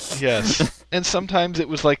puppets. Yes, and sometimes it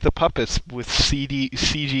was like the puppets with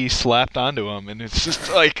CG slapped onto them, and it's just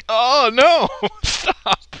like, oh no,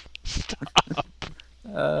 stop.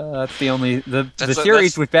 That's the only the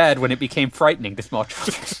series was bad when it became frightening to small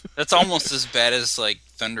children. That's almost as bad as like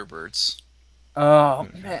Thunderbirds. Oh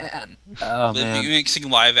man! Mixing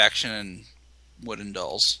live action and wooden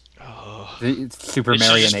dolls. Oh. Super It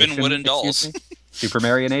Mario should've just Nation. been wooden dolls. Super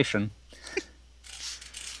Mario Nation.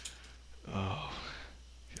 Oh.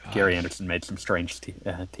 God. Gary Anderson made some strange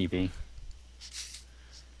TV.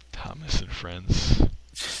 Thomas and Friends.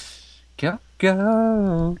 Go.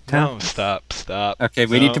 No, stop. Okay,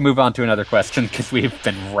 we need to move on to another question because we've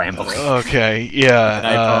been rambling. Okay, yeah. And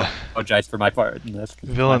I apologize for my part in this.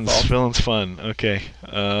 Villains fun. Okay.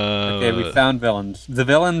 Okay, we found villains. The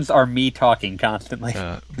villains are me talking constantly.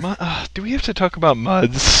 Do we have to talk about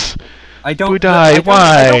MUDs? I don't. Budai,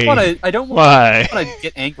 why? I don't want to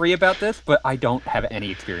get angry about this, but I don't have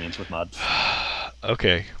any experience with MUDs.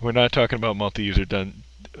 Okay, we're not talking about multi-user done.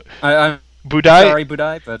 I'm Budai? sorry,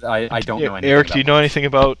 Budai, but I don't know anything. Eric, do you know anything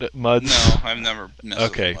about MUDs? No, I've never messed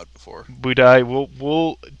with a MUD before. Budai,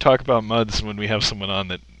 we'll talk about MUDs when we have someone on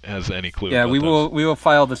that has any clue. Yeah, about we them. will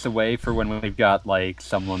file this away for when we've got like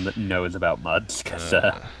someone that knows about MUDs. Cause,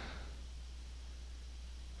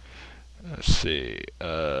 let's see.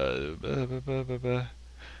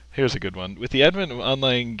 Here's a good one. With the advent of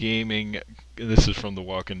online gaming, this is from the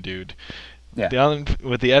Walking Dude. Yeah.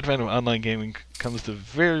 With the advent of online gaming comes the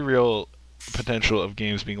very real potential of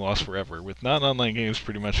games being lost forever. With non-online games,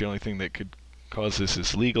 pretty much the only thing that could cause this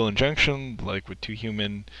is legal injunction, like with Too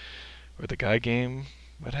Human or the Guy game.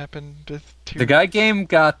 What happened with The Guy game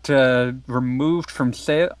got removed from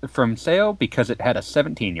sale because it had a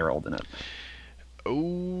 17-year-old in it.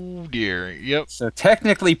 Oh dear. Yep. So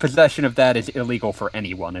technically, possession of that is illegal for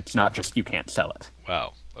anyone. It's not just you can't sell it.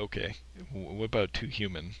 Wow. Okay. What about Too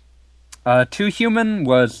Human? Too Human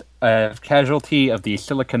was a casualty of the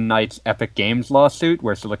Silicon Knights Epic Games lawsuit,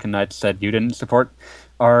 where Silicon Knights said you didn't support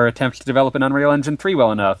our attempts to develop an Unreal Engine 3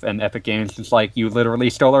 well enough, and Epic Games was like, you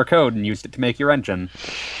literally stole our code and used it to make your engine.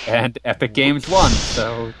 And Epic Games won,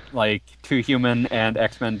 so, like, Too Human and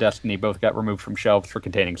X-Men Destiny both got removed from shelves for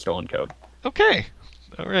containing stolen code. Okay.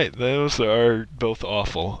 Alright, those are both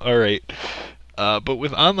awful. Alright. But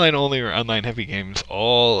with online-only or online-heavy games,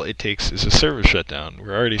 all it takes is a server shutdown.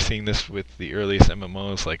 We're already seeing this with the earliest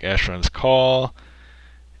MMOs like Asheron's Call,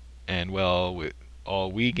 and, well, with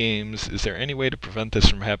all Wii games. Is there any way to prevent this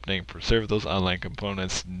from happening, preserve those online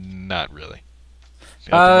components? Not really.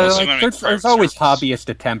 There's always hobbyist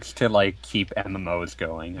attempts to, like, keep MMOs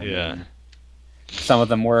going. I mean, some of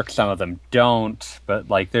them work, some of them don't, but,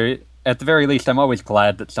 like, they're... At the very least, I'm always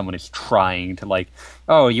glad that someone is trying to, like,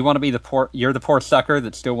 oh, you want to be you're the poor sucker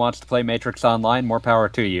that still wants to play Matrix Online? More power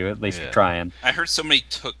to you. At least you're trying. I heard somebody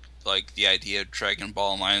took, like, the idea of Dragon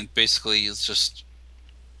Ball Online, basically it's just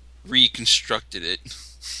reconstructed it.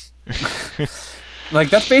 Like,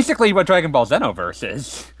 that's basically what Dragon Ball Xenoverse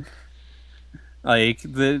is. Like,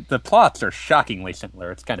 the plots are shockingly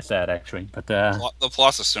similar. It's kind of sad, actually. But the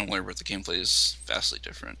plots are similar, but the gameplay is vastly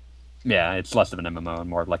different. Yeah, it's less of an MMO and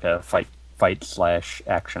more like a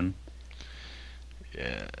fight/action.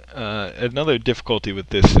 Yeah. Another difficulty with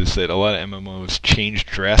this is that a lot of MMOs change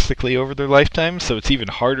drastically over their lifetime, so it's even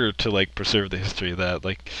harder to, like, preserve the history of that.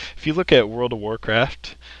 Like, if you look at World of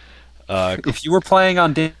Warcraft... if you were playing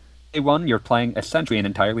on day one, you're playing essentially an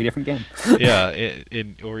entirely different game. Yeah,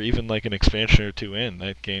 or even like an expansion or two in,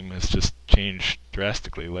 that game has just changed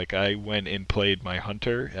drastically. Like, I went and played my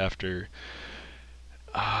Hunter after...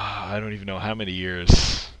 I don't even know how many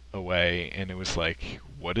years away, and it was like,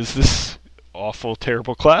 what is this awful,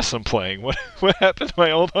 terrible class I'm playing? What happened to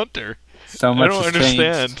my old Hunter? So much I don't has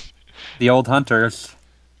understand. Changed. The old Hunters.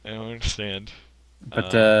 I don't understand.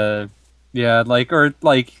 But, yeah,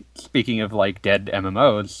 speaking of, like, dead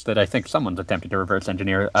MMOs that I think someone's attempted to reverse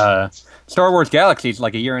engineer, Star Wars Galaxies,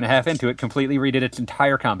 like, a year and a half into it, completely redid its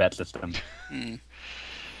entire combat system.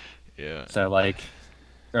 Yeah. So, like...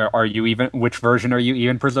 which version are you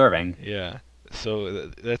even preserving? Yeah, so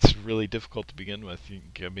that's really difficult to begin with.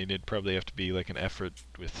 I mean, it'd probably have to be like an effort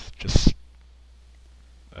with just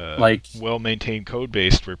well-maintained code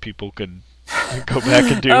base where people could Go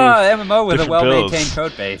back and do MMO with a different well-maintained builds.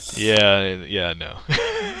 code base. Yeah, no.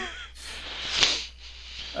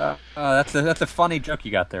 That's a funny joke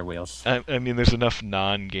you got there, Wheels. I mean, there's enough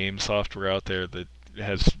non-game software out there that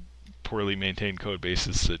has poorly maintained code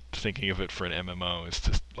bases that thinking of it for an MMO is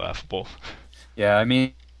just laughable. Yeah, I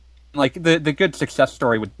mean, like the good success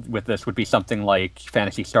story with this would be something like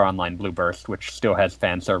Phantasy Star Online Blue Burst, which still has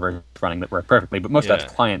fan servers running that work perfectly, but most of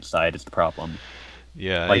that's client side is the problem.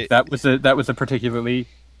 Yeah, like that was a particularly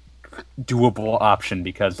doable option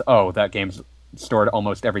because that game's stored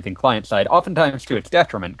almost everything client side, oftentimes to its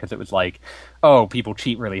detriment because it was like, people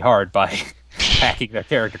cheat really hard by hacking their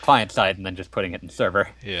character client side and then just putting it in server.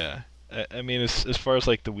 Yeah. I mean, as far as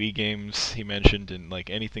like the Wii games he mentioned, and like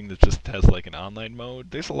anything that just has like an online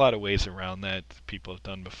mode, there's a lot of ways around that people have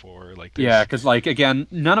done before. Like, because like again,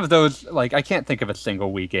 none of those, like I can't think of a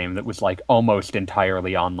single Wii game that was like almost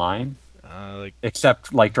entirely online,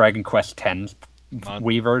 except like Dragon Quest X's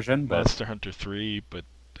Wii version, but Monster Hunter 3. But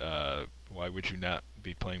why would you not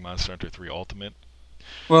be playing Monster Hunter 3 Ultimate?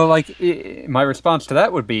 Well, like my response to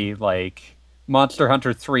that would be like, Monster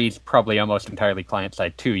Hunter 3 is probably almost entirely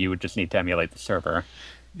client-side too. You would just need to emulate the server.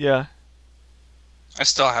 Yeah. I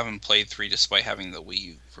still haven't played 3 despite having the Wii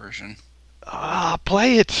U version.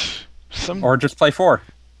 Play it! Or just play 4.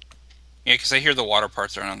 Yeah, because I hear the water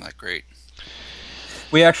parts aren't that great.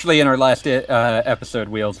 We actually, in our last episode,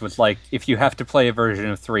 Wheels, was like, if you have to play a version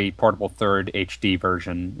of 3, Portable Third HD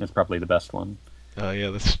version is probably the best one.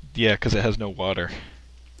 Because it has no water.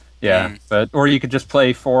 Yeah, or you could just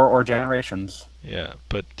play 4 or Generations. Yeah,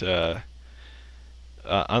 but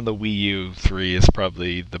on the Wii U, 3 is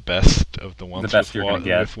probably the best of the ones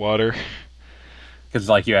with water. Because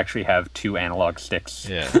like you actually have 2 analog sticks.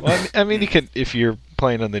 Yeah, well, I mean, you can, if you're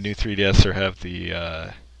playing on the new 3DS or have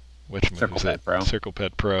the Circle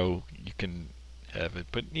Pad Pro, you can have it.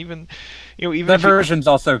 But even that version's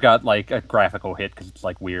also got like a graphical hit because it's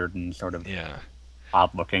like weird and sort of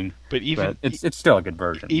odd looking, but it's still a good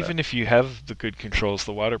version. Even if you have the good controls,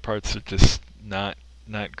 the water parts are just not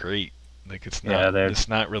great. Like it's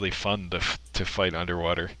not really fun to fight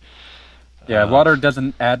underwater. Yeah, water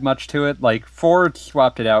doesn't add much to it. Like Ford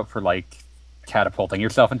swapped it out for like catapulting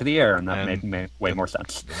yourself into the air, and that made way more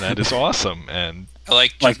sense. That is awesome, and I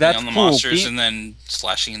like jumping on the monsters and then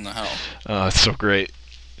slashing in the hell. Oh, it's so great.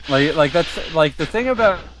 Like that's like the thing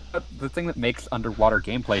that makes underwater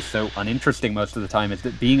gameplay so uninteresting most of the time is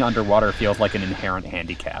that being underwater feels like an inherent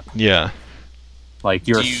handicap. Yeah. Like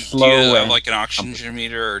you're slow. Do you have like an oxygen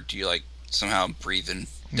meter, or do you like somehow breathe in?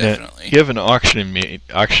 Definitely. You have an oxygen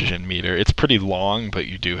meter. It's pretty long, but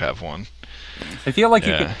you do have one. I feel like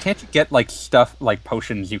can't you get like stuff like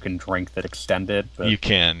potions you can drink that extend it? But, you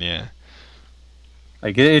can, yeah.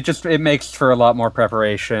 Like it makes for a lot more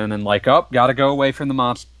preparation and like gotta go away from the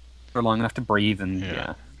monster for long enough to breathe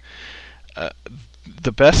and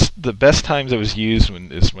the best times it was used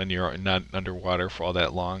is when you're not underwater for all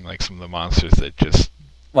that long, like some of the monsters that just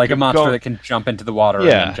like a monster that can jump into the water and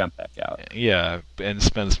then jump back out. Yeah, and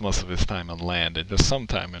spends most of his time on land and just some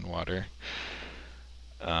time in water.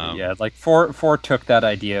 Like 4 took that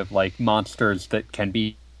idea of like monsters that can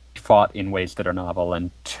be fought in ways that are novel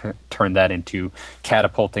and turn that into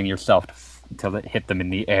catapulting yourself to hit them in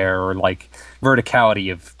the air, or like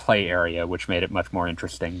verticality of play area, which made it much more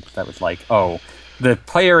interesting. That was like, the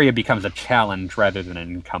play area becomes a challenge rather than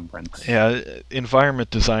an encumbrance. Yeah,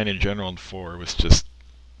 environment design in general in 4 was just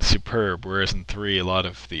superb, whereas in 3 a lot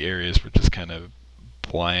of the areas were just kind of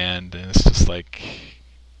bland, and it's just like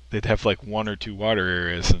they'd have like 1 or 2 water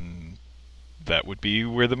areas, and that would be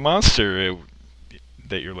where the monster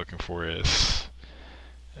that you're looking for is.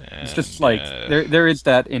 And, it's just like there is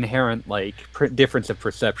that inherent like difference of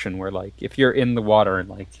perception where like if you're in the water,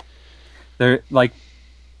 like there like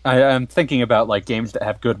I'm thinking about like games that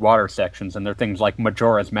have good water sections, and they're things like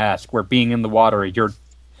Majora's Mask, where being in the water you're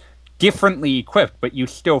differently equipped, but you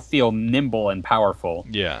still feel nimble and powerful.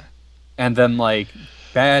 Yeah. And then like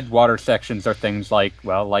bad water sections are things like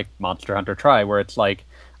Monster Hunter Tri, where it's like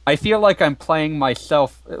I feel like I'm playing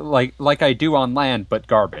myself like I do on land, but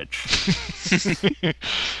garbage.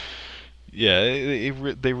 Yeah,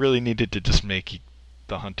 they really needed to just make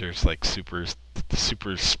the hunters like super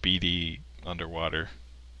speedy underwater.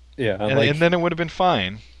 Yeah, and then it would have been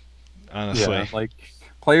fine. Honestly, yeah, like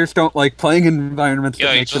players don't like playing in environments that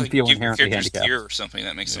make them feel inherently handicapped. Gear or something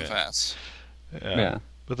that makes them fast. Yeah.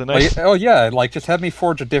 But the nice... like just have me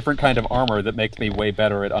forge a different kind of armor that makes me way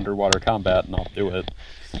better at underwater combat, and I'll do it.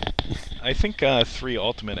 I think 3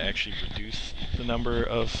 Ultimate actually reduced the number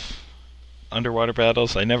of underwater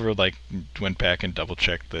battles. I never went back and double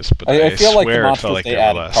checked this, but I feel like the swear it monsters felt like they there were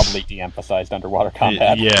added less. probably de-emphasized underwater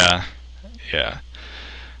combat. Yeah, Yeah.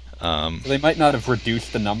 So they might not have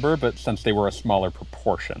reduced the number, but since they were a smaller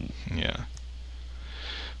proportion. Yeah.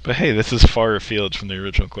 But hey, this is far afield from the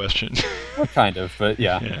original question. Well, kind of, but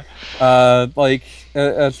yeah. Yeah.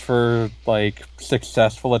 As for like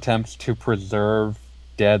successful attempts to preserve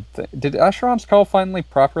dead, did Asheron's Call finally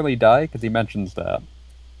properly die? Because he mentions that.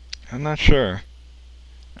 I'm not sure.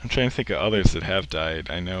 I'm trying to think of others that have died.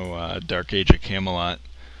 I know Dark Age of Camelot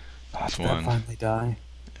is Did that one. finally die?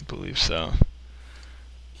 I believe so.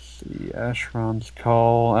 Let's see, Asheron's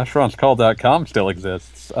Call. AsheronsCall.com still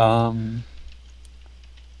exists.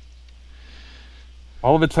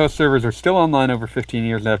 All of its host servers are still online over 15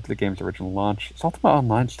 years after the game's original launch. Is Ultima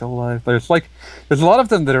Online still alive? There's a lot of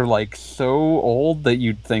them that are like so old that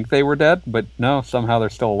you'd think they were dead, but no, somehow they're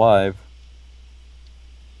still alive.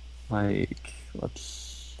 Like,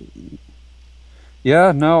 let's see.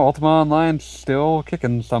 Yeah, no, Ultima Online's still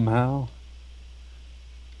kicking somehow.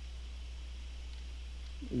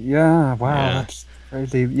 Yeah, wow, Yeah. that's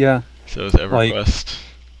crazy. Yeah. So is EverQuest.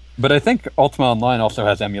 But I think Ultima Online also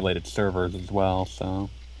has emulated servers as well, so...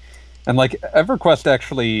 And, like, EverQuest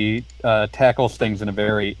actually tackles things in a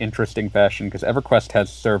very interesting fashion, because EverQuest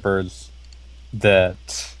has servers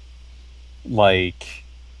that, like,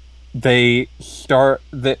 they'll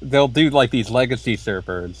do, like, these legacy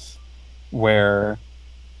servers where,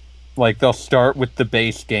 like, they'll start with the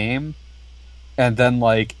base game, and then,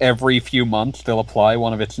 like, every few months they'll apply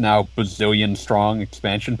one of its now bazillion-strong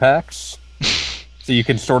expansion packs. So you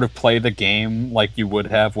can sort of play the game like you would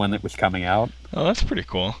have when it was coming out. Oh, that's pretty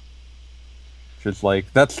cool. Which is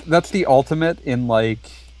like that's the ultimate in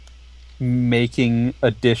like making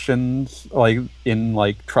additions, like in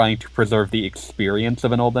like trying to preserve the experience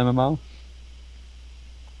of an old MMO.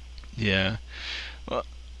 Yeah. Well,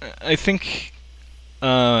 I think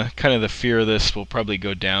kind of the fear of this will probably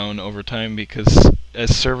go down over time because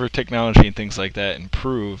as server technology and things like that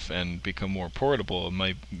improve and become more portable, it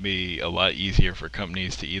might be a lot easier for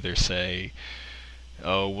companies to either say,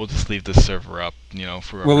 "Oh, we'll just leave the server up,"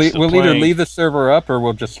 for We'll either leave the server up or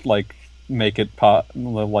we'll just like make it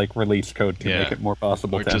like release code to make it more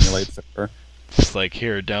possible or to just, emulate server. Just like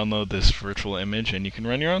here, download this virtual image and you can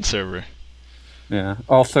run your own server. Yeah.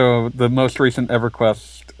 Also, the most recent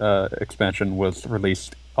EverQuest expansion was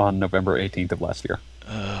released on November 18th of last year.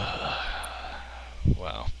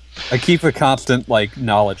 Wow. I keep a constant like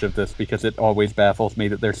knowledge of this because it always baffles me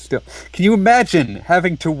that there's still. Can you imagine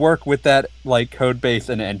having to work with that like code base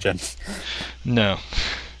and engine? No.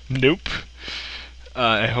 Nope.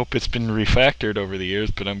 I hope it's been refactored over the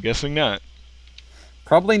years, but I'm guessing not.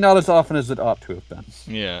 Probably not as often as it ought to have been.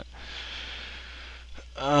 Yeah.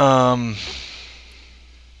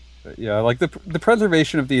 But yeah, like the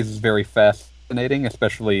preservation of these is very fascinating,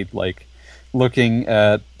 especially like looking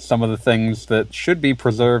at some of the things that should be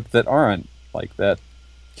preserved that aren't, like that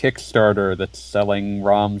Kickstarter that's selling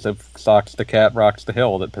ROMs of Socks the Cat Rocks the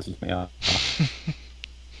Hill that pisses me off.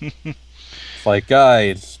 It's like,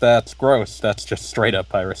 guys, that's gross. That's just straight up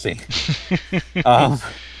piracy.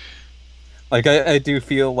 Like, I do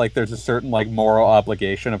feel like there's a certain, like, moral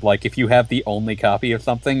obligation of, like, if you have the only copy of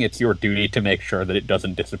something, it's your duty to make sure that it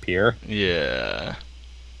doesn't disappear. Yeah.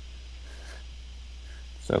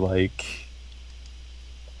 So, like,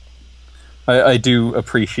 I do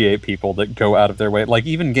appreciate people that go out of their way. Like,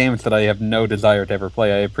 even games that I have no desire to ever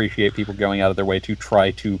play, I appreciate people going out of their way to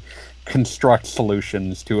try to construct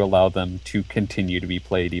solutions to allow them to continue to be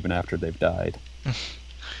played even after they've died.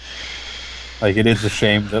 Like, it is a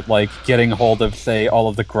shame that, like, getting hold of, say, all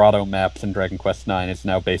of the grotto maps in Dragon Quest IX is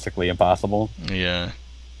now basically impossible. Yeah.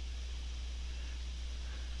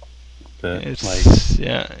 But,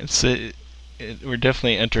 we're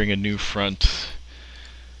definitely entering a new front.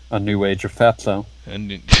 A new age of Fatso. A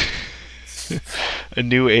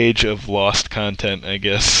new age of lost content, I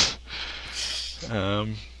guess.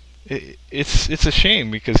 It's a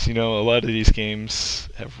shame because a lot of these games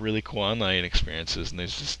have really cool online experiences, and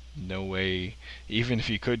there's just no way, even if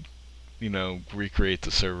you could, recreate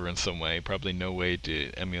the server in some way, probably no way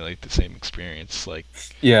to emulate the same experience. Like,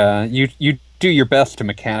 yeah, you do your best to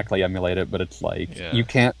mechanically emulate it, but it's like you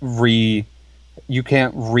can't recreate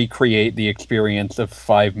the experience of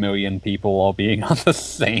 5 million people all being on the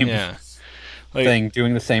same thing,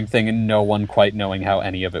 doing the same thing, and no one quite knowing how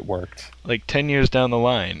any of it worked. Like 10 years down the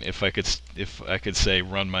line, if I could say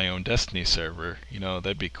run my own Destiny server,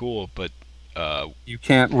 that'd be cool. But you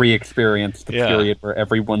can't re-experience the period where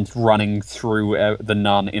everyone's running through the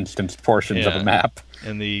non-instanced portions of a map.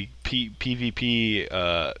 And the PvP,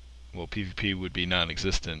 PvP would be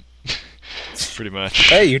non-existent, pretty much.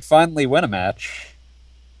 Hey, you'd finally win a match.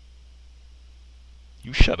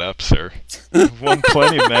 You shut up, sir. You've won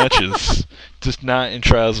plenty of matches, just not in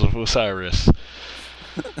Trials of Osiris.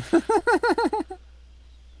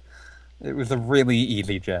 It was a really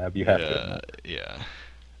easy jab, you have to admit. Yeah.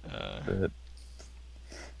 But,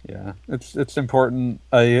 yeah, it's important.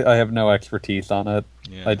 I have no expertise on it.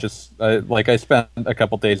 Yeah. I spent a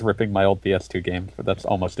couple days ripping my old PS2 games, but that's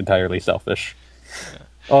almost entirely selfish. Yeah.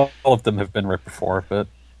 All of them have been ripped before, but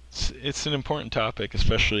it's an important topic,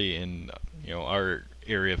 especially in our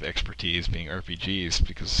area of expertise being RPGs,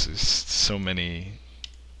 because there's so many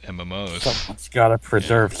MMOs. someone's got to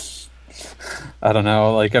preserve. I don't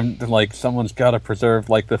know. Someone's got to preserve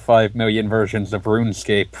the 5 million versions of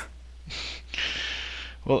RuneScape.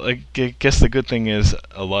 Well, I guess the good thing is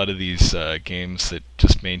a lot of these games that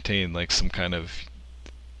just maintain some kind of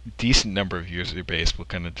decent number of user base will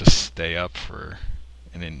kind of just stay up for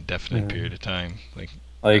an indefinite period of time.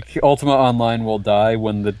 Ultima Online will die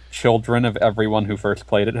when the children of everyone who first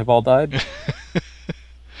played it have all died.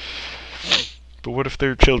 But what if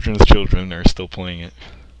their children's children are still playing it?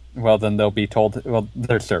 Well, then they'll be told. Well,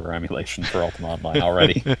 there's server emulation for Ultima Online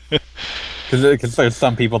already. Because there's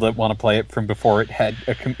some people that want to play it from before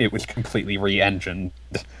it was completely re-engined.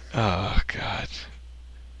 Oh God!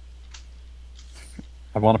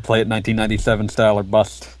 I want to play it 1997 style or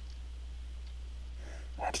bust.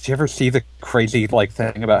 Did you ever see the crazy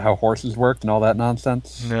thing about how horses worked and all that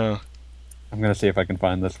nonsense? No. I'm gonna see if I can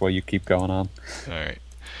find this while you keep going on. All right.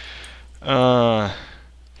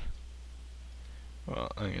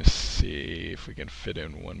 Well, I'm gonna see if we can fit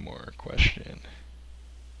in one more question.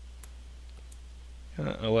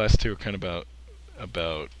 The last two are kind of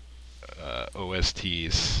about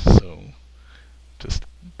OSTs, so just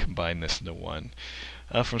combine this into one.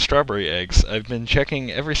 From Strawberry Eggs, I've been checking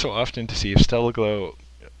every so often to see if Stellar Glow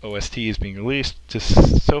OST is being released.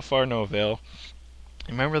 Just so far, no avail.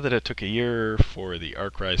 Remember that it took a year for the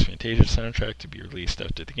Arc Rise Fantasia soundtrack to be released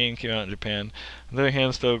after the game came out in Japan. On the other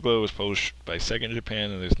hand, Stellar Glow was published by Sega in Japan,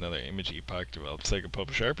 and there's another Image Epoch developed Sega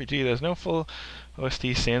published RPG that has no full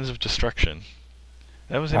OST, Sands of Destruction.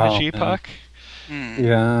 That was Image Epoch?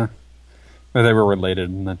 Yeah. Well, they were related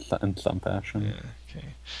in some fashion. Yeah, okay.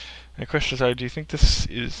 My questions are, do you think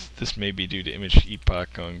this may be due to Image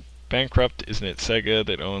Epoch going bankrupt? Isn't it Sega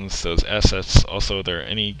that owns those assets? Also, are there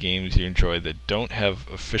any games you enjoy that don't have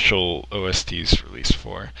official OSTs released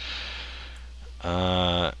for?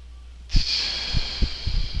 And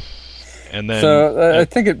then So I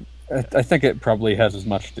think it probably has as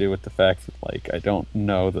much to do with the fact that I don't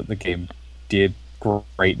know that the game did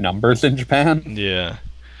great numbers in Japan. Yeah.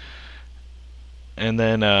 And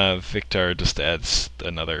then Victor just adds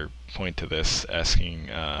another point to this, asking,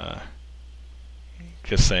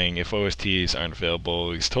 just saying if OSTs aren't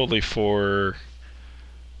available, he's totally for.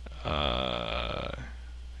 At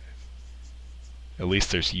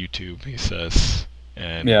least there's YouTube, he says.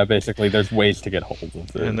 And yeah, basically, there's ways to get hold of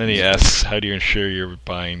it. And then he asks, how do you ensure you're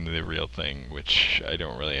buying the real thing? Which I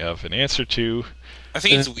don't really have an answer to. I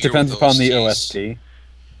think it's weird. Depends with upon OSTs. the OST.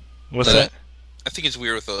 What's that? I think it's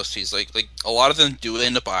weird with OSTs. Like a lot of them do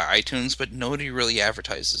end up on iTunes, but nobody really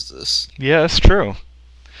advertises this. Yeah, that's true.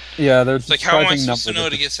 Yeah, there's It's how am I supposed to know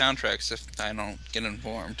to get soundtracks if I don't get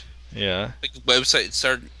informed? Yeah. Websites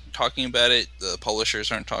start talking about it. The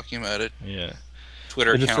publishers aren't talking about it. Yeah.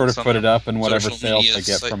 Twitter they just accounts sort of put it up, and whatever social sales media they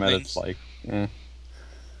get from it, things. it's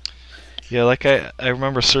Yeah, I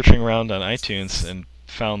remember searching around on iTunes and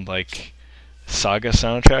found Saga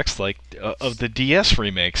soundtracks of the DS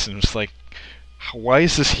remakes, and it's why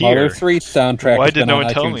is this here? Mother 3 soundtrack. Why has did been no on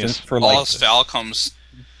one tell iTunes me? for All of Falcom's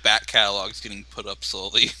back catalog's getting put up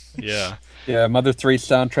slowly. Yeah. Yeah, Mother 3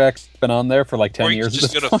 soundtrack's been on there for 10 or you years. can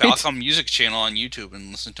just at go this to point. Falcom Music Channel on YouTube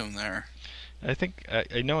and listen to them there. I think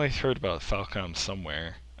I know I heard about Falcom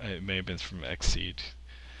somewhere. It may have been from Xseed.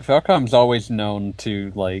 Falcom's always known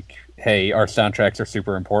to hey, our soundtracks are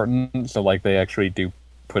super important, so they actually do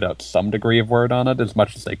put out some degree of word on it as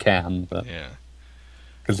much as they can, but Yeah.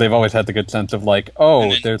 because they've always had the good sense of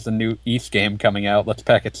there's a new East game coming out, let's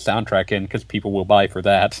pack its soundtrack in because people will buy for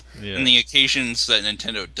that. Yeah. And the occasions that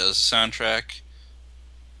Nintendo does soundtrack,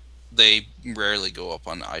 they rarely go up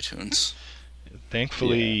on iTunes.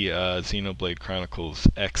 Thankfully, Xenoblade Chronicles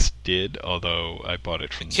X did, although I bought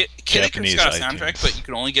it from Kid Japanese Icarus got a iTunes. soundtrack, but you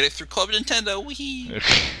can only get it through Club Nintendo. Whee!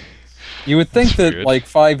 You would think That's that weird.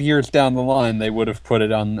 5 years down the line they would have put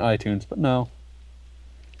it on iTunes, but no.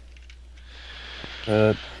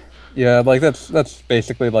 Yeah, that's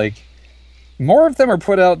basically more of them are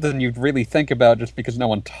put out than you'd really think about just because no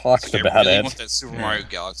one talks I about really it. want that Super Mario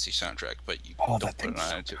Galaxy soundtrack, but you don't that put it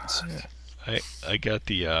on thing's iTunes. I got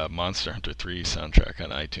the Monster Hunter 3 soundtrack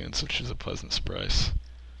on iTunes, which is a pleasant surprise.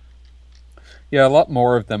 Yeah, a lot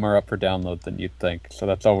more of them are up for download than you'd think, so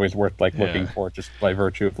that's always worth looking Yeah. for, just by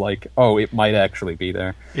virtue of oh, it might actually be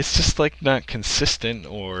there. It's just not consistent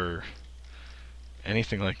or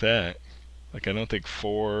anything like that. Like, I don't think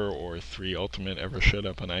 4 or 3 Ultimate ever showed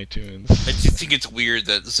up on iTunes. I do think it's weird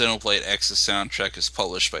that Xenoblade X's soundtrack is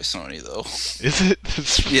published by Sony, though. Is it?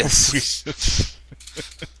 It's Yes.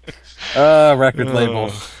 Record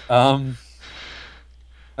label.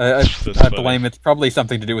 I That's blame it's probably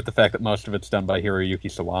something to do with the fact that most of it's done by Hiroyuki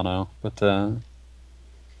Sawano, but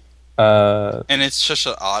And it's such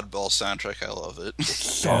an oddball soundtrack. I love it.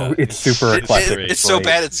 it's super eclectic. great. It's so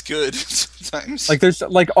bad it's good sometimes. There's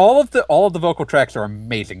all of the vocal tracks are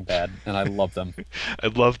amazing bad, and I love them. I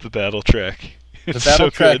love the battle track. The It's battle so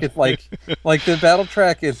track good. is the battle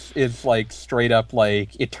track is straight up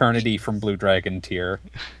Eternity from Blue Dragon tier.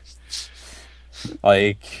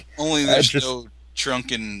 Only there's just- no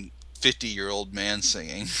drunken 50-year-old man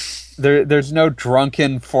singing. There's no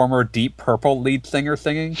drunken former Deep Purple lead singer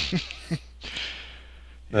singing.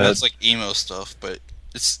 That's like emo stuff, but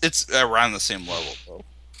it's around the same level though.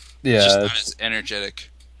 Yeah, It's just not as energetic.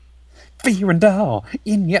 fear and awe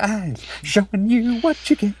in your eyes, showing you what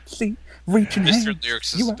you can't see. Reaching Mr. hands,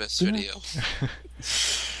 Lyrics you is the are best good. video.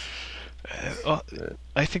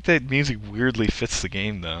 I think that music weirdly fits the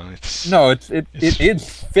game, though. No, it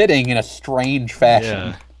is fitting in a strange fashion.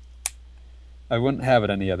 Yeah. I wouldn't have it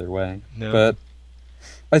any other way. No. But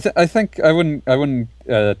I think I wouldn't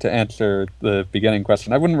to answer the beginning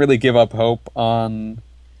question, I wouldn't really give up hope on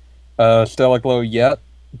Stellar Glow yet,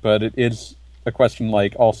 but it is a question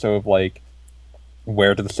also of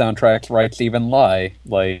where do the soundtrack's rights even lie?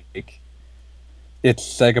 It's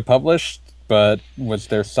Sega published, but was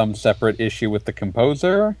there some separate issue with the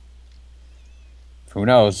composer? Who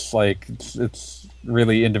knows? It's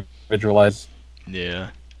really individualized.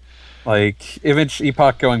 Yeah. Image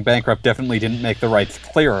Epoch going bankrupt definitely didn't make the rights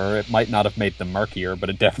clearer. It might not have made them murkier, but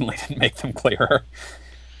it definitely didn't make them clearer.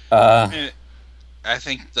 I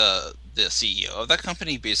think the CEO of that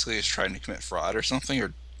company basically is trying to commit fraud or something,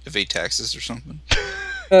 or evade taxes or something.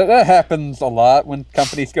 That happens a lot when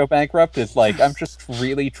companies go bankrupt. It's I'm just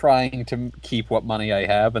really trying to keep what money I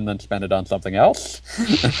have and then spend it on something else.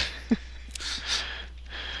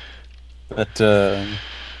 But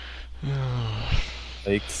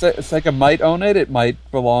Sega might own it. It might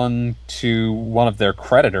belong to one of their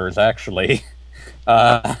creditors, actually,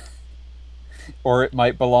 or it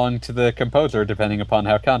might belong to the composer, depending upon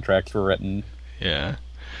how contracts were written. Yeah.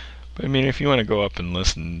 But I mean, if you want to go up and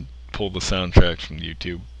listen, pull the soundtrack from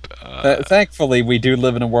YouTube. Thankfully, we do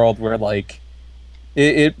live in a world where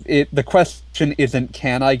the question isn't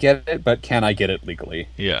can I get it, but can I get it legally?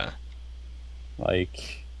 Yeah.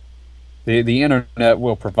 The internet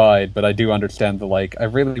will provide, but I do understand I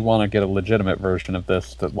really want to get a legitimate version of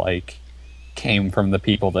this that came from the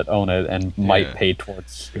people that own it and might pay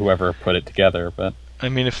towards whoever put it together. But I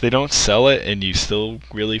mean, if they don't sell it and you still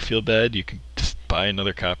really feel bad, you can just buy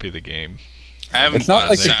another copy of the game. I haven't It's not bought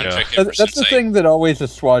like the it- soundtrack ever that's since the thing that always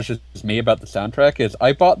assuages me about the soundtrack is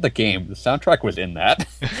I bought the game. The soundtrack was in that.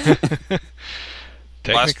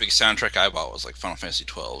 The last big soundtrack I bought was Final Fantasy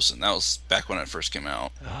XII, and that was back when it first came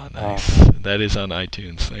out. Oh, nice. That is on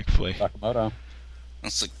iTunes, thankfully. Sakamoto.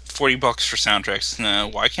 It's $40 for soundtracks. No,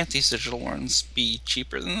 why can't these digital ones be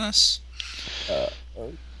cheaper than this?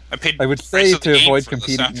 I paid. I would the price say of the to game avoid for the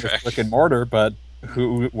competing with soundtrack. brick and mortar, but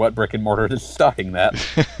what brick and mortar is stocking that?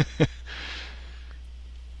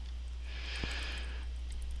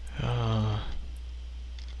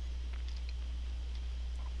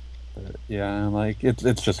 Yeah,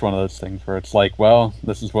 it's just one of those things where it's well,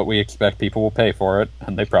 this is what we expect. People will pay for it,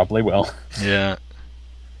 and they probably will. Yeah.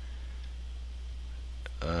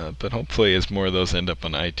 But hopefully, as more of those end up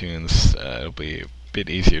on iTunes, it'll be a bit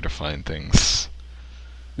easier to find things.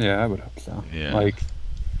 Yeah, I would hope so. Yeah.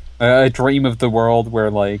 I dream of the world where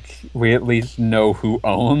we at least know who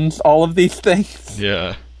owns all of these things.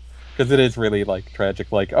 Yeah. Because it is really tragic.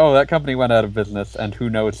 Oh, that company went out of business, and who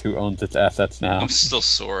knows who owns its assets now? I'm still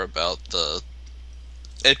sore about the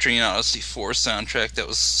Etrian Odyssey 4 soundtrack that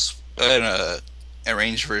was in a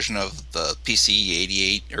arranged version of the PC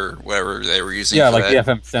 88 or whatever they were using. Yeah, for the that.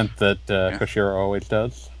 FM synth that Koshiro always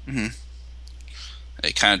does.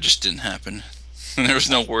 It kind of just didn't happen. There was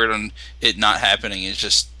no word on it not happening. It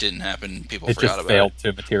just didn't happen. People It forgot just about failed it.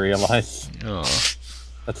 to materialize. Oh.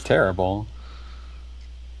 That's terrible.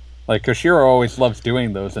 Koshiro always loves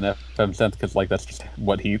doing those in FM synth because that's just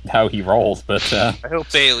how he rolls. But I hope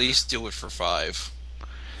they at least do it for 5.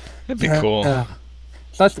 That'd be cool.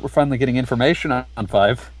 It's nice that we're finally getting information on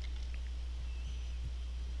 5.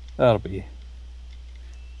 That'll be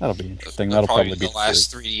That'll be interesting. That'll That'll probably be be the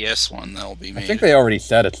last 3DS one that'll be made. I think they already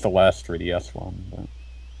said it's the last 3DS one. But...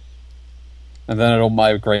 And then it'll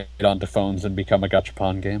migrate onto phones and become a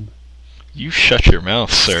Gachapon game. You shut your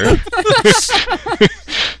mouth, sir.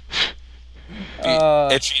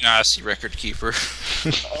 Etrian Odyssey Record Keeper.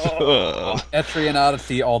 Etrian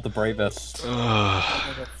Odyssey, all the bravest.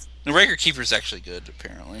 The Record Keeper is actually good,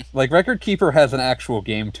 apparently. Like, Record Keeper has an actual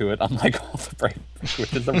game to it, unlike all the bravest,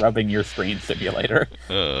 which is a rubbing your screen simulator.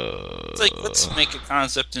 It's like, let's make a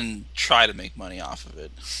concept and try to make money off of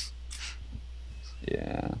it.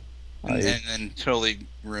 Yeah. And then totally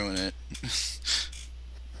ruin it.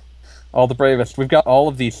 All the bravest. We've got all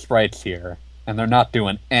of these sprites here, and they're not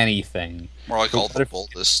doing anything. More like all the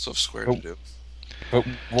boldest of Square to do. But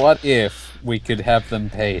what if we could have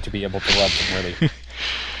them pay to be able to rub them really?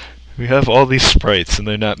 We have all these sprites, and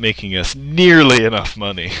they're not making us nearly enough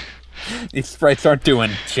money. These sprites aren't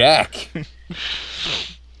doing jack.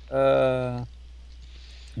 Get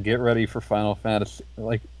ready for Final Fantasy.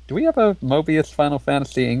 Like, do we have a Mobius Final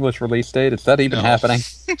Fantasy English release date? Is that even happening?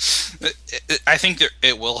 I think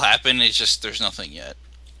it will happen. It's just there's nothing yet.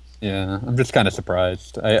 Yeah, I'm just kind of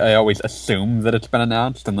surprised. I always assume that it's been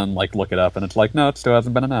announced, and then like look it up, and it's like, no, it still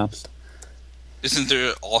hasn't been announced. Isn't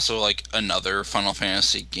there also like another Final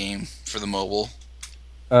Fantasy game for the mobile?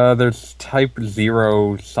 There's Type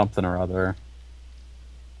 0 something or other.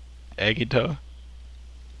 Agito?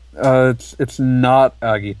 It's not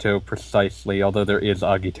Agito precisely, although there is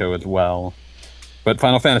Agito as well. But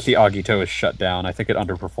Final Fantasy Agito is shut down. I think it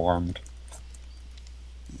underperformed.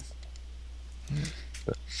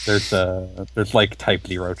 But there's like Type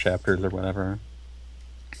 0 chapters or whatever.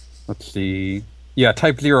 Let's see. Yeah,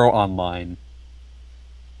 Type 0 Online.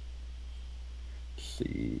 Let's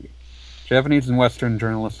see. Japanese and Western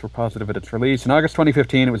journalists were positive at its release. In August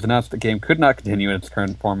 2015, it was announced the game could not continue in its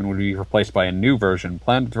current form and would be replaced by a new version.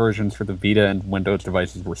 Planned versions for the Vita and Windows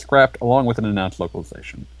devices were scrapped, along with an announced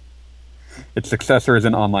localization. Its successor is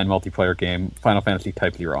an online multiplayer game, Final Fantasy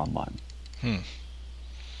Type 0 Online.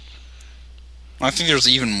 I think there's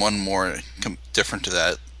even one more different to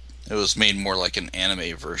that. It was made more like an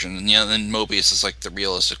anime version, and then Mobius is like the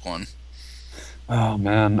realistic one. Oh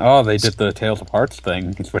man! Oh, they did the Tales of Hearts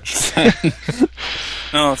thing. Is what you're saying?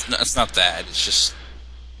 No, it's not that. It's just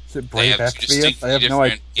is it Brave Exvius? I have no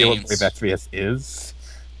idea what Brave Exvius is.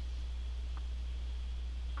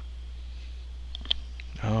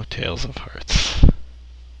 Oh, Tales of Hearts.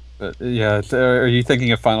 Yeah, are you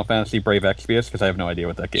thinking of Final Fantasy Brave Exvius? Because I have no idea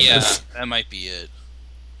what that game is. Yeah, that might be it.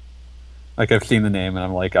 Like, I've seen the name, and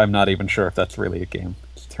I'm like, I'm not even sure if that's really a game.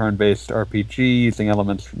 It's a turn-based RPG using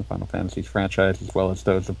elements from the Final Fantasy franchise, as well as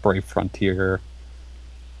those of Brave Frontier.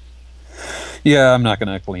 Yeah, I'm not going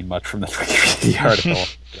to glean much from this Wikipedia article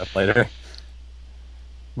later.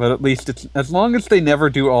 But at least, it's as long as they never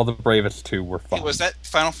do all the Bravest 2, we're fine. Hey, was that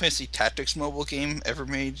Final Fantasy Tactics mobile game ever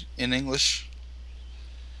made in English?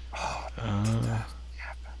 Oh, did that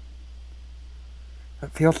happen?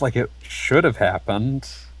 That feels like it should have happened.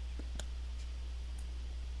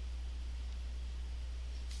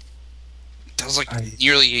 That was like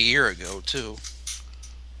nearly a year ago, too.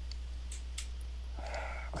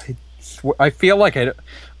 I feel like I...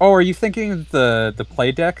 Oh, are you thinking of the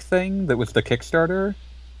play deck thing that was the Kickstarter?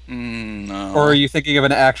 No. Or are you thinking of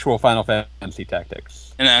an actual Final Fantasy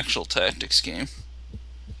Tactics? An actual tactics game.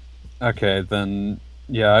 Okay, then...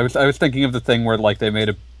 Yeah, I was thinking of the thing where like they made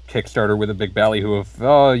a Kickstarter with a big ballyhoo of,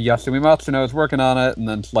 oh, Yasumi Matsuno is working on it, and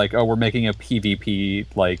then it's like, oh, we're making a PvP,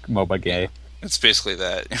 like, MOBA game. It's basically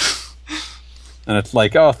that. And it's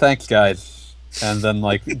like, oh, thanks, guys. And then,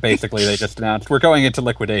 like, basically they just announced, we're going into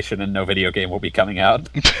liquidation and no video game will be coming out.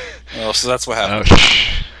 Oh, so that's what happened.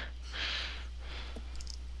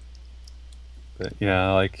 But,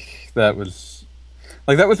 yeah, like, that was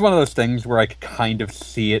one of those things where I could kind of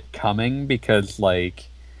see it coming because, like,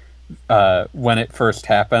 when it first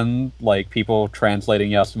happened, like, people translating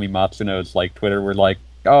Yasumi Matsuno's, like, Twitter were like,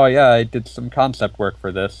 oh, yeah, I did some concept work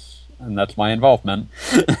for this, and that's my involvement.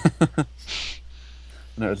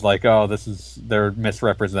 And it was like, oh, they're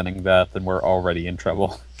misrepresenting that, and we're already in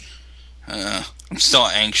trouble. I'm still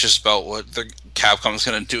anxious about what the Capcom's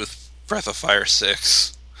going to do with Breath of Fire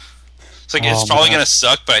 6. It's like, it's probably going to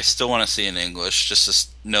suck, but I still want to see it in English, just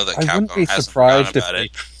to know that Capcom hasn't forgotten about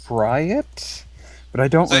it. Try it, but I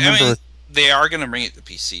don't remember. I mean, they are going to bring it to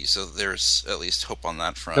PC, so there's at least hope on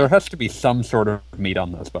that front. There has to be some sort of meat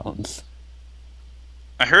on those bones.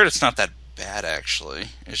 I heard it's not that bad, actually.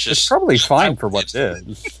 It's probably fine for what it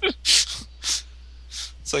is.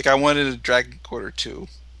 It's like I wanted a Dragon Quarter 2.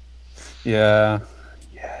 Yeah.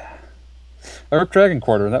 Or Dragon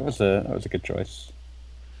Quarter. That was a good choice.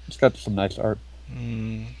 It's got some nice art.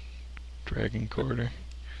 Dragon Quarter.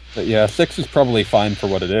 But yeah, 6 is probably fine for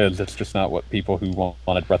what it is. It's just not what people who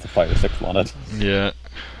wanted Breath of Fire 6 wanted. Yeah.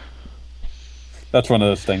 That's one of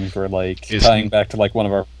those things where, like, tying back to, like, one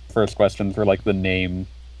of our first questions, where, like, the name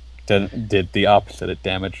did the opposite. It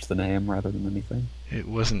damaged the name rather than anything. It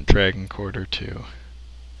wasn't Dragon Quarter 2.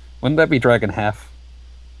 Wouldn't that be Dragon Half?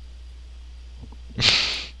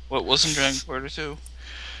 What wasn't Dragon Quarter 2?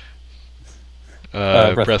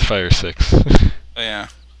 Breath of Fire 6. Oh, yeah.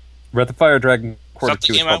 Breath of Fire Dragon Quarter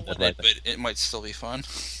 2 it's not the game is I called Dead wanted, Rising. but it might still be fun.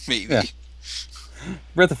 Maybe. Yeah.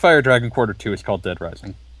 Breath of Fire Dragon Quarter 2 is called Dead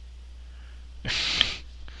Rising.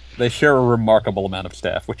 They share a remarkable amount of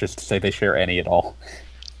staff, which is to say they share any at all.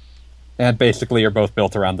 And basically are both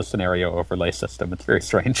built around the scenario overlay system. It's very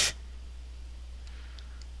strange.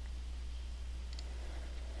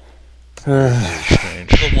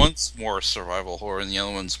 The one's more survival horror, and the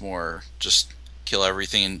other one's more just kill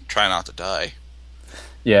everything and try not to die.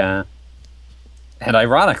 Yeah. And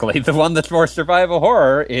ironically, the one that's more survival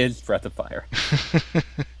horror is Breath of Fire.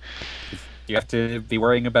 You have to be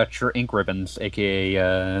worrying about your ink ribbons,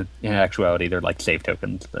 aka, in actuality, they're like save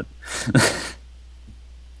tokens, but...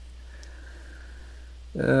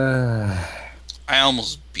 I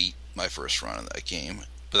almost beat my first run of that game,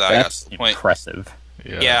 but I got to the point. Impressive.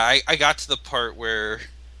 Yeah, I got to the part where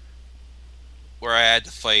I had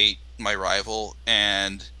to fight my rival,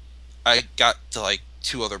 and I got to like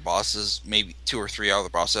 2 other bosses, maybe 2 or 3 other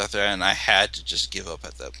bosses after that, and I had to just give up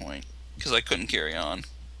at that point because I couldn't carry on.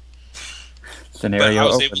 Scenario but I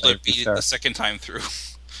was able to beat it the second time through.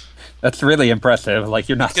 That's really impressive. Like,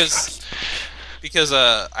 you're not because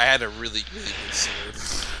I had a really good sword.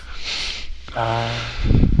 I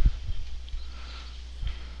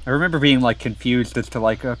remember being like confused as to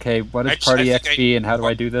like, okay, what is party XP and how do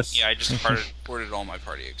I do this? Yeah, I just hoarded all my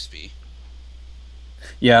party XP.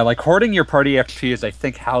 Yeah, like hoarding your party XP is, I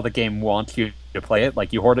think, how the game wants you to play it.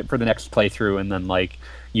 Like, you hoard it for the next playthrough, and then like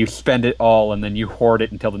you spend it all, and then you hoard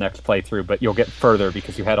it until the next playthrough. But you'll get further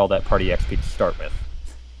because you had all that party XP to start with.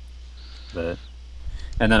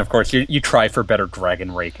 And then, of course, you try for better dragon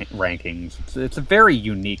rankings. It's a very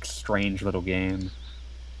unique, strange little game.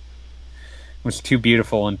 It was too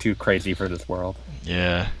beautiful and too crazy for this world.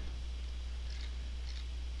 Yeah.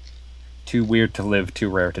 Too weird to live, too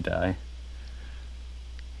rare to die.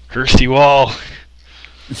 Kirsty Wall!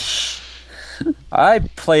 I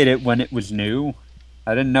played it when it was new.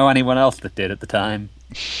 I didn't know anyone else that did at the time.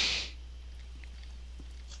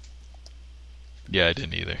 Yeah, I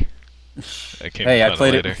didn't either. I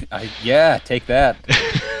played it. Yeah, take that.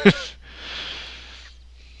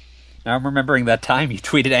 Now I'm remembering that time you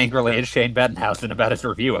tweeted angrily at Shane Bettenhausen about his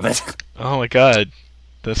review of it. Oh my god,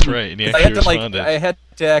 that's right. And he actually responded. I had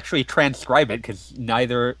to actually transcribe it because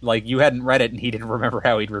neither, like, you hadn't read it and he didn't remember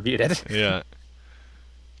how he'd reviewed it. Yeah,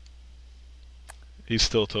 he's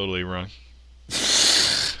still totally wrong.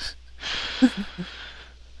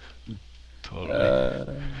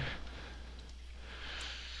 Totally.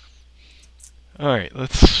 All right,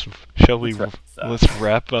 let's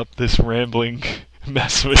wrap up this rambling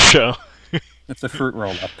mess of a show. It's a fruit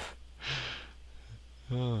roll up.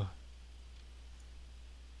 Oh,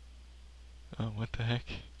 what the heck?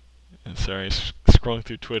 Sorry, scrolling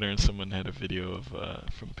through Twitter and someone had a video of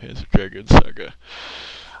from Panzer Dragoon Saga.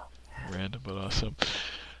 Random but awesome.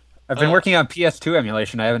 I've been working on PS2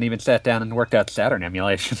 emulation. I haven't even sat down and worked out Saturn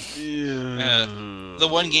emulation. The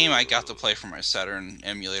one game I got to play for my Saturn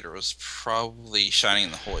emulator was probably Shining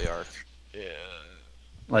in the Holy Ark. Yeah.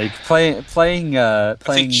 Like playing. I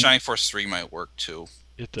think Shining Force 3 might work too.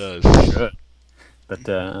 It does. Good.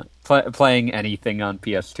 But playing anything on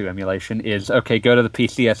PS2 emulation is okay. Go to the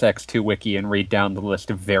PCSX2 wiki and read down the list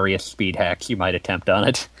of various speed hacks you might attempt on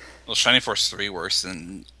it. Well, Shining Force 3 works,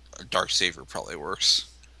 and Dark Savior probably works.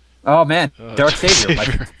 Oh man, Dark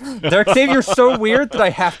Savior! Dark Savior's so weird that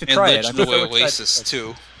I have to try it. And Legend of Oasis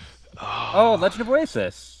too. Oh, Legend of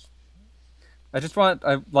Oasis! I want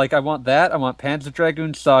that. I want Panzer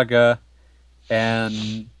Dragoon Saga,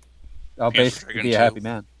 and I'll basically be a happy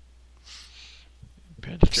man.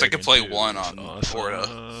 Because I could play one on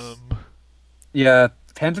Orta. Yeah,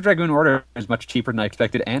 Panzer Dragoon Orta is much cheaper than I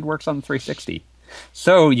expected and works on the 360.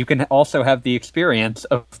 So you can also have the experience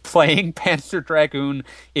of playing Panzer Dragoon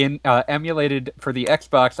emulated for the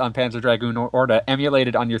Xbox on Panzer Dragoon Orta,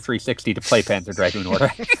 emulated on your 360 to play Panzer Dragoon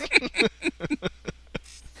Orta.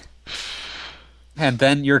 And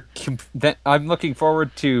then I'm looking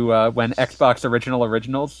forward to when Xbox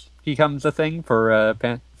Originals becomes a thing for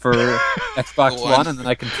Xbox One, and then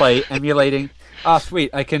I can play emulating. Oh, sweet!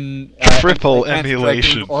 I can triple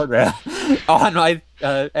emulation Orta on my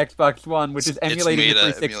Xbox One, which is emulating the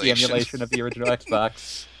meta 360 emulation of the original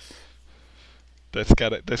Xbox. That's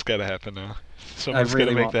gotta happen now. Someone's really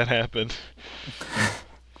gotta make want- that happen.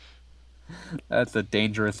 That's a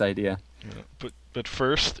dangerous idea. Yeah, but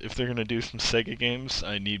first, if they're gonna do some Sega games,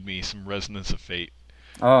 I need me some Resonance of Fate.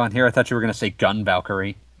 Oh, and here I thought you were going to say Gun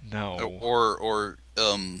Valkyrie. No. Or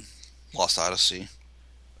Lost Odyssey.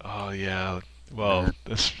 Oh yeah. Well,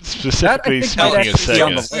 That, specifically I think, speaking might of actually be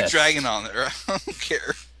on the Sega. Blue list. Dragon on there. I don't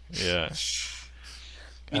care. Yeah.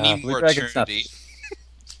 We need Blue more Dragon's not- Eternity.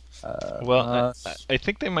 Well, I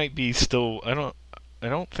think they might be still. I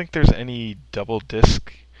don't think there's any double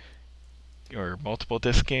disc or multiple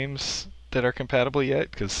disc games that are compatible yet,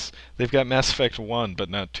 because they've got Mass Effect 1, but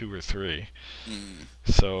not 2 or 3. Mm.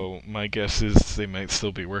 So my guess is they might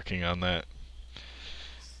still be working on that.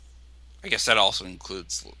 I guess that also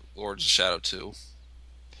includes Lords of Shadow 2.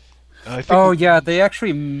 I think Oh yeah, they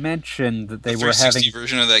actually mentioned that they The were 360 having.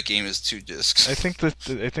 version of that game is 2 discs. I think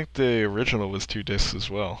the original was 2 discs as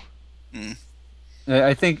well. Mm.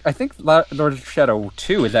 I think Lords of Shadow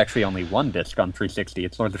 2 is actually only 1 disc on 360.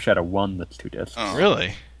 It's Lords of Shadow 1 that's 2 discs. Oh.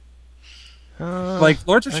 Really? Like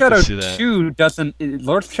Lords of I Shadow can see that. 2 doesn't.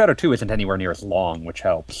 Lords of Shadow 2 isn't anywhere near as long, which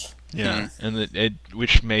helps. Yeah, and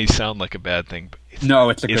which may sound like a bad thing, but No,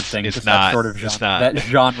 it's a good It's- thing. it's because not. That sort of It's genre, not. that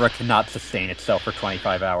genre cannot sustain itself for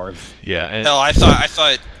 25 hours. yeah, and, Hell, I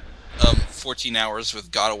thought 14 hours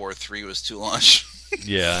with God of War 3 was too much.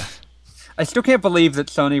 yeah. I still can't believe that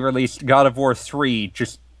Sony released God of War 3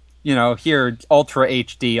 just, here, Ultra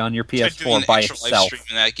HD on your Tried doing PS4 an by extra live itself. stream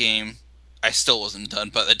in that game. I still wasn't done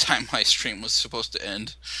by the time my stream was supposed to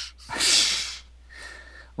end.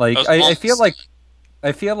 Like, I was I almost feel like done.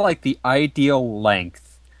 I feel like the ideal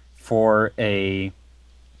length for a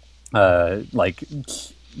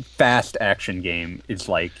fast action game is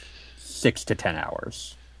like 6 to 10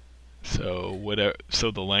 hours. So whatever. So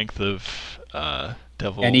the length of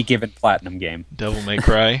Devil Any given platinum game. Devil May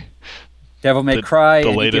Cry. Devil May The- Cry. the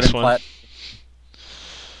any latest given one?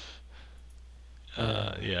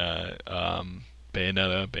 Yeah.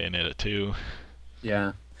 Bayonetta 2.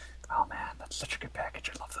 Yeah. Oh man, that's such a good package.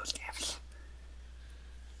 I love those games.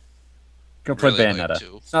 Go play Really like Bayonetta.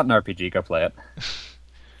 2. It's not an RPG. Go play it.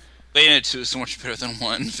 Bayonetta 2 is so much better than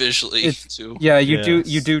 1 visually, It's- too. Yeah, you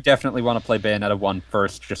Yes. do definitely want to play Bayonetta 1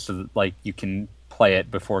 first, just so that you can play it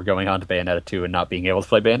before going on to Bayonetta 2 and not being able to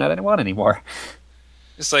play Bayonetta 1 anymore.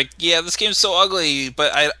 It's like, yeah, this game's so ugly,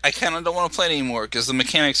 but I kind of don't want to play it anymore because the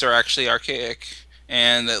mechanics are actually archaic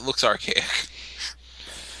and it looks archaic.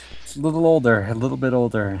 It's a little older, a little bit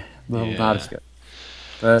older, a little not Yeah. as good.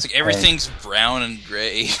 But, It's like everything's brown and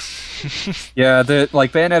gray. yeah,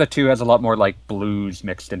 Bayonetta 2 has a lot more blues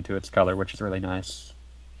mixed into its color, which is really nice.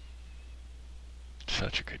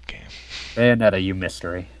 Such a good game. Bayonetta, you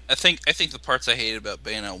mystery. I think the parts I hated about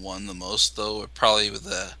Bayonetta 1 the most, though, are probably with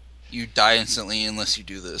the you die instantly unless you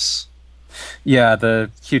do this. Yeah, the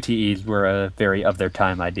QTEs were a very of their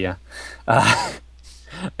time idea.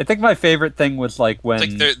 I think my favorite thing was when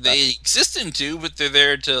It's like they exist in 2, but they're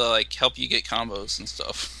there to help you get combos and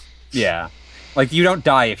stuff. yeah, you don't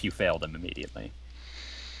die if you fail them immediately.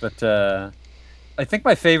 But I think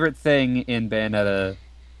my favorite thing in Bayonetta,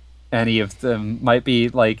 any of them might be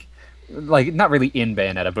not really in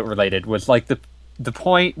Bayonetta but related, was the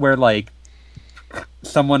point where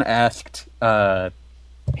someone asked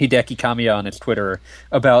Hideki Kamiya on his Twitter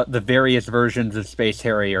about the various versions of Space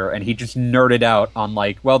Harrier, and he just nerded out on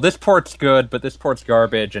well, this port's good, but this port's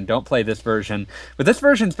garbage, and don't play this version. But this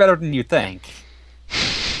version's better than you think.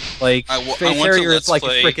 I Space went to Harrier is Let's a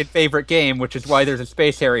Play- freaking favorite game, which is why there's a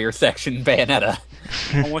Space Harrier section in Bayonetta.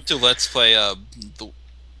 I want to Let's Play the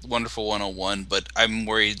Wonderful 101, but I'm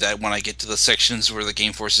worried that when I get to the sections where the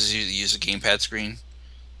game forces you to use a gamepad screen,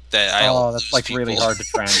 that I'll that's lose really people. hard to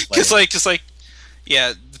translate. Because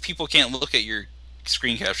yeah, the people can't look at your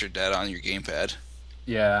screen capture data on your gamepad.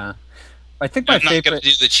 Yeah. I think my I'm not going favorite... to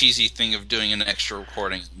do the cheesy thing of doing an extra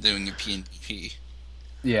recording, doing a PNP.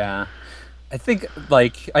 Yeah. I think,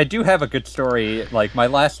 I do have a good story. My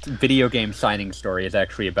last video game signing story is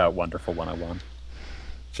actually about Wonderful 101.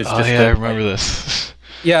 Oh yeah, I remember this.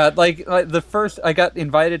 Yeah, the first... I got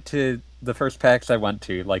invited to the first PAX I went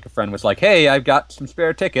to. A friend was like, hey, I've got some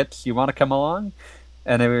spare tickets. You want to come along?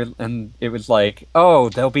 And it was oh,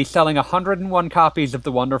 they'll be selling 101 copies of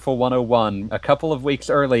The Wonderful 101 a couple of weeks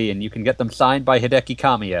early, and you can get them signed by Hideki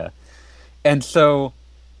Kamiya. And so,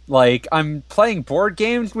 I'm playing board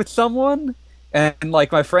games with someone, and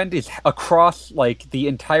my friend is across the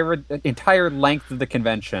entire length of the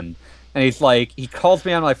convention, and he calls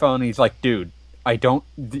me on my phone, and he's like, dude, I don't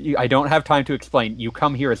have time to explain. You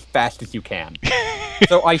come here as fast as you can.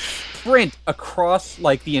 So I sprint across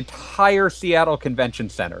like the entire Seattle Convention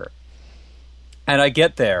Center. And I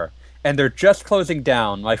get there, and they're just closing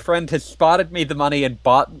down. My friend has spotted me the money and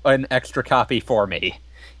bought an extra copy for me.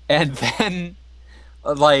 And then,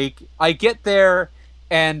 like, I get there,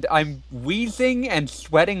 and I'm wheezing and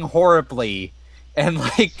sweating horribly. And,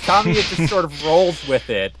 like, Kamiya just sort of rolls with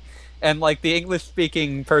it. And, like, the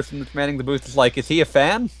English-speaking person that's manning the booth is like, is he a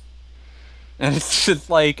fan? And it's just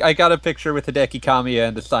like, I got a picture with Hideki Kamiya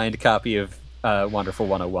and a signed copy of Wonderful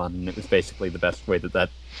 101, and it was basically the best way that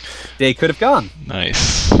day could have gone.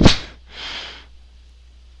 Nice.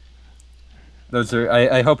 Those are.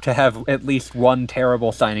 I hope to have at least one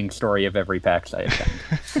terrible signing story of every PAX I attend.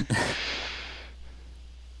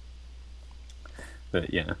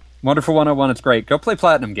 But yeah, Wonderful 101, it's great. Go play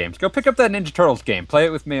Platinum games. Go pick up that Ninja Turtles game. Play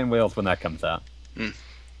it with me and Wheels when that comes out.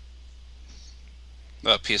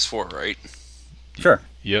 PS4, right? Sure.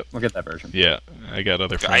 Yep. We'll get that version. Yeah, I got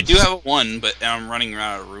other friends. I do have one, but I'm running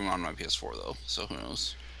out of room on my PS4 though, so who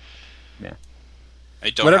knows? Yeah.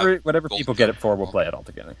 I don't. Whatever people get it for, we'll play it all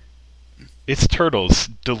together. It's Turtles.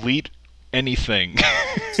 Delete anything.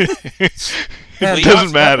 It Delete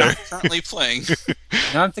doesn't matter. I'm currently playing.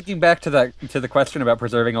 Now I'm thinking back to the question about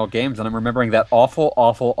preserving old games, and I'm remembering that awful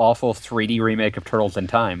 3D remake of Turtles in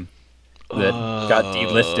Time that got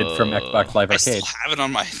delisted from Xbox Live I Arcade. still have it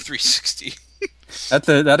on my 360.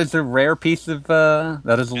 That is a rare piece of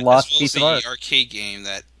that is a lost piece of art. The arcade game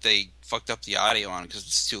that they fucked up the audio on because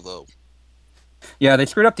it's too low. Yeah, they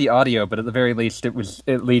screwed up the audio, but at the very least, it was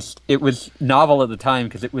novel at the time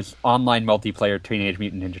because it was online multiplayer Teenage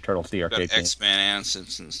Mutant Ninja Turtles, the arcade game. X-Men and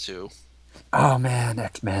Simpsons too. Oh man,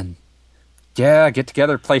 X-Men. Yeah, get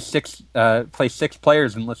together, play six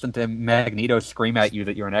players, and listen to Magneto scream at you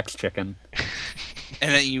that you're an X-chicken.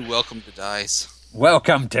 And then you welcome to dies.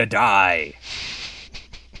 Welcome to die.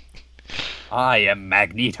 I am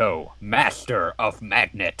Magneto, master of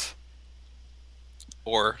magnet.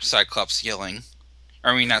 Or Cyclops yelling.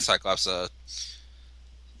 I mean, not Cyclops,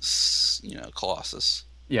 Colossus.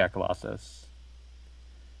 Yeah, Colossus.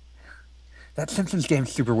 That Simpsons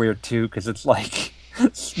game's super weird, too, because it's like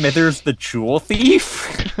Smithers the Jewel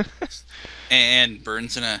Thief. And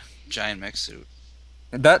Burns in a giant mech suit.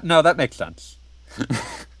 That makes sense.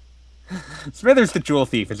 Smithers the Jewel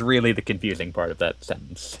Thief is really the confusing part of that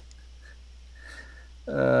sentence.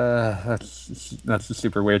 That's a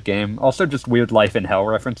super weird game. Also, just weird Life in Hell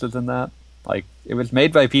references in that. Like, it was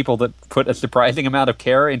made by people that put a surprising amount of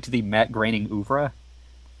care into the Matt Groening oeuvre.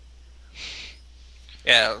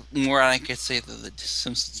 Yeah, more I could say that the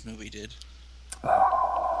Simpsons movie did.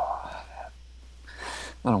 I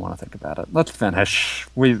don't want to think about it. Let's finish.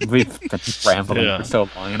 We've been rambling for so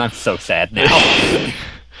long, and I'm so sad now.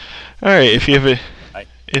 All right, if you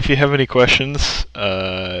have any questions,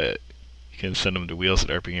 you can send them to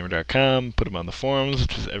wheels@rpgamer.com. Put them on the forums,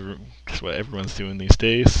 which is what everyone's doing these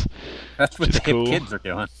days. That's what the hip kids are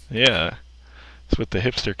doing. Yeah, that's what the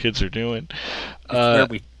hipster kids are doing. It's where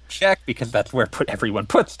we check because that's where everyone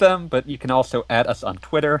puts them. But you can also add us on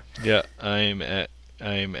Twitter. Yeah, I'm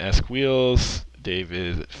Ask Wheels. Dave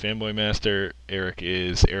is Fanboy Master. Eric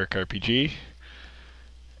is Eric RPG.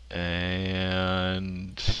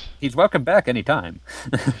 And he's welcome back anytime.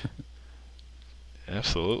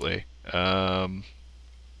 Absolutely.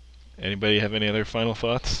 Anybody have any other final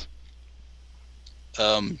thoughts?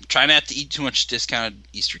 Try not to eat too much discounted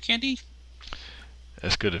Easter candy.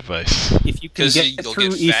 That's good advice. If you can get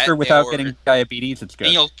through Easter without getting diabetes, it's good.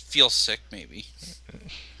 And you'll feel sick, maybe.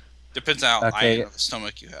 Depends on how iron of the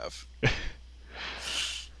stomach you have.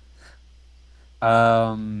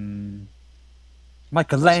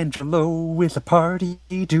 Michelangelo is a party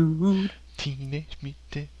dude. Teenage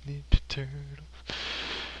Mutant Ninja Turtles.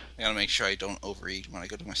 I gotta make sure I don't overeat when I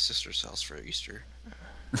go to my sister's house for Easter.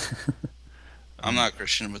 I'm not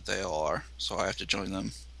Christian, but they all are, so I have to join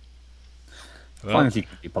them. As long as you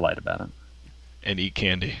can be polite about it. And eat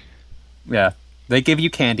candy. Yeah. They give you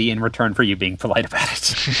candy in return for you being polite about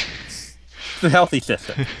it. It's a healthy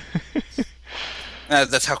system.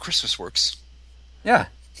 That's how Christmas works. Yeah.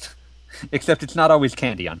 Except it's not always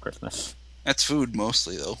candy on Christmas. That's food,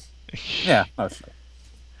 mostly, though. Yeah, mostly.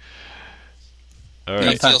 All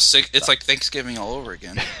right. I feel sick. It's like Thanksgiving all over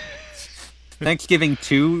again. Thanksgiving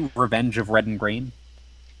 2, Revenge of Red and Green.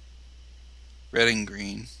 Red and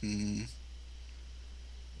green.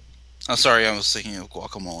 Oh, sorry, I was thinking of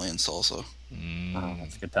guacamole and salsa. Oh,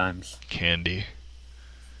 that's good times. Candy.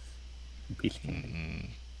 Piece of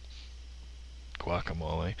candy.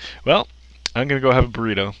 Guacamole. Well, I'm going to go have a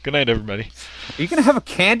burrito. Good night, everybody. Are you going to have a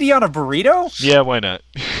candy on a burrito? Yeah, why not?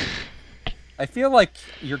 I feel like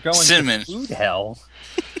you're going Cinnamon. to food hell.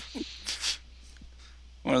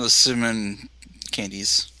 One of the cinnamon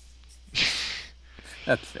candies.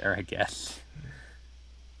 That's fair, I guess.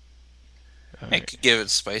 I could give it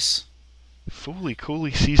spice. Fooly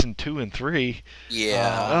Cooley season 2 and 3.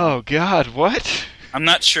 Yeah. Oh God, what? I'm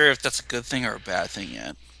not sure if that's a good thing or a bad thing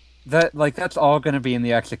yet. That's all going to be in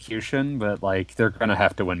the execution, but like they're going to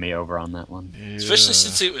have to win me over on that one. Yeah. Especially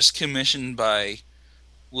since it was commissioned by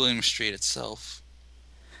William Street itself.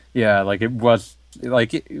 Yeah, like it was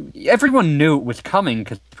like everyone knew it was coming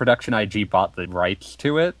because Production IG bought the rights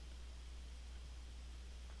to it.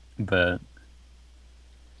 But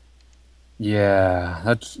yeah,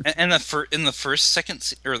 that's And the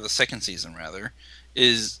second season rather,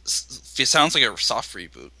 it sounds like a soft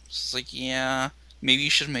reboot. It's like, yeah, maybe you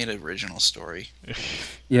should have made an original story.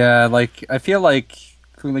 yeah. Like I feel like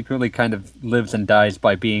Cooley Cooley kind of lives and dies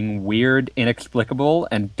by being weird, inexplicable,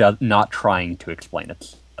 and not trying to explain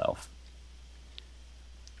itself.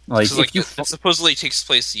 Like, So, like, it supposedly takes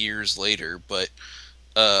place years later, but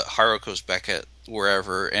Haruko's back at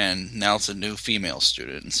wherever, and now it's a new female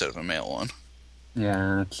student instead of a male one.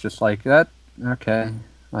 yeah, it's just like that. Okay,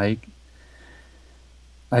 like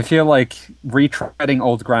I feel like retreading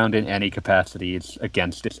old ground in any capacity is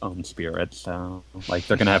against its own spirit. So, like,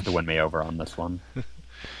 they're gonna have to win me over on this one.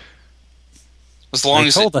 As long They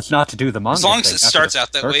as told us not to do the manga. as long as thing it after starts the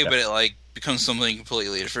out that first way, but episode. it like becomes something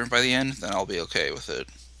completely different by the end, then I'll be okay with it.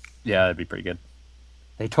 Yeah, that'd be pretty good.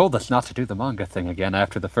 They told us not to do the manga thing again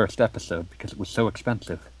after the first episode because it was so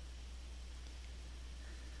expensive.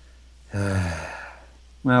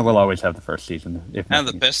 Well, we'll always have the first season. If Now, the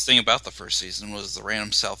nothing- best thing about the first season was the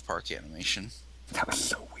random South Park animation. That was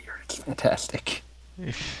so weird. It's fantastic.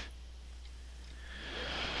 Did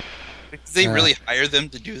they really hire them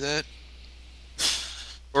to do that?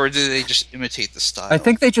 Or did they just imitate the style? I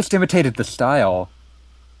think they just imitated the style.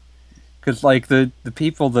 Because, like, the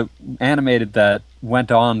people that animated that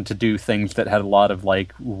went on to do things that had a lot of,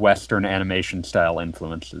 like, Western animation style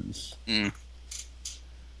influences. Mm.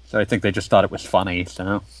 So I think they just thought it was funny,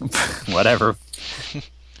 so whatever.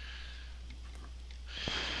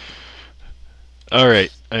 All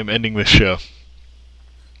right, I'm ending this show.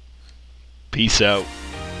 Peace out.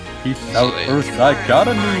 Peace out, Earth. I got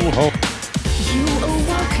a new hope. You are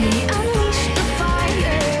walking